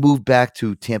you going to move back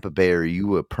to Tampa Bay, or are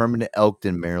you a permanent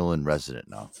Elkton, Maryland resident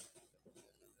now?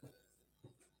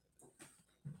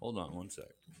 Hold on one sec.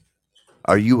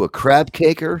 Are you a crab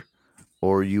caker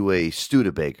or are you a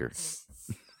Studebaker?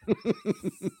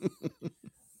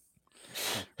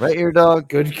 Right, Air Dog?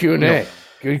 Good Q&A.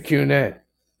 Good Q&A.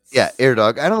 Yeah, Air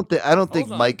Dog. I don't think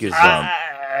Mike is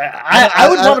I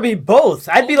would want to be both.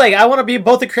 I'd be like, I want to be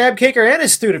both a crab caker and a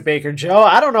Studebaker, Joe.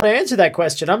 I don't know how to answer that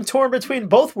question. I'm torn between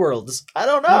both worlds. I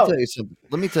don't know.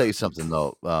 Let me tell you something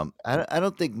though. I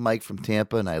don't think Mike from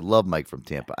Tampa, and I love Mike from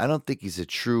Tampa, I don't think he's a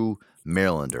true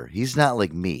Marylander. He's not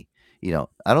like me. You know,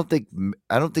 I don't think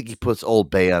he puts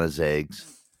Old Bay on his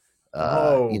eggs.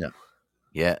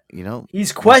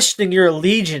 He's questioning your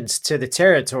allegiance to the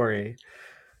territory.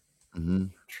 Mm-hmm.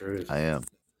 True. I am.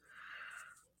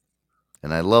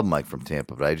 And I love Mike from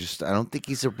Tampa, but I don't think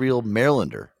he's a real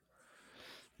Marylander.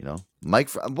 You know,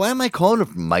 why am I calling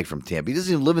him Mike from Tampa? He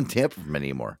doesn't even live in Tampa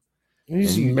anymore.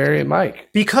 He's marrying Mike.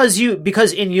 Because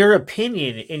in your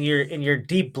opinion, in your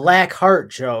deep black heart,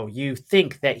 Joe, you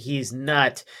think that he's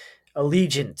not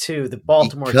allegiant to the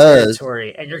Baltimore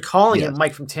territory, and you're calling him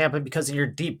Mike from Tampa because in your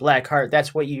deep black heart,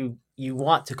 that's what you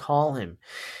want to call him.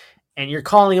 And you're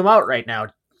calling him out right now.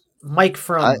 Mike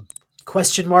from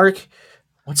question mark.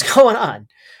 What's going on?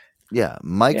 Yeah,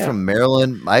 Mike from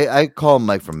Maryland. I call him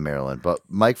Mike from Maryland, but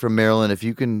Mike from Maryland, if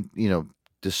you can,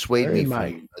 dissuade me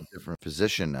from a different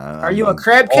position. Are you a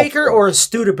crab caker or a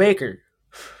Studebaker?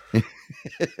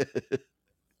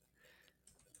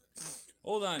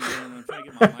 Hold on, I'm trying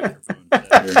to get my microphone.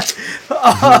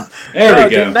 There we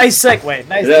go. Nice segue.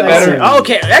 Nice. Is that better?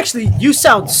 Okay, actually, you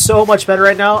sound so much better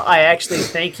right now. I actually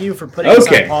thank you for putting us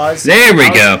on pause. There we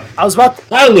go. I was about to.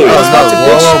 Hallelujah.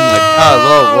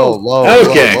 Whoa.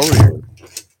 Okay.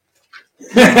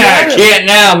 I can't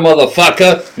now,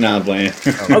 motherfucker. No, I'm playing.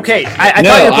 Okay, I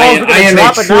thought your balls were going to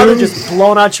drop, but now they're just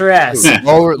blown out your ass.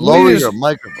 Lower your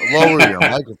microphone. Lower your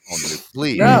microphone, dude,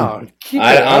 please. No,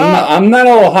 I'm not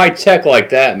all high tech like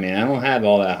that, man. I don't have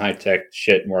all that high tech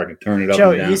shit where I can turn it up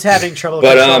Joe, and down. he's having trouble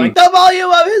controlling the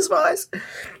volume of his voice.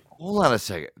 Hold on a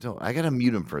second. I gotta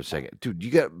mute him for a second, dude.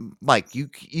 Mike. You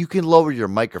can lower your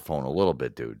microphone a little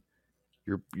bit, dude.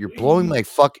 You're blowing my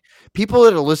people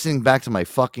that are listening back to my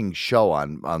fucking show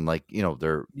on like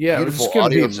their beautiful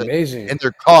audio amazing in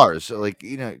their cars. So like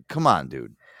come on,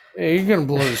 dude. Yeah, you're gonna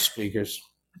blow the speakers.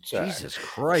 Jesus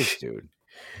Christ, dude.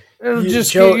 It'll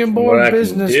just get you more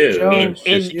business, Joe.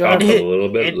 Just talk a little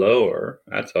bit lower.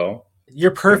 That's all.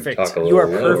 You're perfect. You are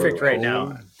perfect right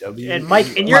now. And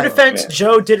Mike, in your defense,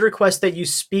 Joe did request that you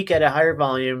speak at a higher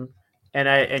volume,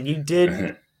 and you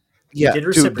did. Yeah,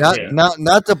 dude.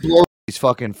 Not to blow. He's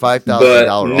fucking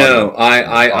 $5,000. No,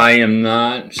 I am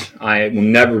not. I will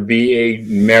never be a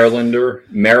Marylander.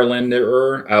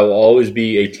 I will always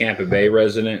be a Tampa Bay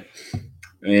resident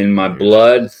in my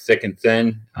blood, thick and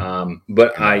thin.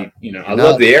 But I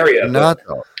love the area.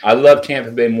 I love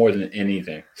Tampa Bay more than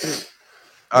anything.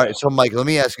 All right, so Mike, let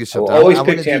me ask you something. I'll always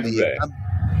pick Tampa Bay.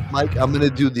 Mike, I'm going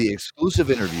to do the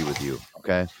exclusive interview with you.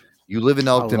 Okay, you live in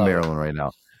Elkton, Maryland, right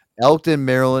now. Elkton,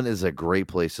 Maryland is a great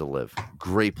place to live.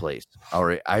 Great place. All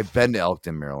right. I've been to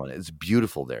Elkton, Maryland. It's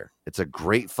beautiful there. It's a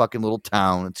great fucking little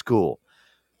town. It's cool.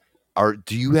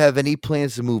 Do you have any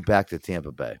plans to move back to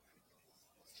Tampa Bay?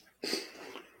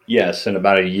 Yes, in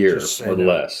about a year or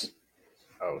less.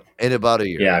 Oh, in about a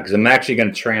year. Yeah, because I'm actually going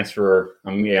to transfer.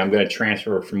 I'm going to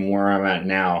transfer from where I'm at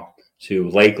now to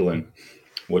Lakeland,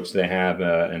 which they have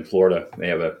in Florida. They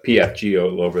have a PFG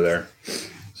over there.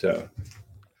 So,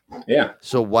 yeah.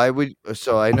 So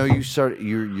I know you started.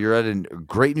 You're at a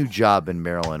great new job in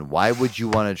Maryland. Why would you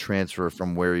want to transfer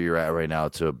from where you're at right now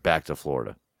to back to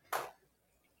Florida?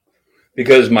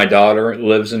 Because my daughter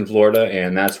lives in Florida,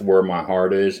 and that's where my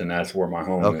heart is, and that's where my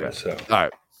home is. So, all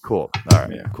right, cool. All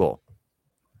right, cool.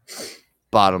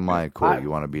 Bottom line, cool. You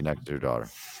want to be next to your daughter.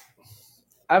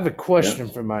 I have a question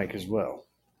for Mike as well.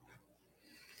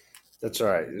 That's all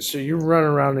right. So you run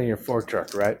around in your fork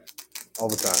truck, right? All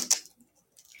the time.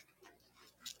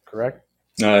 Correct?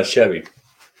 No, Chevy.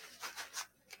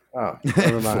 Oh,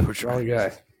 never mind. Wrong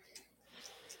guy.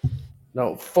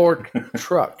 No, fork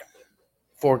truck.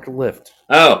 Forklift.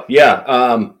 Oh,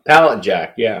 yeah. Pallet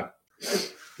jack, yeah.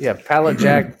 Yeah, pallet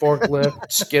jack,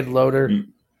 forklift, skid loader.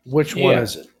 Which one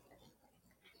is it?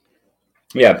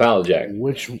 Yeah, pallet jack.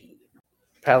 Which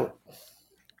pallet?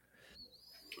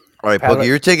 All right, Boogie,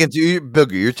 you're taking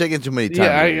too many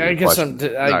times. Yeah, I guess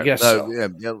I guess so.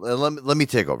 Yeah, let me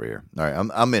take over here. All right,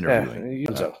 I'm interviewing.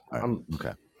 Yeah,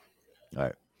 okay.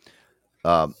 All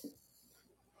right.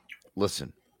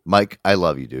 Listen, Mike, I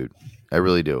love you, dude. I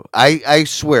really do. I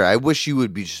swear, I wish you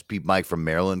would just be Mike from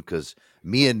Maryland, because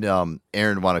me and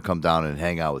Aaron want to come down and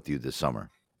hang out with you this summer.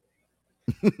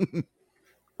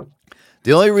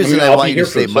 The only reason I want you to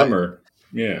say summer.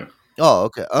 Yeah. Oh,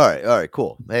 okay. All right.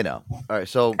 Cool. Hey, now. All right.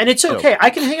 So, and it's okay. I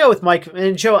can hang out with Mike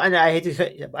and Joe. And I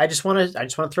just want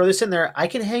to throw this in there. I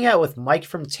can hang out with Mike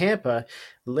from Tampa,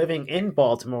 living in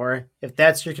Baltimore, if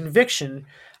that's your conviction.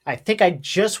 I think I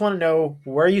just want to know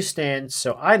where you stand,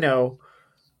 so I know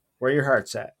where your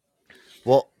heart's at.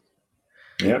 Well,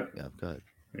 yeah. Go ahead.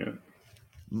 Yeah.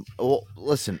 Well,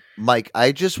 listen, Mike,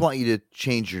 I just want you to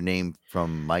change your name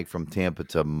from Mike from Tampa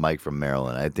to Mike from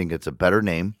Maryland. I think it's a better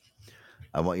name.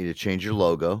 I want you to change your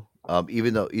logo.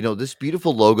 Even though, this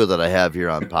beautiful logo that I have here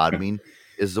on Podbean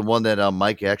is the one that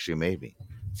Mike actually made me.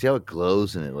 See how it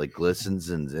glows and it like glistens,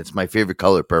 and it's my favorite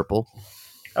color, purple.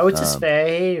 Oh, it's his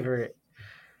favorite.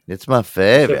 It's my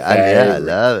favorite. I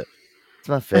love it. It's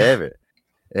my favorite.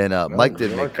 And Mike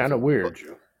did make kind of weird.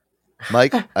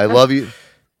 Mike, I love you.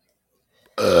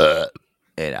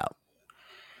 And out.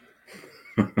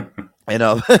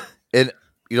 And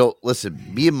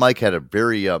listen, me and Mike had a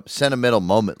very sentimental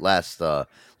moment last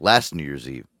New Year's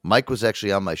Eve. Mike was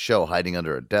actually on my show, hiding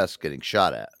under a desk, getting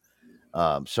shot at.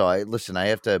 So I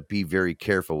have to be very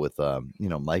careful with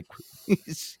Mike.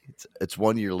 It's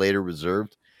 1 year later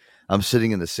reserved. I'm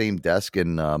sitting in the same desk,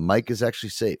 and Mike is actually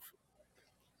safe.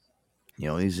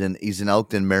 He's in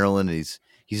Elkton, Maryland. And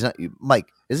he's not Mike.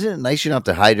 Isn't it nice you don't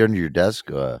have to hide under your desk,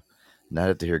 not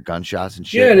have to hear gunshots and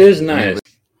shit? Yeah, it is nice.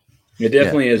 It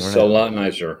definitely is a lot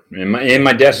nicer, and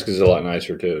my desk is a lot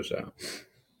nicer too. So,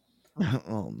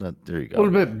 well, there you go. A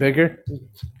little bit bigger.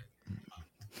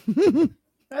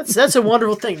 That's a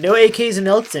wonderful thing. No AKs in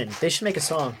Elkton. They should make a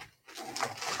song.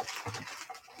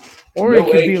 Or it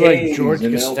could be like George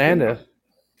Costanza.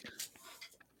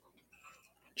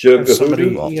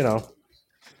 Somebody,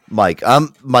 Mike,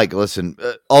 listen,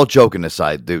 all joking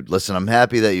aside, dude, listen, I'm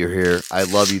happy that you're here. I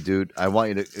love you, dude. I want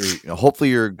you to, hopefully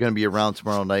you're going to be around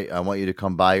tomorrow night. I want you to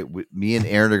come by. Me and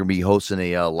Aaron are going to be hosting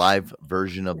a live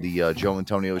version of the Joe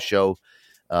Antonio show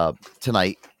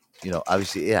tonight.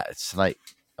 Obviously, yeah, it's tonight.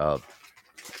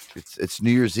 It's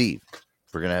New Year's Eve.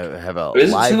 We're going to have a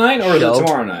is live it tonight or show. Is it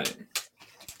tomorrow night?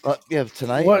 Yeah,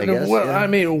 tonight, I guess. I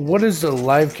mean, what is the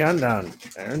live countdown,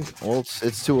 Aaron? Well, it's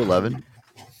 2/11.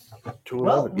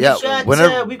 Well,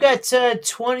 we've got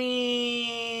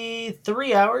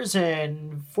 23 hours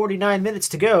and 49 minutes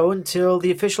to go until the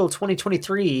official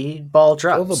 2023 ball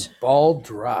drops. Until the ball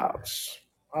drops.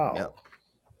 Oh. Yep.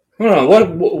 Hold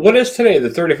on. What is today? The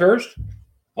 31st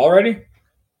already?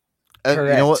 You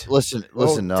know what? Listen.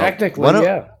 Technically,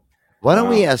 Why don't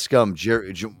we ask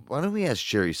Jerry? Why don't we ask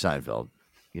Jerry Seinfeld?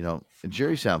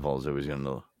 Jerry Seinfeld is always going to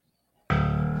know.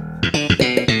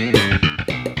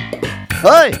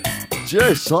 Hi,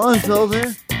 Jerry Seinfeld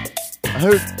here. I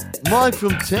heard Mike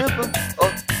from Tampa.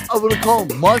 I'm going to call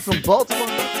him Mike from Baltimore.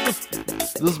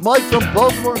 Does Mike from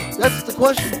Baltimore? That's the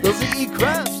question. Does he eat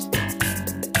crabs?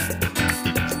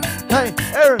 Hey,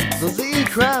 Aaron, does he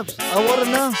eat crabs? I want to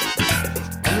know.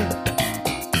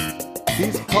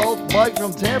 He's called Mike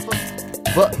from Tampa,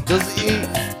 but does he eat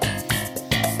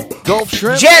Gulf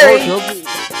shrimp? Jerry!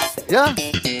 Yeah?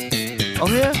 I'm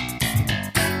here.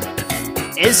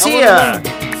 Is he a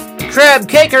crab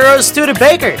cake or roast stewed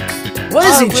baker? What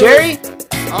is he, Jerry?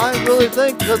 I really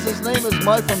think because his name is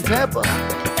Mike from Tampa,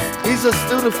 he's a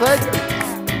Studebaker.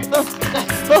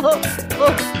 Studebaker.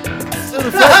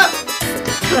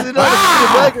 Is he not a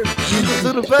Studebaker? He's a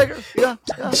Studebaker. Yeah.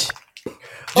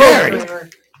 Jerry.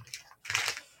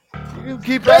 You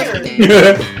keep asking.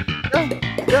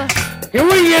 Yeah. Can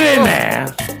we get in there?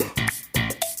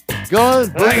 Go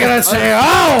ahead. I gotta say,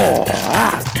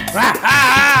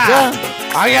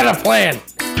 I got a plan.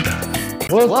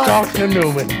 We'll talk to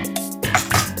Newman.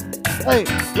 Hey,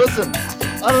 listen,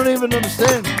 I don't even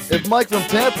understand if Mike from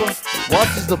Tampa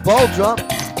watches the ball drop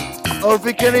or if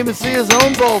he can't even see his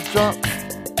own ball drop.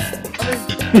 I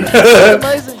mean, it's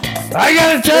amazing. I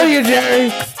gotta tell you,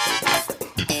 Jerry,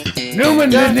 Newman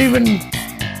didn't even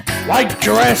like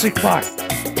Jurassic Park.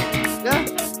 Yeah.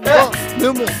 Well,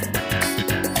 Newman,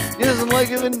 he doesn't like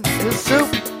even his soup.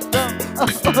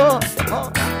 No.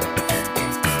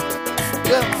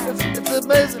 Yeah, it's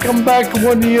amazing. Come back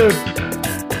 1 year.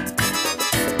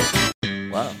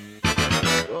 Wow.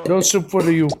 No soup for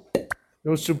you.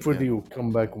 No soup for you.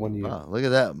 Come back 1 year. Wow, look at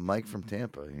that, Mike from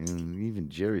Tampa. Even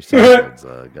Jerry Seinfeld's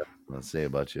got to say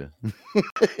about you.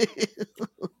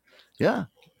 Yeah.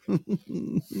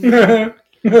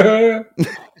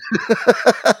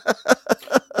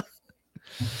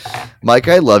 Mike,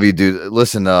 I love you, dude.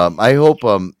 Listen, I hope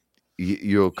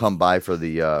you'll come by for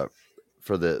the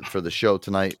show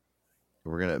tonight.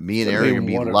 Me and Aaron are gonna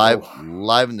be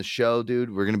live in the show,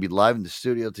 dude. We're gonna be live in the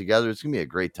studio together. It's gonna be a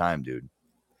great time, dude.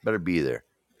 Better be there.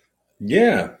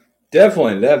 Yeah,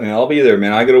 definitely. I'll be there,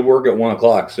 man. I got to work at 1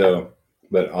 o'clock, so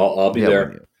but I'll be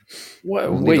there.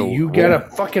 Wait, you gotta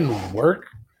fucking work?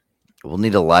 We'll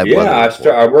need a live. Yeah,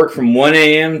 I work from 1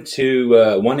 a.m.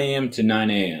 to 1 a.m. to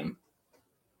 9 a.m.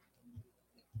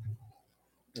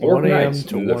 1 a.m.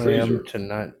 to 1 a.m. to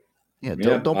 9. Yeah,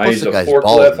 don't I use a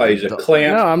forklift. I use a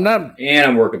clamp. No, I'm not. And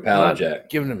I'm working pallet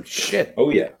jack. Giving him shit. Oh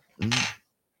yeah.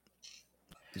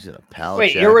 Is it a pallet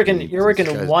Wait, jack? you're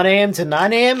working 1 a.m. to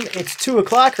 9 a.m. It's 2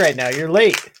 o'clock right now. You're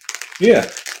late. Yeah.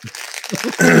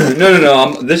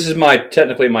 No. This is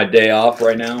technically my day off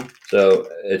right now, so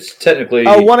it's technically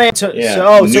 1 a.m. So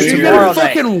tomorrow night.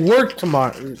 Fucking work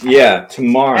tomorrow. Yeah,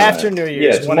 tomorrow after night. New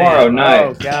Year's. Yeah, tomorrow night.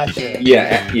 Oh, gotcha.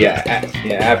 Yeah,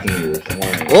 after New Year's.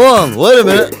 Hold on, wait a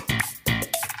minute.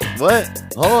 Wait,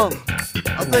 hold on.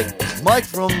 I think Mike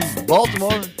from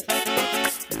Baltimore.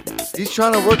 He's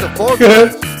trying to work a fork.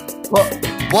 But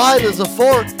why does a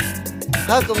fork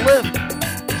have to lift?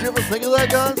 Did you ever think of that,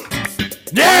 guys?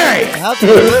 Jerry! Have to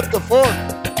lift the fork.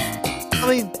 I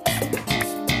mean,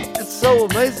 it's so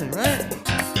amazing, right?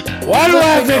 Why do I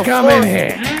have to come in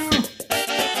here?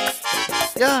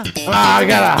 Yeah. I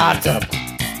got a hot tub.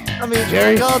 I mean,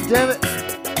 Jerry? God damn it.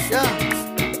 Yeah.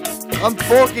 I'm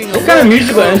forking. What kind of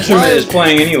musical instrument is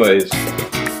playing, anyways? Is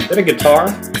that a guitar?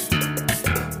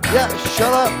 Yeah,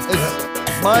 shut up.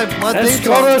 It's my Let's theme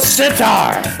go song. to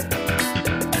sitar.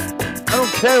 I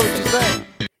don't care what you say.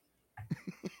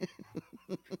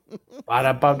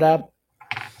 Ba-da-ba-da.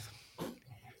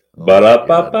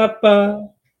 Ba-da-ba-ba-ba.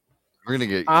 We're gonna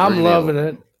get. I'm loving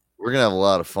it. We're gonna have a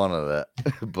lot of fun out of that,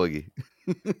 Boogie.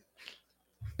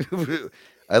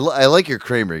 I like your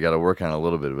Kramer. You got to work on it a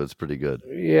little bit, but it's pretty good.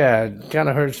 Yeah, it kind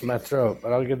of hurts my throat,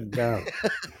 but I'll get it down.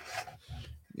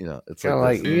 It's kind of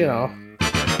like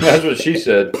That's what she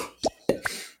said.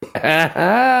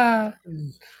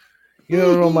 You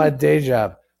don't know my day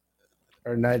job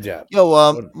or night job.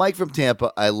 Yo, Mike from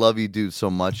Tampa, I love you, dude, so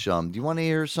much. Do you want to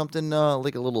hear something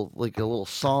like a little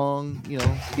song?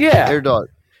 Yeah. Air Dog.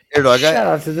 Shout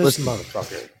out to this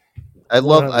motherfucker. I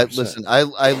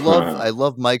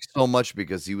love Mike so much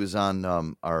because he was on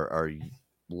our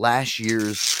last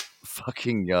year's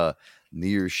fucking New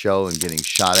Year's show and getting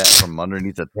shot at from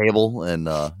underneath the table, and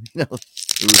it was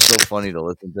so funny to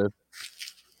listen to.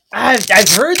 I've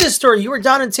heard this story. You were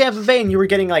down in Tampa Bay and you were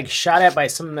getting shot at by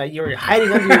some. You were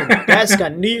hiding under your desk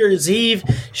on New Year's Eve.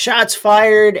 Shots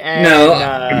fired,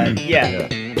 and yeah.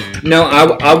 No,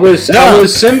 I was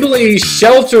simply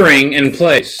sheltering in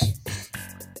place.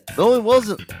 No, it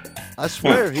wasn't. I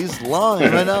swear, he's lying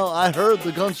right now. I heard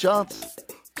the gunshots.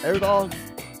 Air Dog.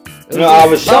 No, I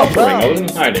was sheltering. I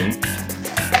wasn't hiding.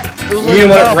 You know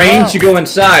what? It rains, you go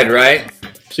inside, right?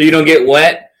 So you don't get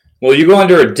wet. Well, you go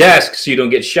under a desk so you don't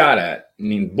get shot at. I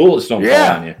mean, bullets don't fall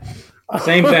on you.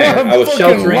 Same thing. I was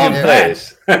sheltering in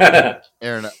place.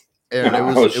 Aaron, it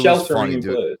was funny,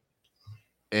 dude.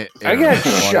 I got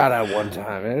shot at one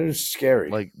time. It was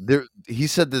scary. He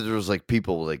said that there was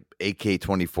people with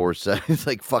AK-24.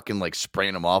 It's fucking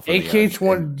spraying them off.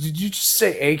 AK-20. Did you just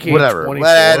say AK-24? Whatever.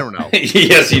 I don't know.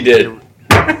 Yes, he did.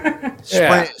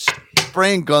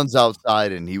 spraying guns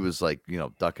outside, and he was like,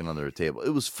 ducking under a table. It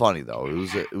was funny though.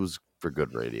 It was for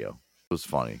good radio. It was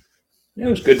funny. Yeah, it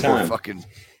was a good time. Fucking.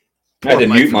 I had to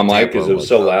mute my mic because it was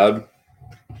so loud.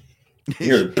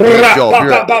 Hey,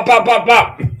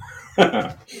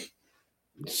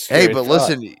 but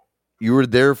listen, you were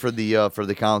there for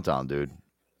the countdown, dude.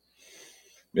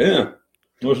 Yeah,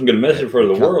 I wasn't gonna miss it for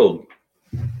the world.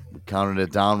 We counted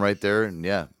it down right there, and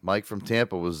yeah, Mike from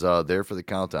Tampa was there for the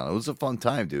countdown. It was a fun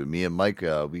time, dude. Me and Mike,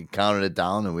 we counted it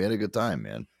down, and we had a good time,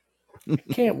 man. I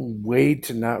can't wait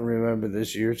to not remember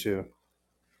this year too.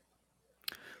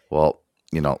 Well,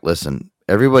 listen,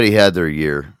 everybody had their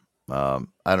year. I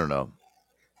don't know.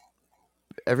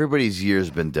 Everybody's year's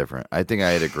been different. I think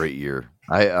I had a great year.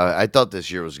 I thought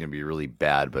this year was going to be really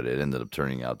bad, but it ended up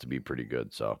turning out to be pretty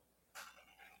good. So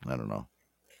I don't know.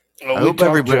 I hope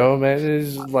everybody, Joe, man, it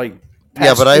is like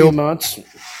past 3 months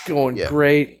going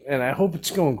great, and I hope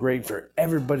it's going great for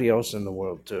everybody else in the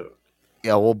world too.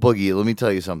 Yeah, well, Boogie, let me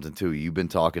tell you something too. You've been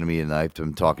talking to me, and I've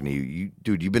been talking to you.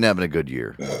 Dude, you've been having a good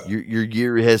year. Your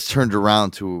year has turned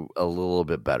around to a little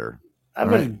bit better. I've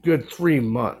been a good 3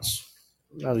 months,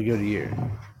 not a good year.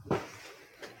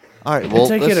 All right, well,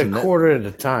 take it a quarter at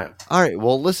a time. All right,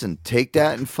 well, listen, take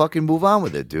that and fucking move on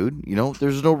with it, dude.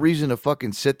 There's no reason to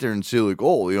fucking sit there and say like,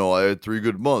 oh, I had 3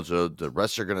 good months. The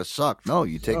rest are gonna suck. No,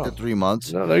 you take the 3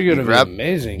 months. No, they're gonna be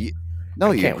amazing. You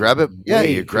grab it. Yeah,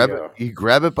 you grab it. You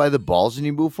grab it by the balls and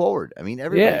you move forward. I mean,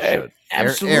 everybody should.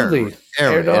 Absolutely.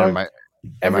 Aaron,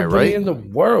 am I right? In the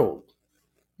world.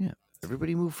 Yeah,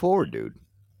 everybody move forward, dude.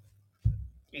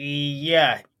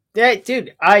 Yeah,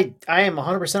 dude. I am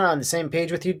 100% on the same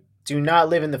page with you. Do not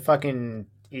live in the fucking.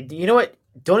 You know what?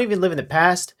 Don't even live in the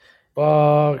past.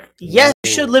 Yes, you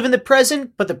should live in the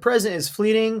present, but the present is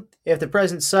fleeting. If the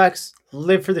present sucks,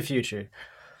 live for the future.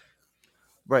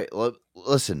 Right.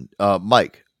 Listen,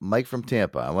 Mike from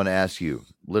Tampa. I want to ask you,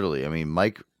 literally. I mean,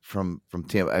 Mike from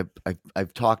Tampa.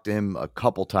 I've talked to him a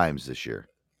couple times this year,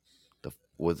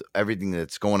 with everything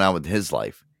that's going on with his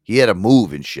life. He had to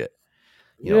move and shit.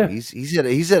 You know, he's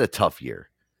had a tough year.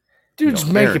 Dude's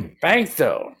making bank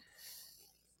though.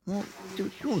 Well,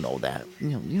 dude, you don't know that.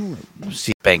 You don't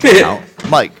see bank account,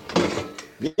 Mike.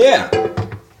 Yeah.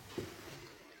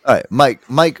 All right,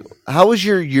 Mike. How has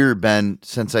your year been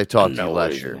since I talked to you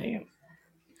last year?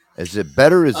 Is it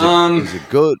better? Is it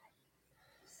good?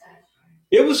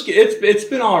 It's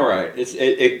been all right.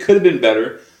 It could have been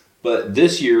better, but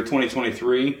this year,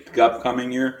 2023, the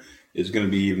upcoming year, is going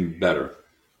to be even better.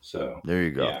 So there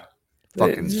you go. Yeah.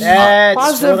 Fucking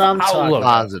that's what I'm talking about.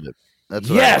 Positive. That's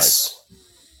what yes.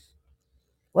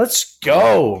 Let's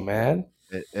go, man.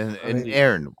 And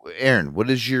Aaron, what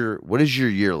is your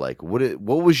year like?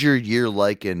 What was your year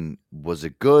like, and was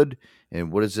it good?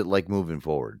 And what is it like moving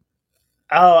forward?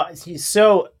 Oh,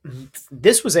 so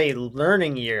this was a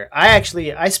learning year. I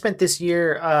spent this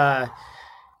year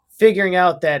figuring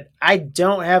out that I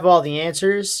don't have all the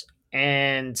answers,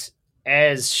 and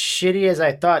as shitty as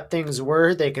I thought things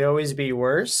were, they could always be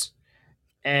worse.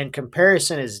 And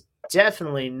comparison is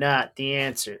definitely not the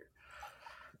answer.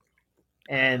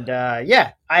 And I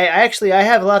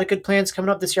have a lot of good plans coming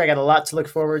up this year. I got a lot to look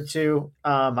forward to.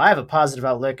 I have a positive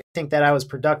outlook. I think that I was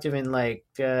productive in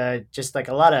just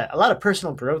a lot of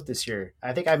personal growth this year.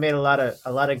 I think I made a lot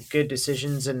of good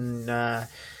decisions, and a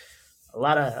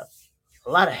lot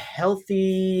of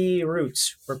healthy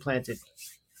roots were planted.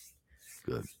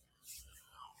 Good.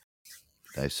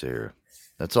 Nice to hear.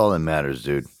 That's all that matters,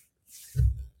 dude.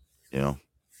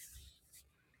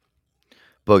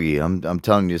 Boogie, I'm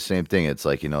telling you the same thing. It's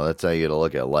like, that's how you got to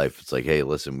look at life. It's like, hey,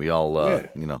 listen, we all, I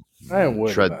ain't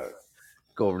worried about it.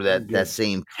 Go over that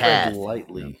same path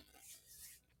lightly.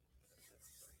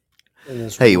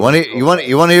 Hey, you want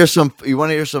to hear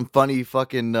some funny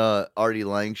fucking Artie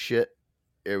Lang shit?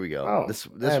 Here we go. Oh, this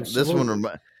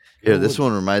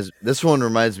one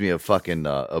reminds me of fucking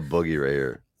a Boogie right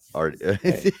here. Artie,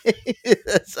 hey.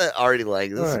 That's Artie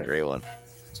Lang. This is a great one.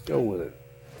 Let's go with it.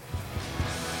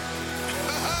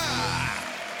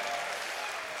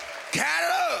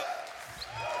 Canada!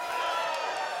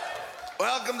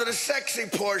 Welcome to the sexy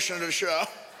portion of the show.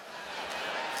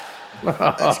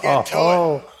 Let's get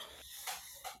to it.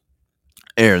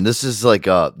 Aaron, this is like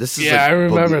I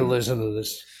remember listening to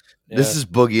this. Yeah. This is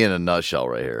Boogie in a nutshell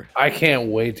right here. I can't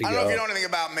wait to go. I don't know if you know anything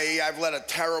about me. I've led a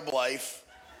terrible life.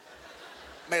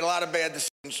 Made a lot of bad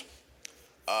decisions.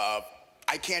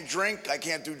 I can't drink. I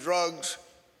can't do drugs.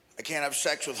 I can't have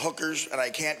sex with hookers, and I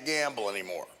can't gamble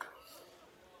anymore.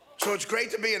 So it's great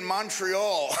to be in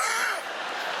Montreal.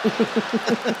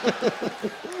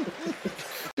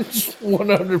 It's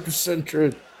 100%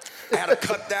 true. I had to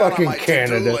cut down on my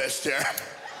to-do list here.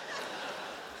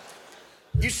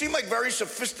 You seem like very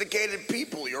sophisticated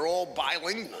people. You're all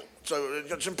bilingual, so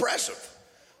it's impressive.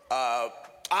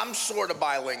 I'm sort of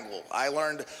bilingual. I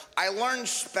learned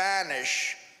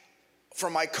Spanish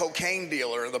from my cocaine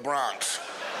dealer in the Bronx.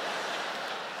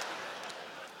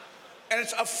 And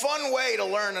it's a fun way to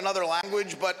learn another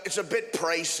language, but it's a bit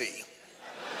pricey.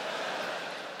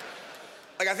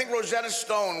 Like, I think Rosetta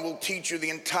Stone will teach you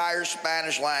the entire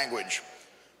Spanish language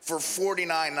for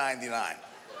 $49.99.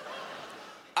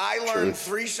 I learned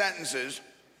 3 sentences,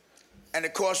 and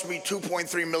it cost me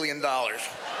 $2.3 million.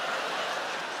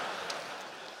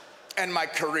 And my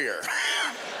career.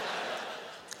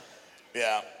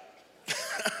 Yeah.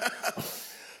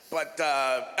 But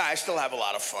I still have a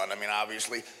lot of fun. I mean,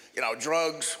 obviously, you know,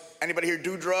 drugs. Anybody here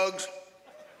do drugs?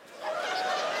 All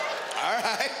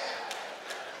right.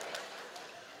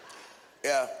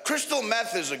 Yeah, crystal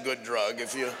meth is a good drug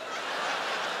if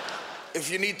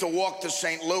you need to walk to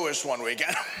St. Louis one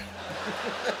weekend.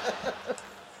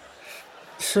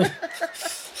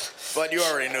 But you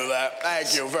already knew that.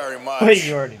 Thank you very much. Wait,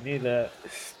 you already knew that.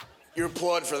 You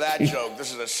applaud for that joke.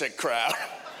 This is a sick crowd.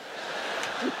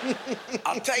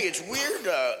 I'll tell you, it's weird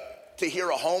to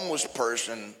hear a homeless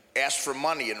person ask for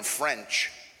money in French,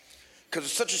 because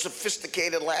it's such a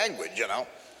sophisticated language, you know?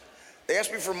 They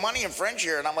ask me for money in French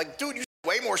here, and I'm like, dude, you're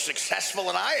way more successful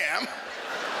than I am.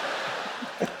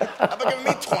 How about giving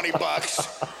me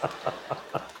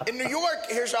 $20? In New York,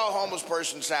 here's how a homeless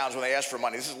person sounds when they ask for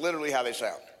money. This is literally how they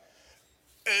sound.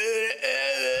 $1.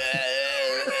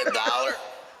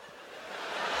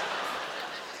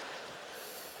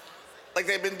 Like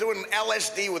they've been doing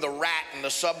LSD with a rat in the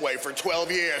subway for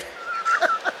 12 years.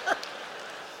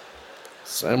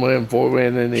 Same way in Fort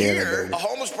Wayne, Indiana. Here, a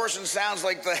homeless person sounds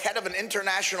like the head of an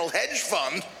international hedge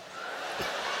fund.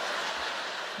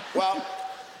 Well,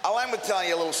 I'll end with telling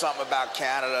you a little something about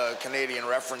Canada, Canadian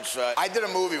reference. I did a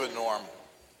movie with Norm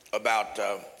about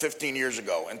 15 years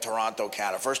ago in Toronto,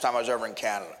 Canada. First time I was ever in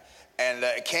Canada. And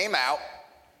it came out,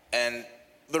 and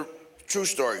the true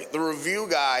story, the review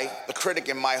guy, the critic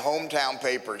in my hometown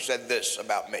paper said this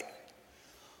about me.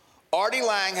 Artie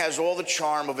Lang has all the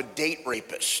charm of a date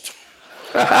rapist.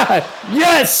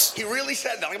 Yes! He really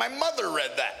said that. Like, my mother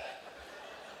read that.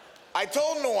 I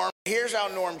told Norm, here's how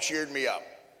Norm cheered me up.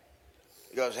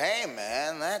 He goes, hey,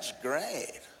 man, that's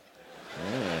great.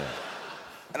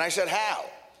 And I said, how?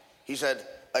 He said,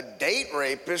 a date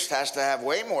rapist has to have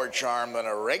way more charm than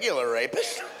a regular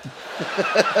rapist.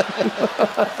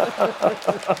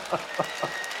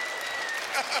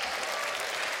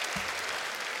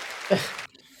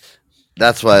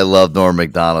 That's why I love Norm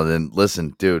Macdonald. And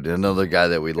listen, dude, another guy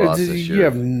that we lost this year. You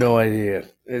have no idea.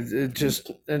 It just,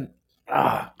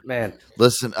 man.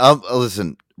 Listen,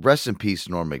 rest in peace,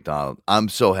 Norm Macdonald. I'm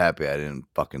so happy I didn't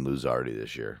fucking lose Artie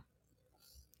this year.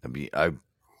 I'd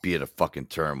be in a fucking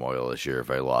turmoil this year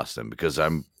if I lost him, because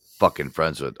I'm fucking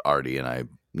friends with Artie, and I,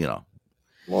 you know.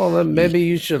 Well, then maybe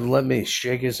you should let me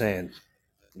shake his hand.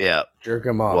 Yeah. Jerk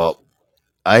him off. Well,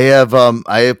 I have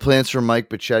plans for Mike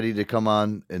Bichetti to come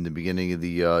on in the beginning of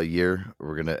the year.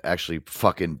 We're gonna actually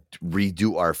fucking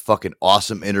redo our fucking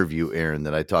awesome interview, Aaron,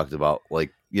 that I talked about.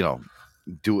 Like, you know,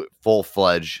 do it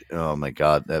full-fledged. Oh my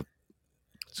god,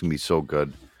 it's gonna be so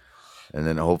good. And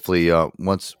then hopefully,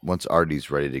 once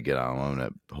Artie's ready to get on, I'm gonna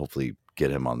hopefully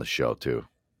get him on the show too.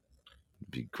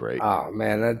 It'd be great. Oh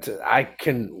man, I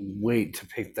can wait to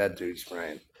pick that dude's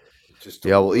brain.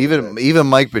 Yeah, well, even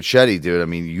Mike Bichetti, dude. I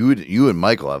mean, you and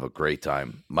Michael have a great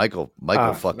time. Michael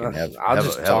fucking have a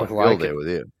field day with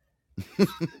you.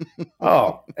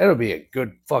 Oh, it'll be a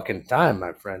good fucking time,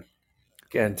 my friend.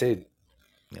 Guaranteed.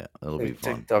 Yeah, it'll be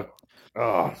fun. TikTok.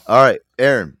 Oh. All right,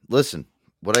 Aaron, listen.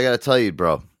 What I got to tell you,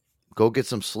 bro, go get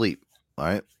some sleep, all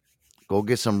right? Go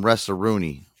get some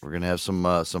rest-a-rooney. We're going to have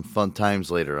some fun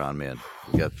times later on, man.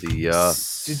 We got the...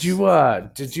 Did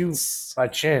you by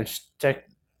chance check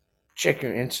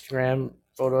your Instagram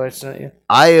photo I sent you?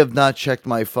 I have not checked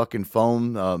my fucking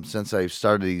phone since I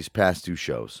started these past 2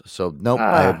 shows. So, nope,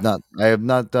 I have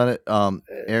not done it.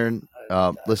 Aaron...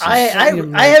 listen,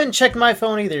 I haven't checked my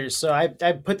phone either, so I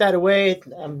put that away.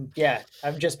 Yeah,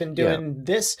 I've just been doing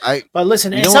this. But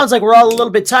listen, it sounds like we're all a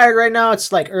little bit tired right now.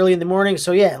 It's like early in the morning,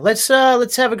 so yeah, let's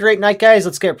have a great night, guys.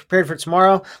 Let's get prepared for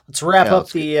tomorrow. Let's wrap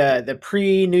up the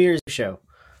pre-New Year's show.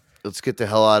 Let's get the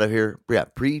hell out of here. Yeah,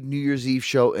 pre-New Year's Eve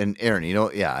show. And Aaron, you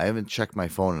know, yeah, I haven't checked my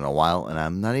phone in a while, and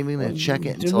I'm not even going to check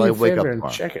it until I wake up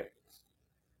tomorrow. Check it,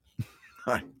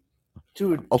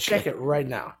 dude. Okay. Check it right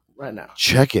now. Right now.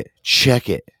 Check it.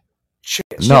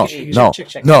 No.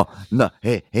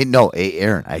 Hey, no. Hey,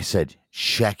 Aaron, I said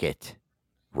check it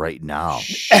right now.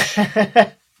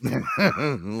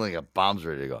 Like a bomb's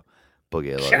ready to go.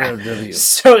 Boogie, I love you.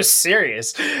 So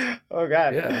serious. Oh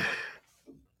God. Yeah.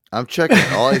 I'm checking.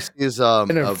 All I see is for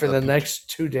the next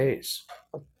 2 days.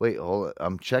 Wait, hold it.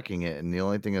 I'm checking it, and the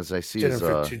only thing is I see Dinner is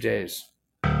for 2 days.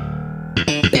 Wait.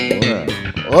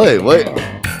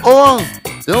 Hold on.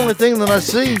 The only thing that I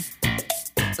see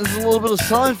is a little bit of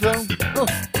Seinfeld. Oh.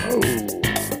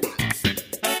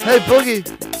 Hey, Boogie.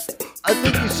 I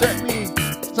think you sent me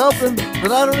something,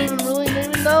 but I don't even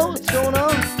know what's going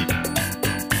on.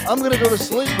 I'm gonna go to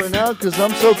sleep right now because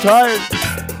I'm so tired.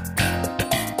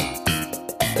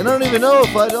 And I don't even know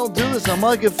if I don't do this, I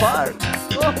might get fired.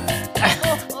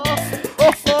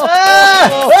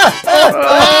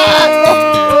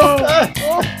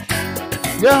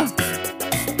 Yeah,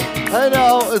 I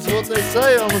know, it's what they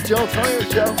say on the Joe Antonio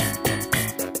Show.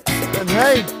 And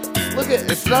hey, look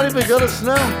it's not even gonna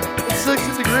snow. It's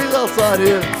 60 degrees outside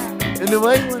here in New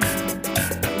England. I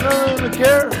don't even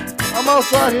care. I'm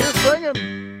outside here singing.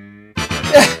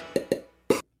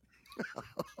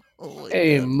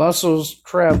 Hey, mussels,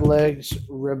 crab legs,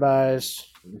 ribeyes,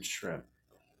 and shrimp.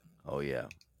 Oh yeah,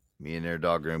 me and their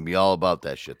dog are gonna be all about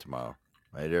that shit tomorrow.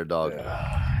 Right there, dog.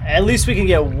 At least we can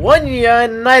get one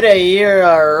night a year,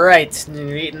 all right,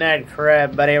 eating that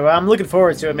crab. But anyway, I'm looking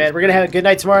forward to it, man. We're gonna have a good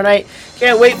night tomorrow night.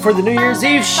 Can't wait for the New Year's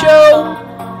Eve show.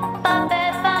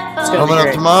 It's coming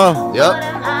up tomorrow. Yep.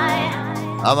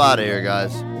 I'm out of here,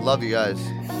 guys. Love you guys.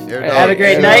 Have a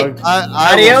great night.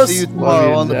 I will see you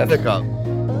tomorrow on the pickup.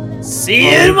 See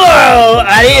you tomorrow.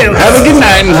 Adios. Have a good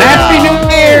night and Happy New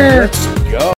Year. Let's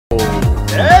go.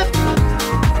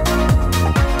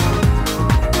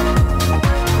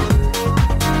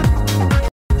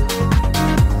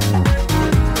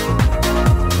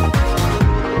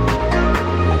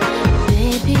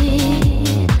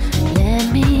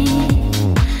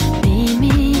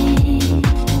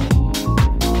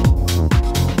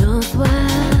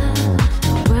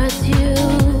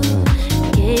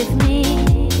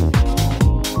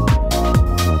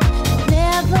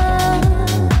 Never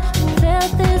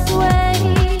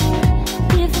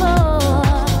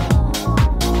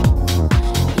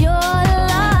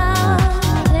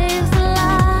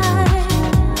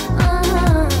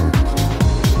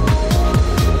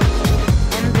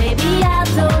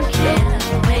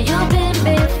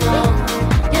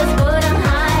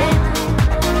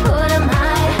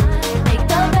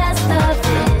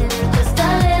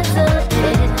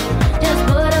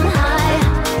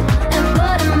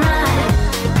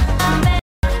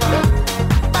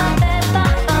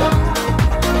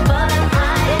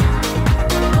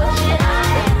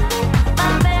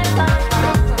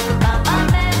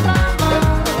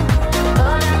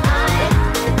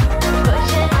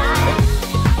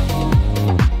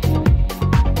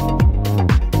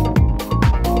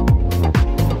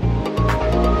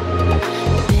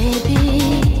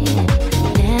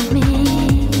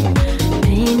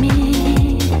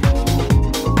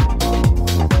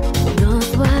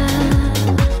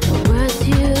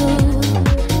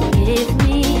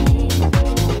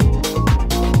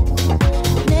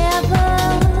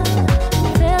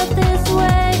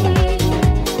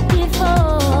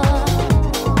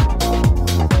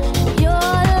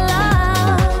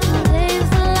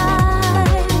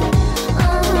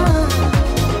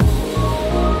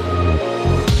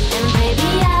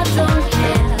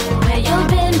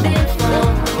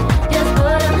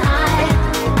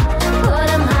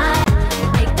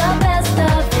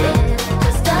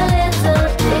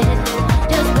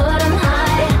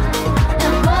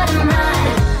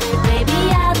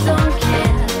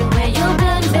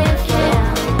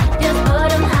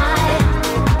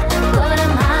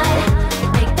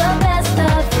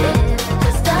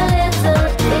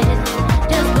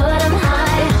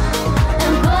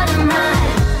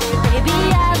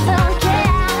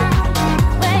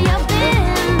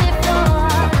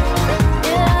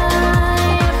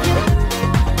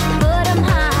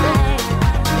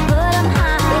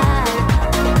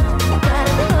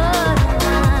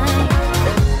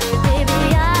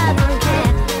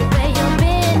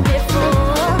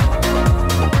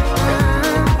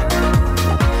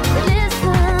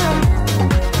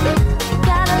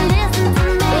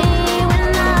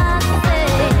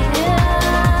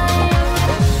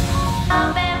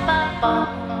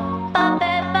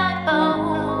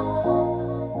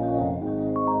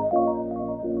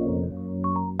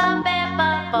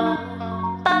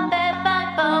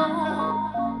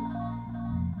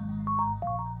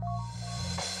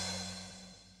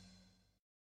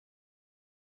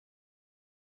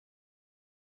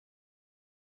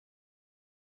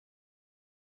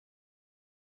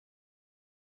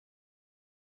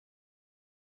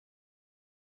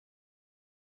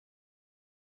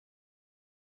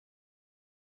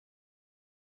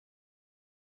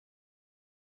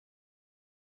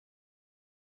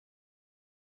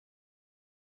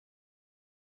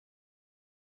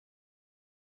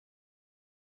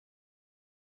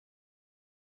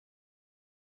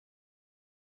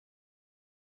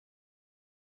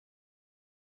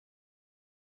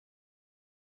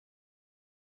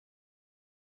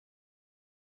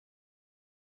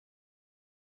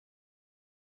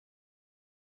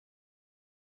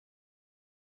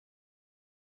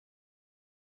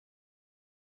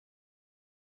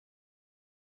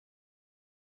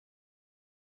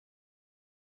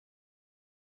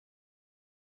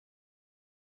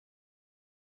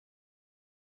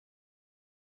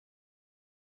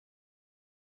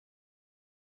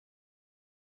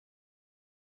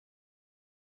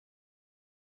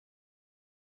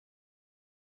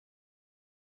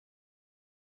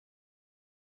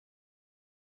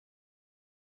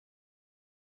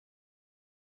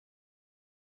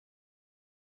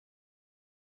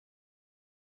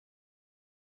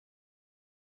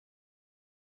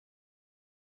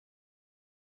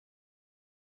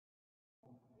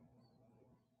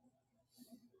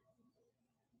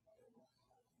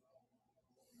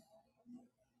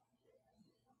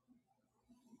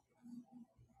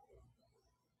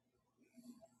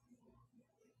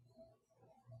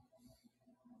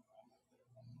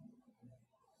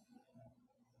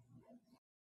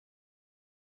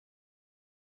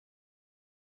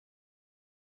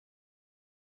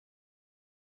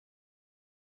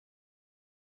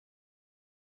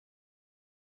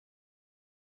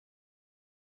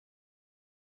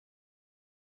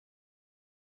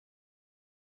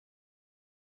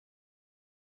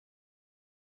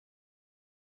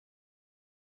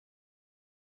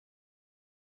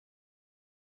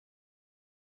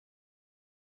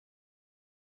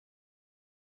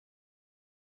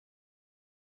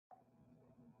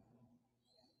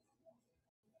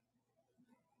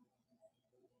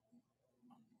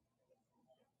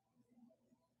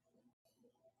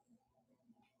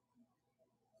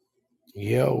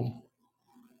Yo.